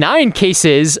 In 9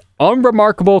 cases,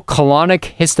 unremarkable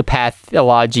colonic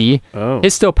histopathology.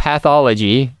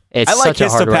 It's I like such a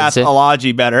hard word to say.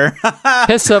 histopathology better.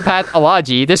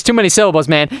 Histopathology. There's too many syllables,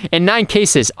 man. In 9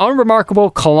 cases, unremarkable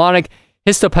colonic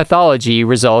histopathology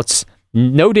results,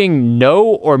 noting no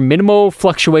or minimal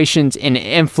fluctuations in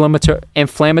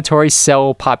inflammatory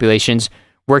cell populations,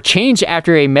 were changed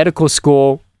after a medical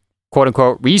school, quote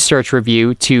unquote, research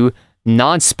review to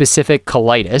non-specific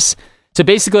colitis. So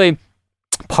basically,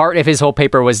 part of his whole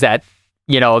paper was that,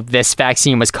 this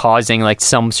vaccine was causing like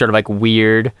some sort of like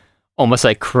weird, almost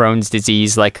like Crohn's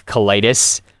disease, like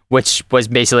colitis, which was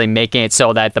basically making it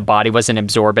so that the body wasn't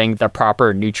absorbing the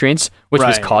proper nutrients, which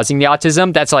was causing the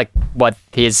autism. That's like what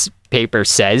his paper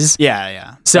says.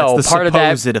 Yeah. So that's the part of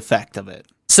that supposed effect of it.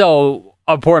 So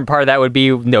an important part of that would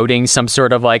be noting some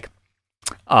sort of like,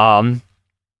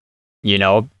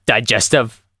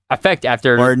 digestive effect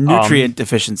after, or nutrient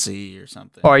deficiency or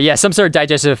something, or some sort of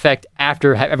digestive effect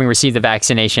after having received the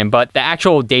vaccination. But the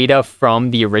actual data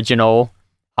from the original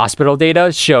hospital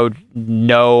data showed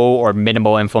no or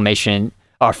minimal inflammation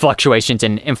or fluctuations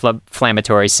in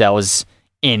inflammatory cells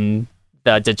in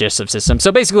the digestive system.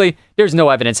 So basically, there's no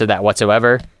evidence of that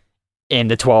whatsoever in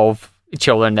the 12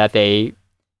 children that they,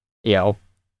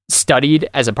 studied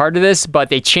as a part of this, but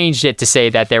they changed it to say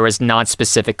that there was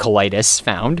non-specific colitis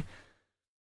found,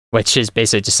 which is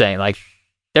basically just saying like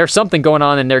there's something going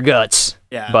on in their guts.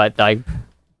 Yeah. But like,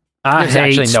 I there's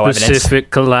hate actually no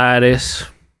specific colitis.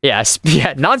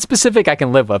 Yeah, non-specific I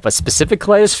can live with, but specific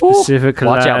colitis, Specific colitis.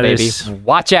 watch out, baby.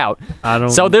 Watch out. I don't.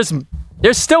 So there's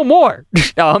still more.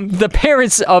 The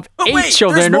parents of 8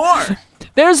 children. There's more.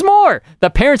 There's more. The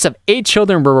parents of 8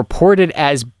 children were reported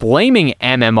as blaming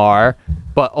MMR,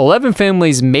 but 11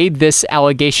 families made this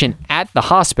allegation at the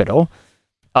hospital.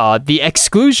 The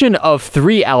exclusion of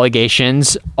 3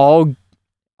 allegations,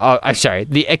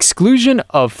 the exclusion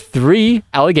of 3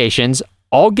 allegations,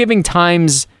 all giving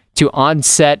times to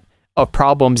onset of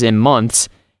problems in months,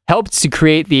 helped to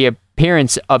create the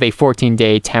appearance of a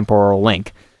 14-day temporal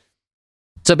link.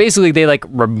 So basically, they like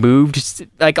removed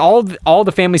like all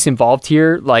the families involved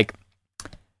here, like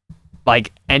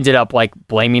ended up like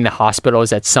blaming the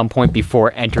hospitals at some point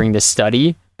before entering the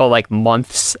study, but like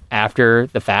months after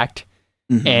the fact.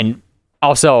 Mm-hmm. And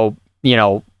also,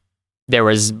 there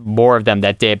was more of them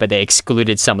that did, but they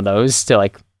excluded some of those to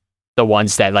like the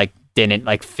ones that like didn't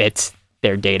like fit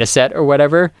their data set or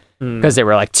whatever, because they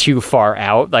were like too far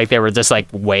out. Like they were just like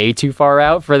way too far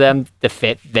out for them to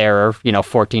fit their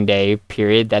 14-day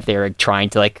period that they were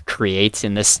trying to like create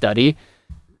in this study.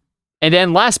 And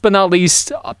then last but not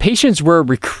least, patients were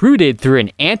recruited through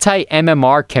an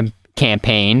anti-MMR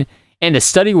campaign, and the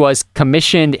study was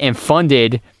commissioned and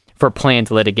funded for planned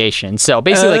litigation. So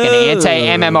basically, like an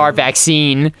anti-MMR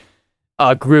vaccine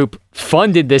group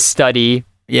funded this study,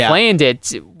 planned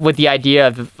it with the idea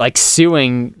of like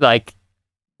suing like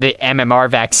the MMR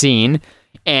vaccine,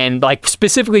 and like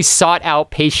specifically sought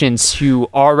out patients who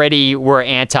already were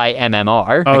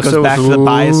anti-MMR. It goes back to the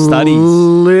biased studies.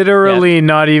 Literally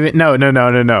not even...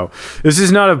 No. This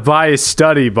is not a biased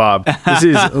study, Bob. This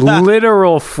is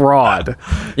literal fraud.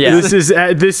 Yeah.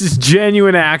 This is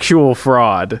genuine, actual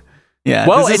fraud. Yeah,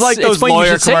 well, this is like those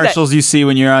lawyer commercials you see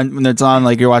when it's on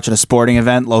like you're watching a sporting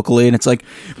event locally, and it's like,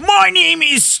 "My name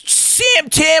is Sam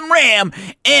Tam Ram,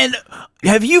 and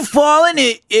have you fallen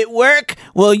at work?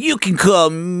 Well, you can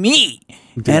call me,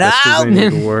 and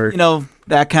I'll,"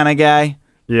 that kind of guy.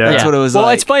 Yeah, that's what it was. Well,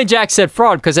 like. it's funny Jack said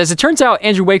fraud because, as it turns out,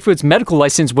 Andrew Wakefield's medical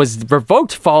license was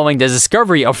revoked following the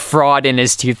discovery of fraud in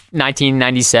his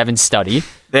 1997 study.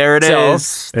 There it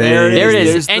is. There it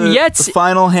is. And yet, the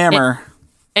final hammer.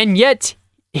 And yet,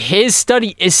 his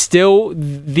study is still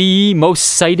the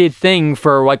most cited thing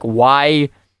for like why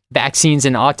vaccines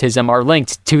and autism are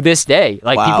linked to this day.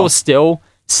 Like people still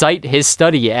cite his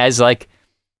study as like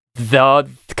the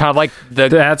kind of like the.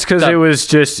 That's because it was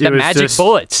just the magic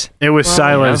bullets. It was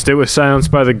silenced. It was silenced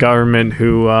by the government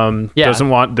who doesn't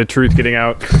want the truth getting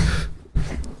out.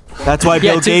 That's why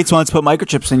Bill Gates wants to put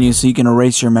microchips in you so you can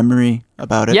erase your memory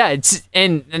about it. Yeah,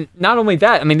 and not only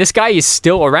that, I mean, this guy is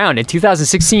still around. In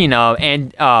 2016,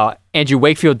 Andrew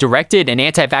Wakefield directed an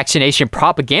anti-vaccination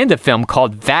propaganda film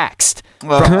called Vaxxed,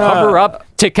 From Cover-Up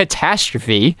to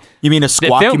Catastrophe. You mean a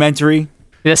squawkumentary?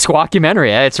 The squawkumentary,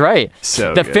 that's right.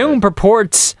 The film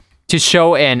purports to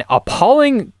show an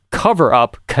appalling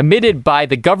cover-up committed by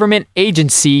the government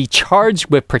agency charged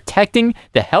with protecting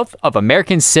the health of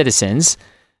American citizens,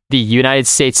 the United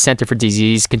States Center for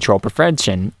Disease Control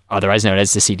Prevention, otherwise known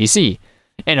as the CDC.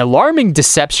 An alarming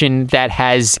deception that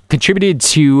has contributed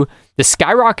to the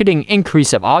skyrocketing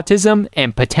increase of autism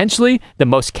and potentially the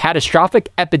most catastrophic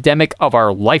epidemic of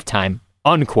our lifetime,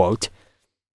 unquote.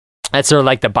 That's sort of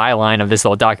like the byline of this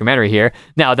little documentary here.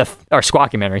 Now,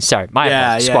 squawkumentary, sorry.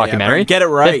 Squawkumentary. Yeah. Get it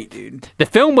right, dude. The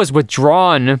film was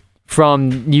withdrawn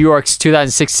from New York's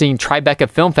 2016 Tribeca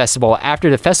Film Festival after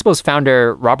the festival's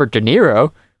founder, Robert De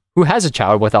Niro, who has a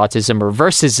child with autism,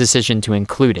 reversed his decision to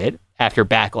include it after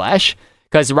backlash.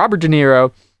 Because Robert De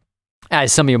Niro,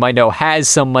 as some of you might know, has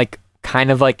some like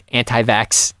kind of like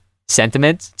anti-vax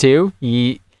sentiment too.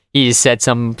 He said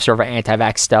some sort of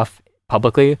anti-vax stuff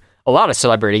publicly. A lot of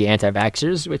celebrity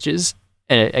anti-vaxxers, which is,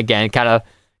 again, kind of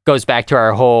goes back to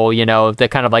our whole, the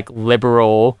kind of like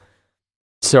liberal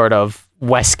sort of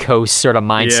West Coast sort of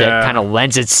mindset kind of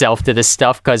lends itself to this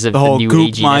stuff because of the whole new goop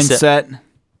aginess. mindset.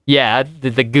 Yeah,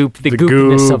 the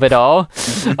goopness of it all.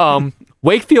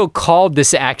 Wakefield called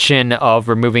this action of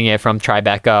removing it from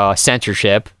Tribeca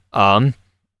censorship. Ian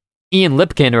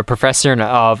Lipkin, a professor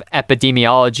of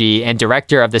epidemiology and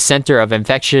director of the Center of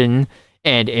Infection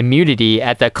and Immunity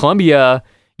at the Columbia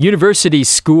University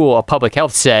School of Public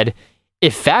Health, said,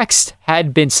 if Vaxxed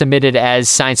had been submitted as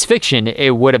science fiction,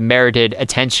 it would have merited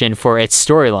attention for its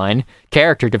storyline,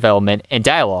 character development, and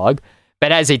dialogue.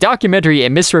 But as a documentary,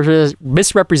 it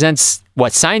misrepresents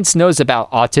what science knows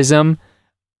about autism,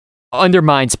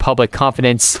 undermines public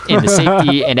confidence in the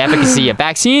safety and efficacy of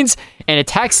vaccines, and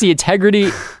attacks the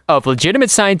integrity of legitimate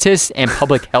scientists and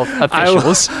public health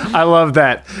officials. I love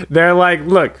that. They're like,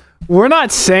 look, we're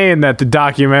not saying that the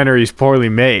documentary is poorly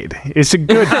made. It's a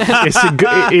good.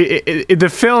 The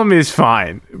film is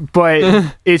fine,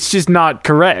 but it's just not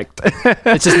correct.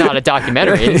 It's just not a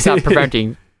documentary. It's not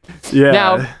preventing. Yeah.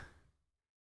 Now,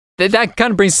 that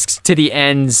kind of brings to the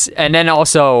ends, and then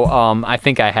also, I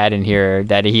think I had in here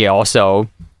that he also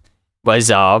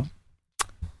was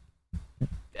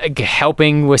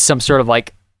helping with some sort of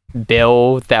like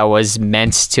bill that was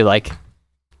meant to like,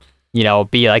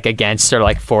 be like against or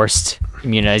like forced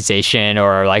immunization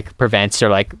or like prevents or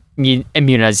like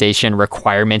immunization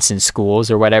requirements in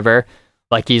schools or whatever.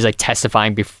 Like he's like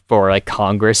testifying before like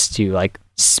Congress to like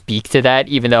speak to that,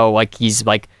 even though like he's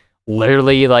like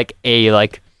literally like a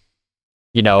like.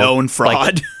 Known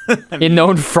fraud. Like, a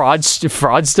known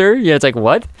fraudster. Yeah, it's like,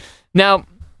 what? Now,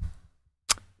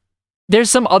 there's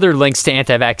some other links to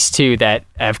anti-vax too that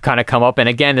have kind of come up. And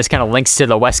again, this kind of links to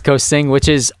the West Coast thing, which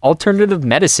is alternative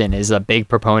medicine is a big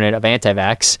proponent of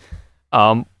anti-vax.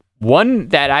 One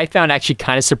that I found actually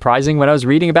kind of surprising when I was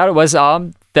reading about it was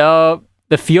the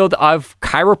field of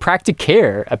chiropractic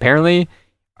care. Apparently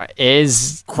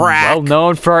is well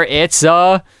known for its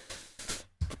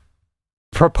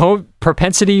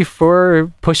propensity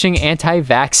for pushing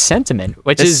anti-vax sentiment,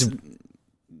 which is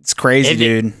It's crazy,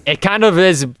 dude. It kind of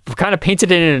painted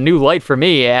it in a new light for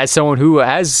me as someone who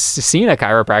has seen a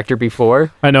chiropractor before.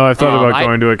 I know. I've thought about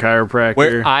going to a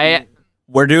chiropractor.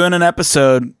 We're doing an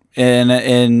episode,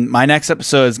 and my next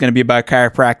episode is going to be about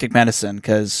chiropractic medicine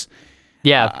because so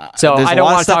there's I a don't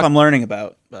lot want of stuff I'm learning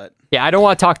about. But I don't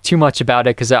want to talk too much about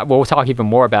it because we'll talk even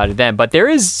more about it then. But there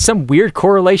is some weird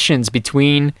correlations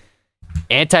between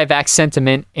anti-vax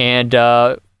sentiment and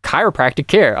chiropractic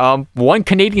care. One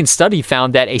Canadian study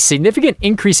found that a significant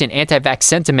increase in anti-vax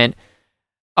sentiment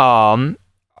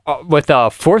with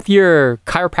fourth-year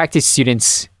chiropractic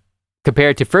students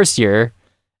compared to first-year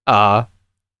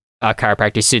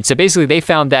chiropractic students. So basically, they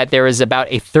found that there is about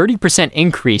a 30%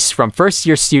 increase from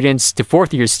first-year students to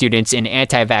fourth-year students in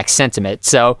anti-vax sentiment.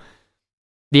 So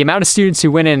the amount of students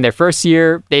who went in their first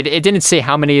year, it didn't say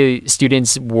how many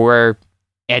students were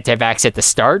anti-vax at the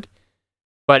start,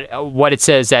 but what it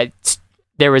says that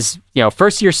there was,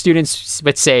 first-year students,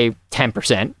 let's say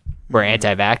 10% were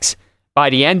anti-vax. By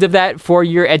the end of that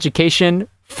 4-year education,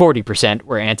 40%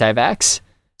 were anti-vax.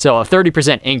 So a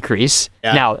 30% increase.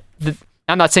 Yeah. Now,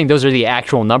 I'm not saying those are the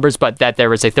actual numbers, but that there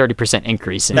was a 30%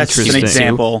 increase. That's just an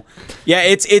example. Yeah,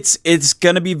 it's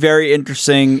going to be very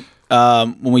interesting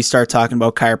when we start talking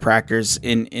about chiropractors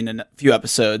in a few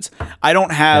episodes. I don't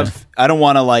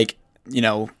want to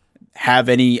have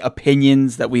any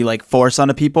opinions that we force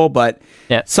onto people, but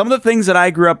some of the things that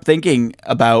I grew up thinking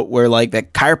about were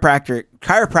that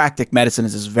chiropractic medicine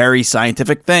is this very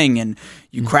scientific thing, and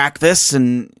you crack this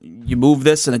and you move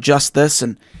this and adjust this,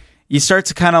 and you start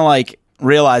to kind of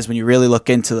realize when you really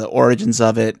look into the origins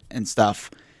of it and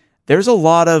stuff, there's a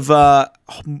lot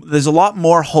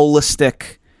more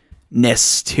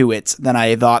holisticness to it than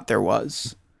I thought there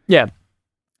was. Yeah.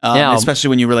 Especially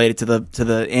when you relate it to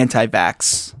the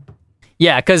anti-vax.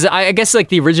 Yeah, because I guess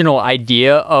the original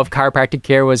idea of chiropractic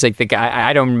care was the guy,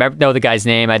 I don't know the guy's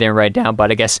name, I didn't write it down,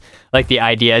 but I guess the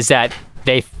idea is that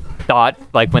they thought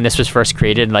when this was first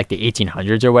created in the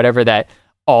 1800s or whatever, that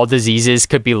all diseases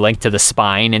could be linked to the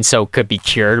spine and so could be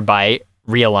cured by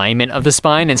realignment of the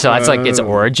spine, and so that's its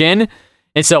origin.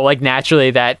 And so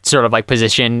naturally that sort of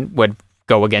position would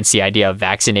go against the idea of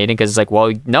vaccinating, because it's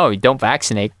no, you don't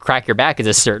vaccinate. Crack your back is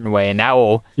a certain way, and that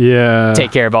will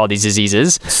take care of all these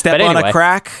diseases. Step on a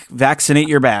crack, vaccinate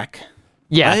your back.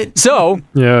 Yeah. Right? So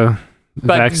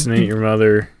vaccinate your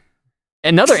mother.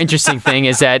 Another interesting thing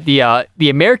is that the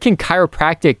American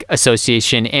Chiropractic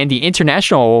Association and the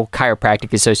International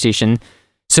Chiropractic Association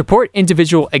support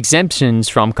individual exemptions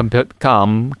from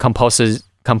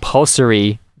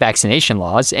compulsory vaccination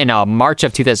laws. In March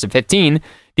of 2015,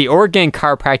 the Oregon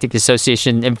Chiropractic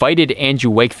Association invited Andrew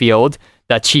Wakefield,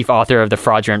 the chief author of the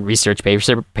fraudulent research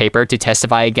paper, to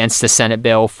testify against the Senate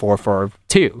Bill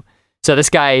 442. So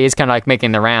this guy is kind of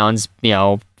making the rounds,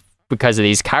 because of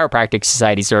these chiropractic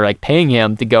societies that are paying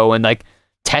him to go and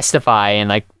testify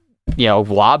and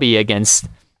lobby against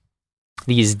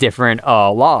these different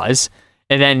laws.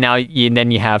 And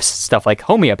then you have stuff like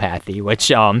homeopathy,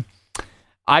 which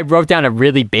I wrote down a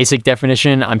really basic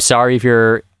definition. I'm sorry if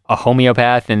you're a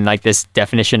homeopath and this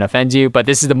definition offends you, but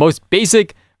this is the most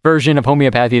basic version of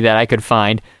homeopathy that I could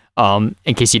find,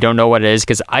 in case you don't know what it is,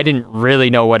 because I didn't really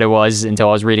know what it was until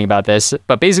I was reading about this.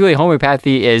 But basically,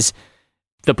 homeopathy is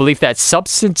the belief that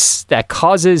substance that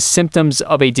causes symptoms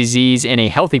of a disease in a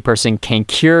healthy person can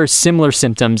cure similar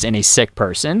symptoms in a sick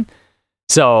person.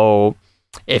 So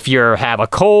if you have a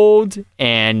cold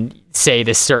and say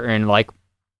this certain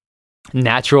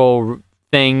natural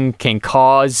thing can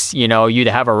cause, you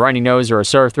to have a runny nose or a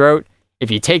sore throat, if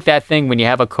you take that thing when you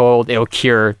have a cold, it'll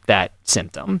cure that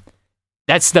symptom.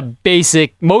 That's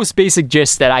the most basic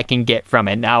gist that I can get from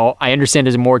it. Now, I understand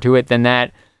there's more to it than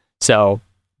that, so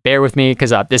bear with me,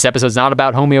 because this episode's not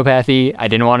about homeopathy. I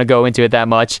didn't want to go into it that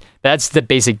much. That's the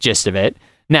basic gist of it.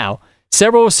 Now,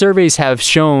 several surveys have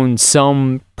shown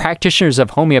some practitioners of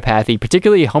homeopathy,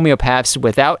 particularly homeopaths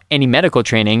without any medical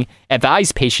training,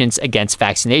 advise patients against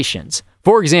vaccinations.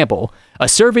 For example, a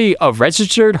survey of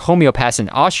registered homeopaths in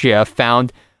Austria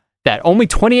found that only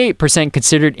 28%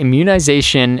 considered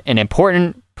immunization an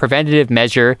important preventative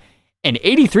measure, and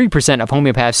 83% of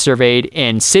homeopaths surveyed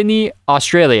in Sydney,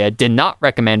 Australia, did not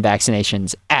recommend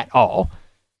vaccinations at all.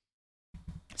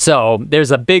 So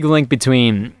there's a big link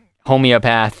between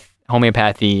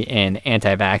homeopathy and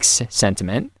anti-vax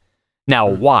sentiment. Now,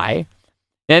 why?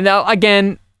 And now,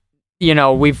 again,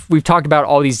 we've talked about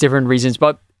all these different reasons,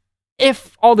 but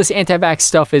if all this anti-vax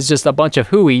stuff is just a bunch of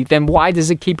hooey, then why does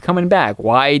it keep coming back?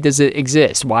 Why does it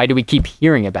exist? Why do we keep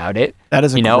hearing about it? That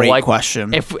is a great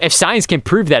question. If science can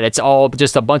prove that it's all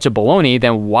just a bunch of baloney,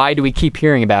 then why do we keep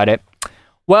hearing about it?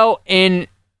 Well, in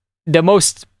the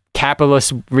most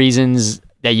capitalist reasons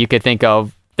that you could think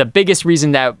of. The biggest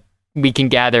reason that we can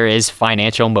gather is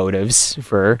financial motives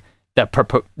for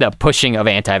the pushing of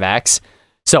anti-vax.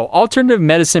 So alternative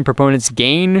medicine proponents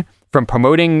gain from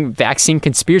promoting vaccine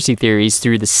conspiracy theories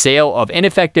through the sale of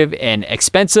ineffective and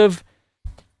expensive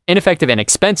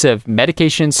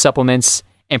medications, supplements,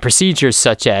 and procedures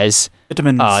such as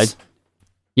vitamins.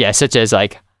 Such as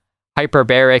like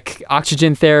hyperbaric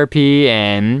oxygen therapy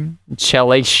and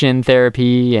chelation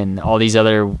therapy and all these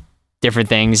other different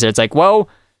things. It's like, well,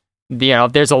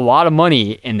 there's a lot of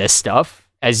money in this stuff.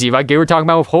 As you were talking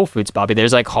about with Whole Foods, Bobby,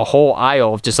 there's like a whole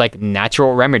aisle of just like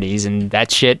natural remedies, and that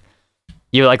shit.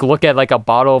 You like look at like a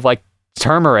bottle of like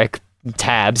turmeric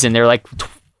tabs, and they're like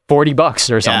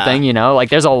 $40 or something. Yeah. Like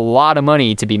there's a lot of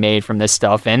money to be made from this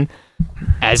stuff, and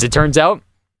as it turns out,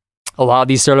 a lot of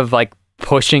these sort of like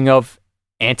pushing of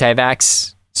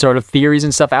anti-vax sort of theories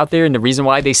and stuff out there, and the reason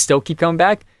why they still keep coming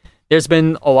back, there's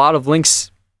been a lot of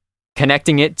links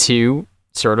connecting it to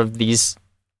sort of these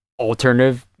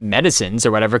alternative medicines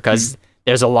or whatever, because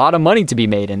there's a lot of money to be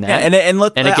made in that. Yeah,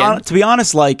 and again, to be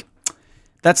honest, like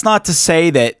that's not to say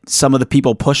that some of the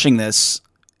people pushing this,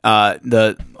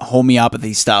 the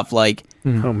homeopathy stuff, like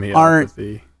aren't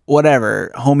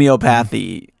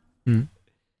homeopathy.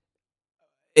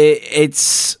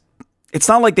 It's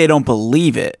not like they don't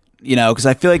believe it, because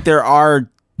I feel like there are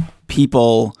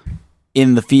people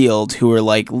in the field who are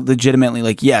like legitimately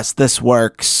like, yes, this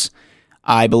works.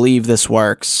 I believe this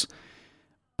works.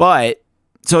 But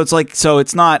so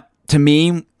it's not, to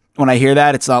me, when I hear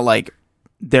that, it's not like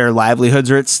their livelihoods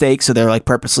are at stake, so they're like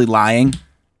purposely lying.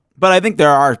 But I think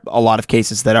there are a lot of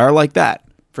cases that are like that,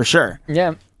 for sure.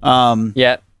 Yeah.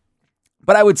 Yeah.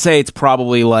 But I would say it's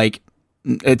probably like,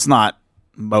 it's not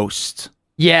most.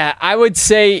 Yeah, I would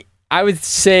say,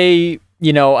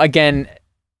 again,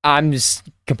 I'm just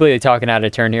completely talking out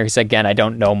of turn here because, again, I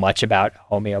don't know much about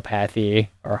homeopathy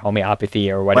or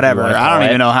homeopathy or whatever. I don't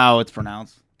even know how it's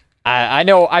pronounced. I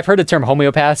know I've heard the term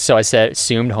homeopath, so I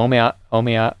assumed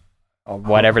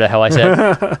whatever the hell I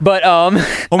said. But I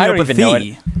don't even know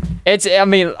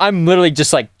it. I'm literally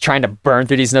just like trying to burn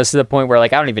through these notes to the point where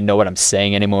like I don't even know what I'm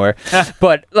saying anymore.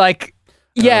 But like,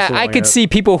 yeah, I could see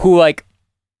people who like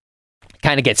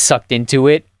kind of get sucked into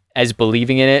it as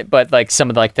believing in it, but like some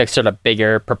of the sort of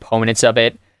bigger proponents of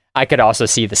it, I could also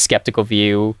see the skeptical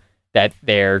that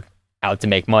they're out to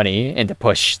make money and to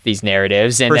push these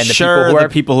narratives. And For then the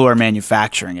people who are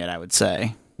manufacturing it, I would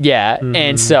say. Yeah.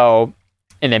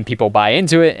 And then people buy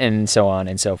into it and so on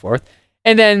and so forth.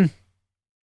 And then,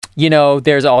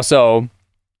 there's also,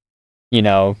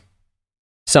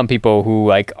 some people who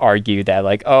like argue that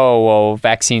like, oh, well,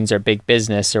 vaccines are big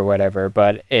business or whatever.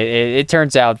 But it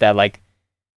turns out that like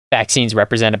vaccines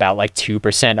represent about like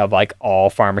 2% of like all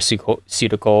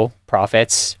pharmaceutical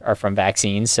profits are from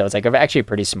vaccines. So it's like actually a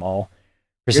pretty small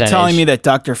percentage. You're telling me that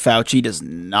Dr. Fauci does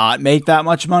not make that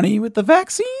much money with the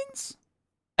vaccines?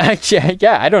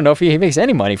 Yeah, I don't know if he makes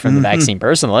any money from the vaccine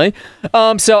personally.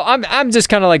 So I'm just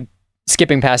kind of like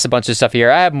skipping past a bunch of stuff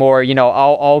here. I have more,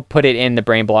 I'll put it in the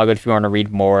Brain blog if you want to read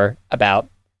more about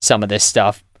some of this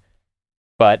stuff.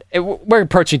 But we're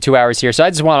approaching 2 hours here, so I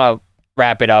just want to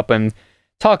wrap it up and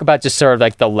talk about just sort of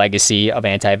like the legacy of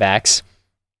anti-vax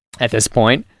at this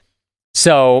point.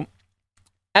 So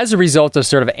as a result of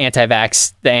sort of the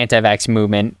anti-vax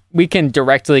movement, we can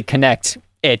directly connect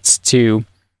it to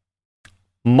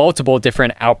multiple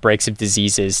different outbreaks of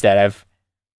diseases that have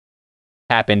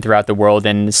happened throughout the world,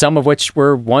 and some of which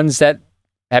were ones that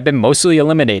have been mostly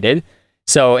eliminated.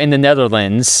 So in the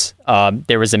Netherlands,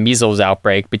 there was a measles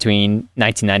outbreak between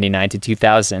 1999 to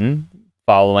 2000,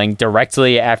 following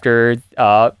directly after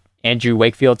Andrew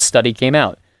Wakefield's study came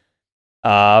out,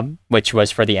 which was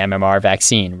for the MMR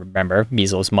vaccine. Remember,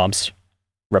 measles, mumps,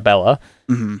 rubella.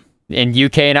 Mm-hmm. In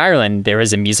UK and Ireland, there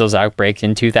was a measles outbreak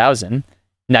in 2000.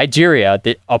 Nigeria,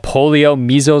 a polio,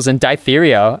 measles, and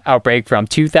diphtheria outbreak from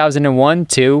 2001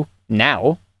 to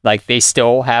now. Like, they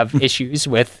still have issues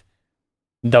with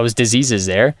those diseases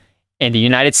there. In the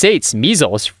United States,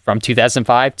 measles from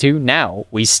 2005 to now.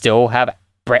 We still have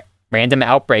random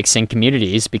outbreaks in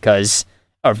communities because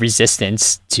of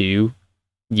resistance to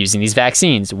using these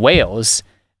vaccines. Wales,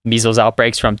 measles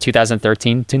outbreaks from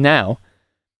 2013 to now.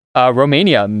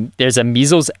 Romania, there's a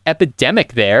measles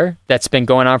epidemic there that's been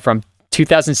going on from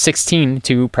 2016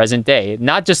 to present day.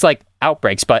 Not just like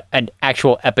outbreaks, but an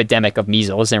actual epidemic of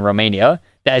measles in Romania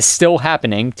that is still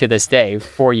happening to this day,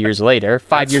 4 years later,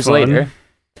 5 years later.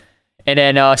 And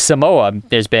then Samoa,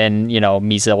 there's been,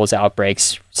 measles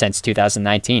outbreaks since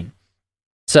 2019.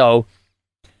 So,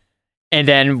 and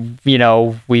then,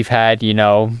 we've had,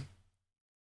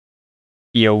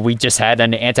 we just had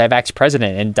an anti-vax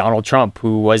president in Donald Trump,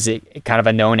 who was kind of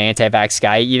a known anti-vax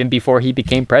guy even before he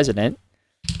became president.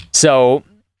 So,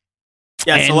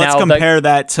 yeah. So let's compare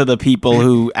that to the people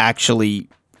who actually,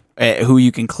 who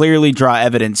you can clearly draw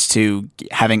evidence to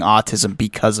having autism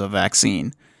because of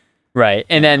vaccine. Right.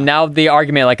 And then now the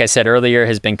argument, like I said earlier,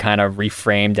 has been kind of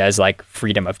reframed as like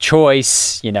freedom of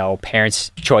choice,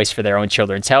 parents' choice for their own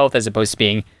children's health, as opposed to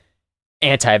being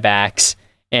anti-vax.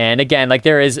 And again, like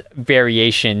there is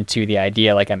variation to the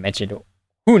idea, like I mentioned,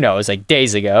 who knows, like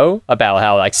days ago, about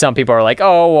how like some people are like,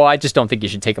 oh, well, I just don't think you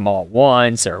should take them all at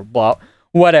once, or blah,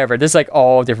 whatever. There's like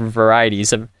all different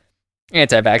varieties of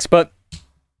anti-vax. But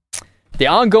the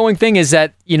ongoing thing is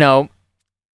that,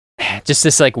 just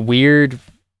this like weird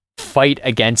fight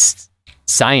against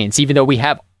science, even though we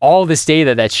have all this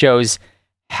data that shows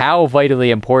how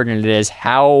vitally important it is,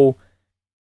 how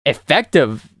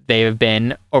effective they have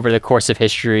been over the course of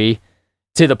history,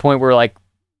 to the point where like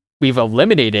we've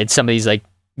eliminated some of these like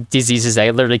diseases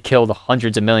that literally killed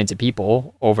hundreds of millions of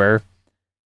people over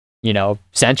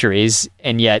centuries,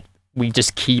 and yet we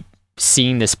just keep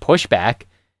seeing this pushback.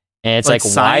 And it's like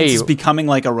science why is becoming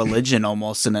like a religion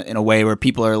almost, in a way where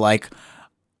people are like,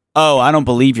 oh, I don't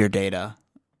believe your data.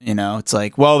 It's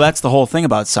like, well, that's the whole thing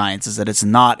about science, is that it's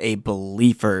not a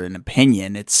belief or an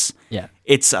opinion. It's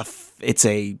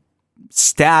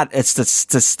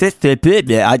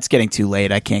getting too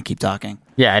late. I can't keep talking.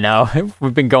 Yeah, I know.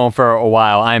 We've been going for a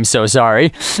while. I'm so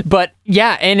sorry. But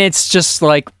yeah, and it's just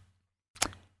like,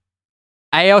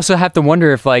 I also have to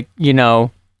wonder if like,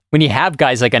 when you have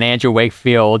guys like an Andrew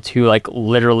Wakefield who like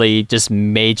literally just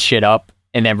made shit up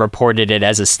and then reported it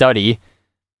as a study,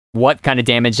 what kind of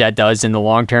damage that does in the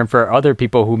long term for other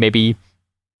people who maybe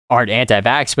aren't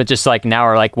anti-vax, but just like now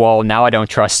are like, well, now I don't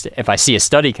trust if I see a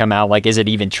study come out, like, is it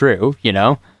even true?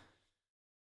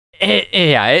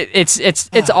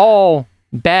 It's all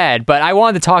bad, but I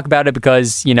wanted to talk about it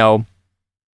because,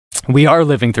 we are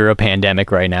living through a pandemic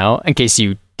right now, in case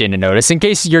you didn't notice, in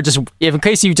case you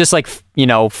just like,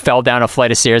 fell down a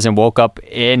flight of stairs and woke up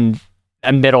in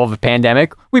the middle of a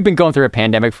pandemic. We've been going through a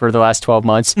pandemic for the last 12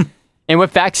 months. And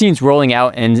with vaccines rolling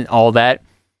out and all that,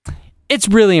 it's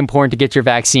really important to get your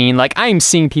vaccine. Like, I'm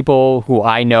seeing people who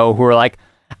I know who are like,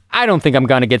 I don't think I'm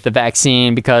going to get the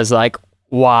vaccine because, like,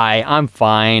 why? I'm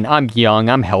fine. I'm young.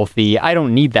 I'm healthy. I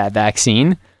don't need that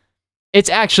vaccine. It's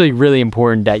actually really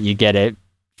important that you get it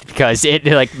because it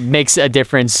like makes a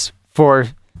difference for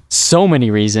so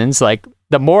many reasons. Like,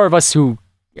 the more of us who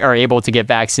are able to get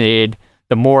vaccinated,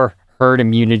 the more herd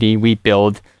immunity we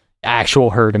build. Actual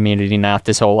herd immunity, not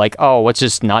this whole like, oh, let's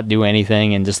just not do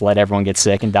anything and just let everyone get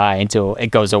sick and die until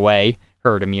it goes away.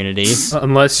 Herd immunity.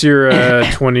 Unless you're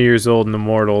 20 years old and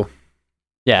immortal.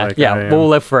 Yeah, like we'll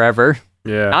live forever.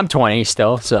 Yeah. I'm 20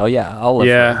 still, so yeah, I'll live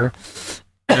forever.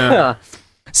 Yeah.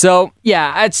 So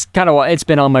yeah, it's kind of what it's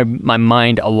been on my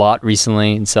mind a lot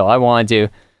recently, and so I wanted to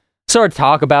sort of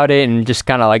talk about it and just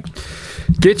kind of like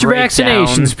get your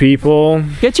vaccinations, people.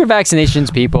 Get your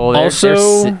vaccinations, people.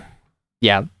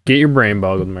 Yeah. Get your Brain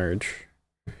Boggled merch.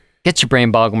 Get your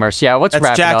Brain Boggled merch. Yeah, let's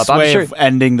wrap Jack's it up. way of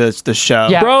ending the show.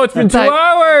 Yeah. Bro, it's been 2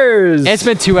 hours. It's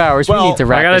been 2 hours. We need to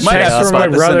wrap this up. I got a text from my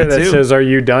brother that says, "Are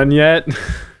you done yet?"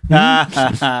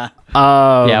 Yeah.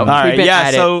 All right.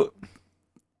 Yeah. So.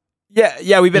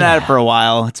 Yeah, we've been at it for a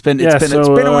while. It's been a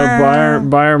while.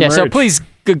 Buy our merch. So please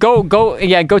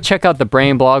go check out the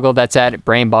Brain Boggle. That's at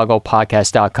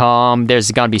brainbogglepodcast.com.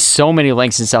 There's going to be so many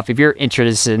links and stuff if you're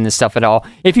interested in this stuff at all.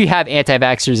 If you have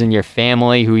anti-vaxxers in your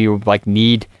family who you like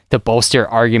need to bolster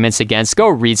arguments against, go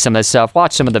read some of this stuff.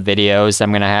 Watch some of the videos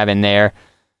I'm going to have in there.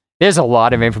 There's a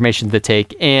lot of information to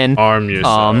take in. Arm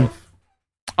yourself.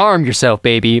 Arm yourself,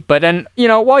 baby. But then,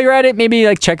 while you're at it, maybe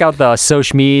like check out the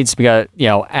social medias. We got,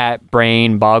 at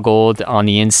Brain Boggled on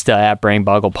the Insta, at Brain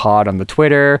Boggle Pod on the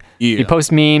Twitter. Yeah. We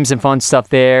post memes and fun stuff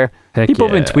there. People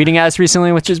have been tweeting at us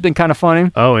recently, which has been kind of funny.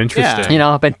 Oh, interesting.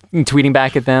 Yeah. I've been tweeting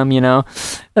back at them, So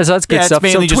that's good stuff.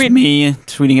 It's mainly just me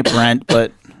tweeting at Brent,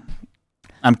 but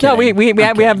I'm kidding. No,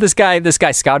 we have this guy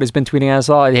Scott who's been tweeting at us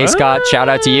all. Hey Scott, shout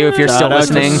out to you if you're still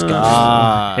listening.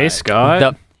 Hey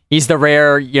Scott. He's the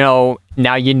rare,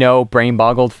 now Brain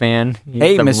Boggled fan.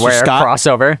 Hey, the Mr. rare Scott.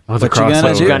 crossover. What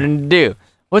you gonna do?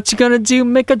 What you gonna do?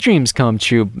 Make our dreams come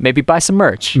true. Maybe buy some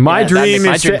merch. My dream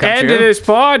is to end this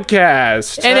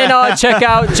podcast. And then check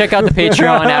out the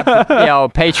Patreon app.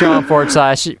 Patreon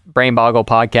 / Brain Boggle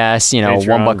Podcast.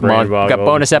 $1 a month. We got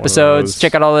bonus episodes.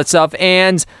 Check out all that stuff.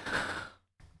 And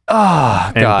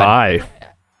God. Bye.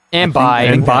 And bye.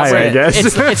 I guess.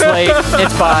 It's late.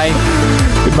 It's bye.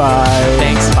 Goodbye.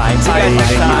 Thanks. Bye. Bye.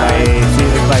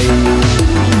 Bye. Bye.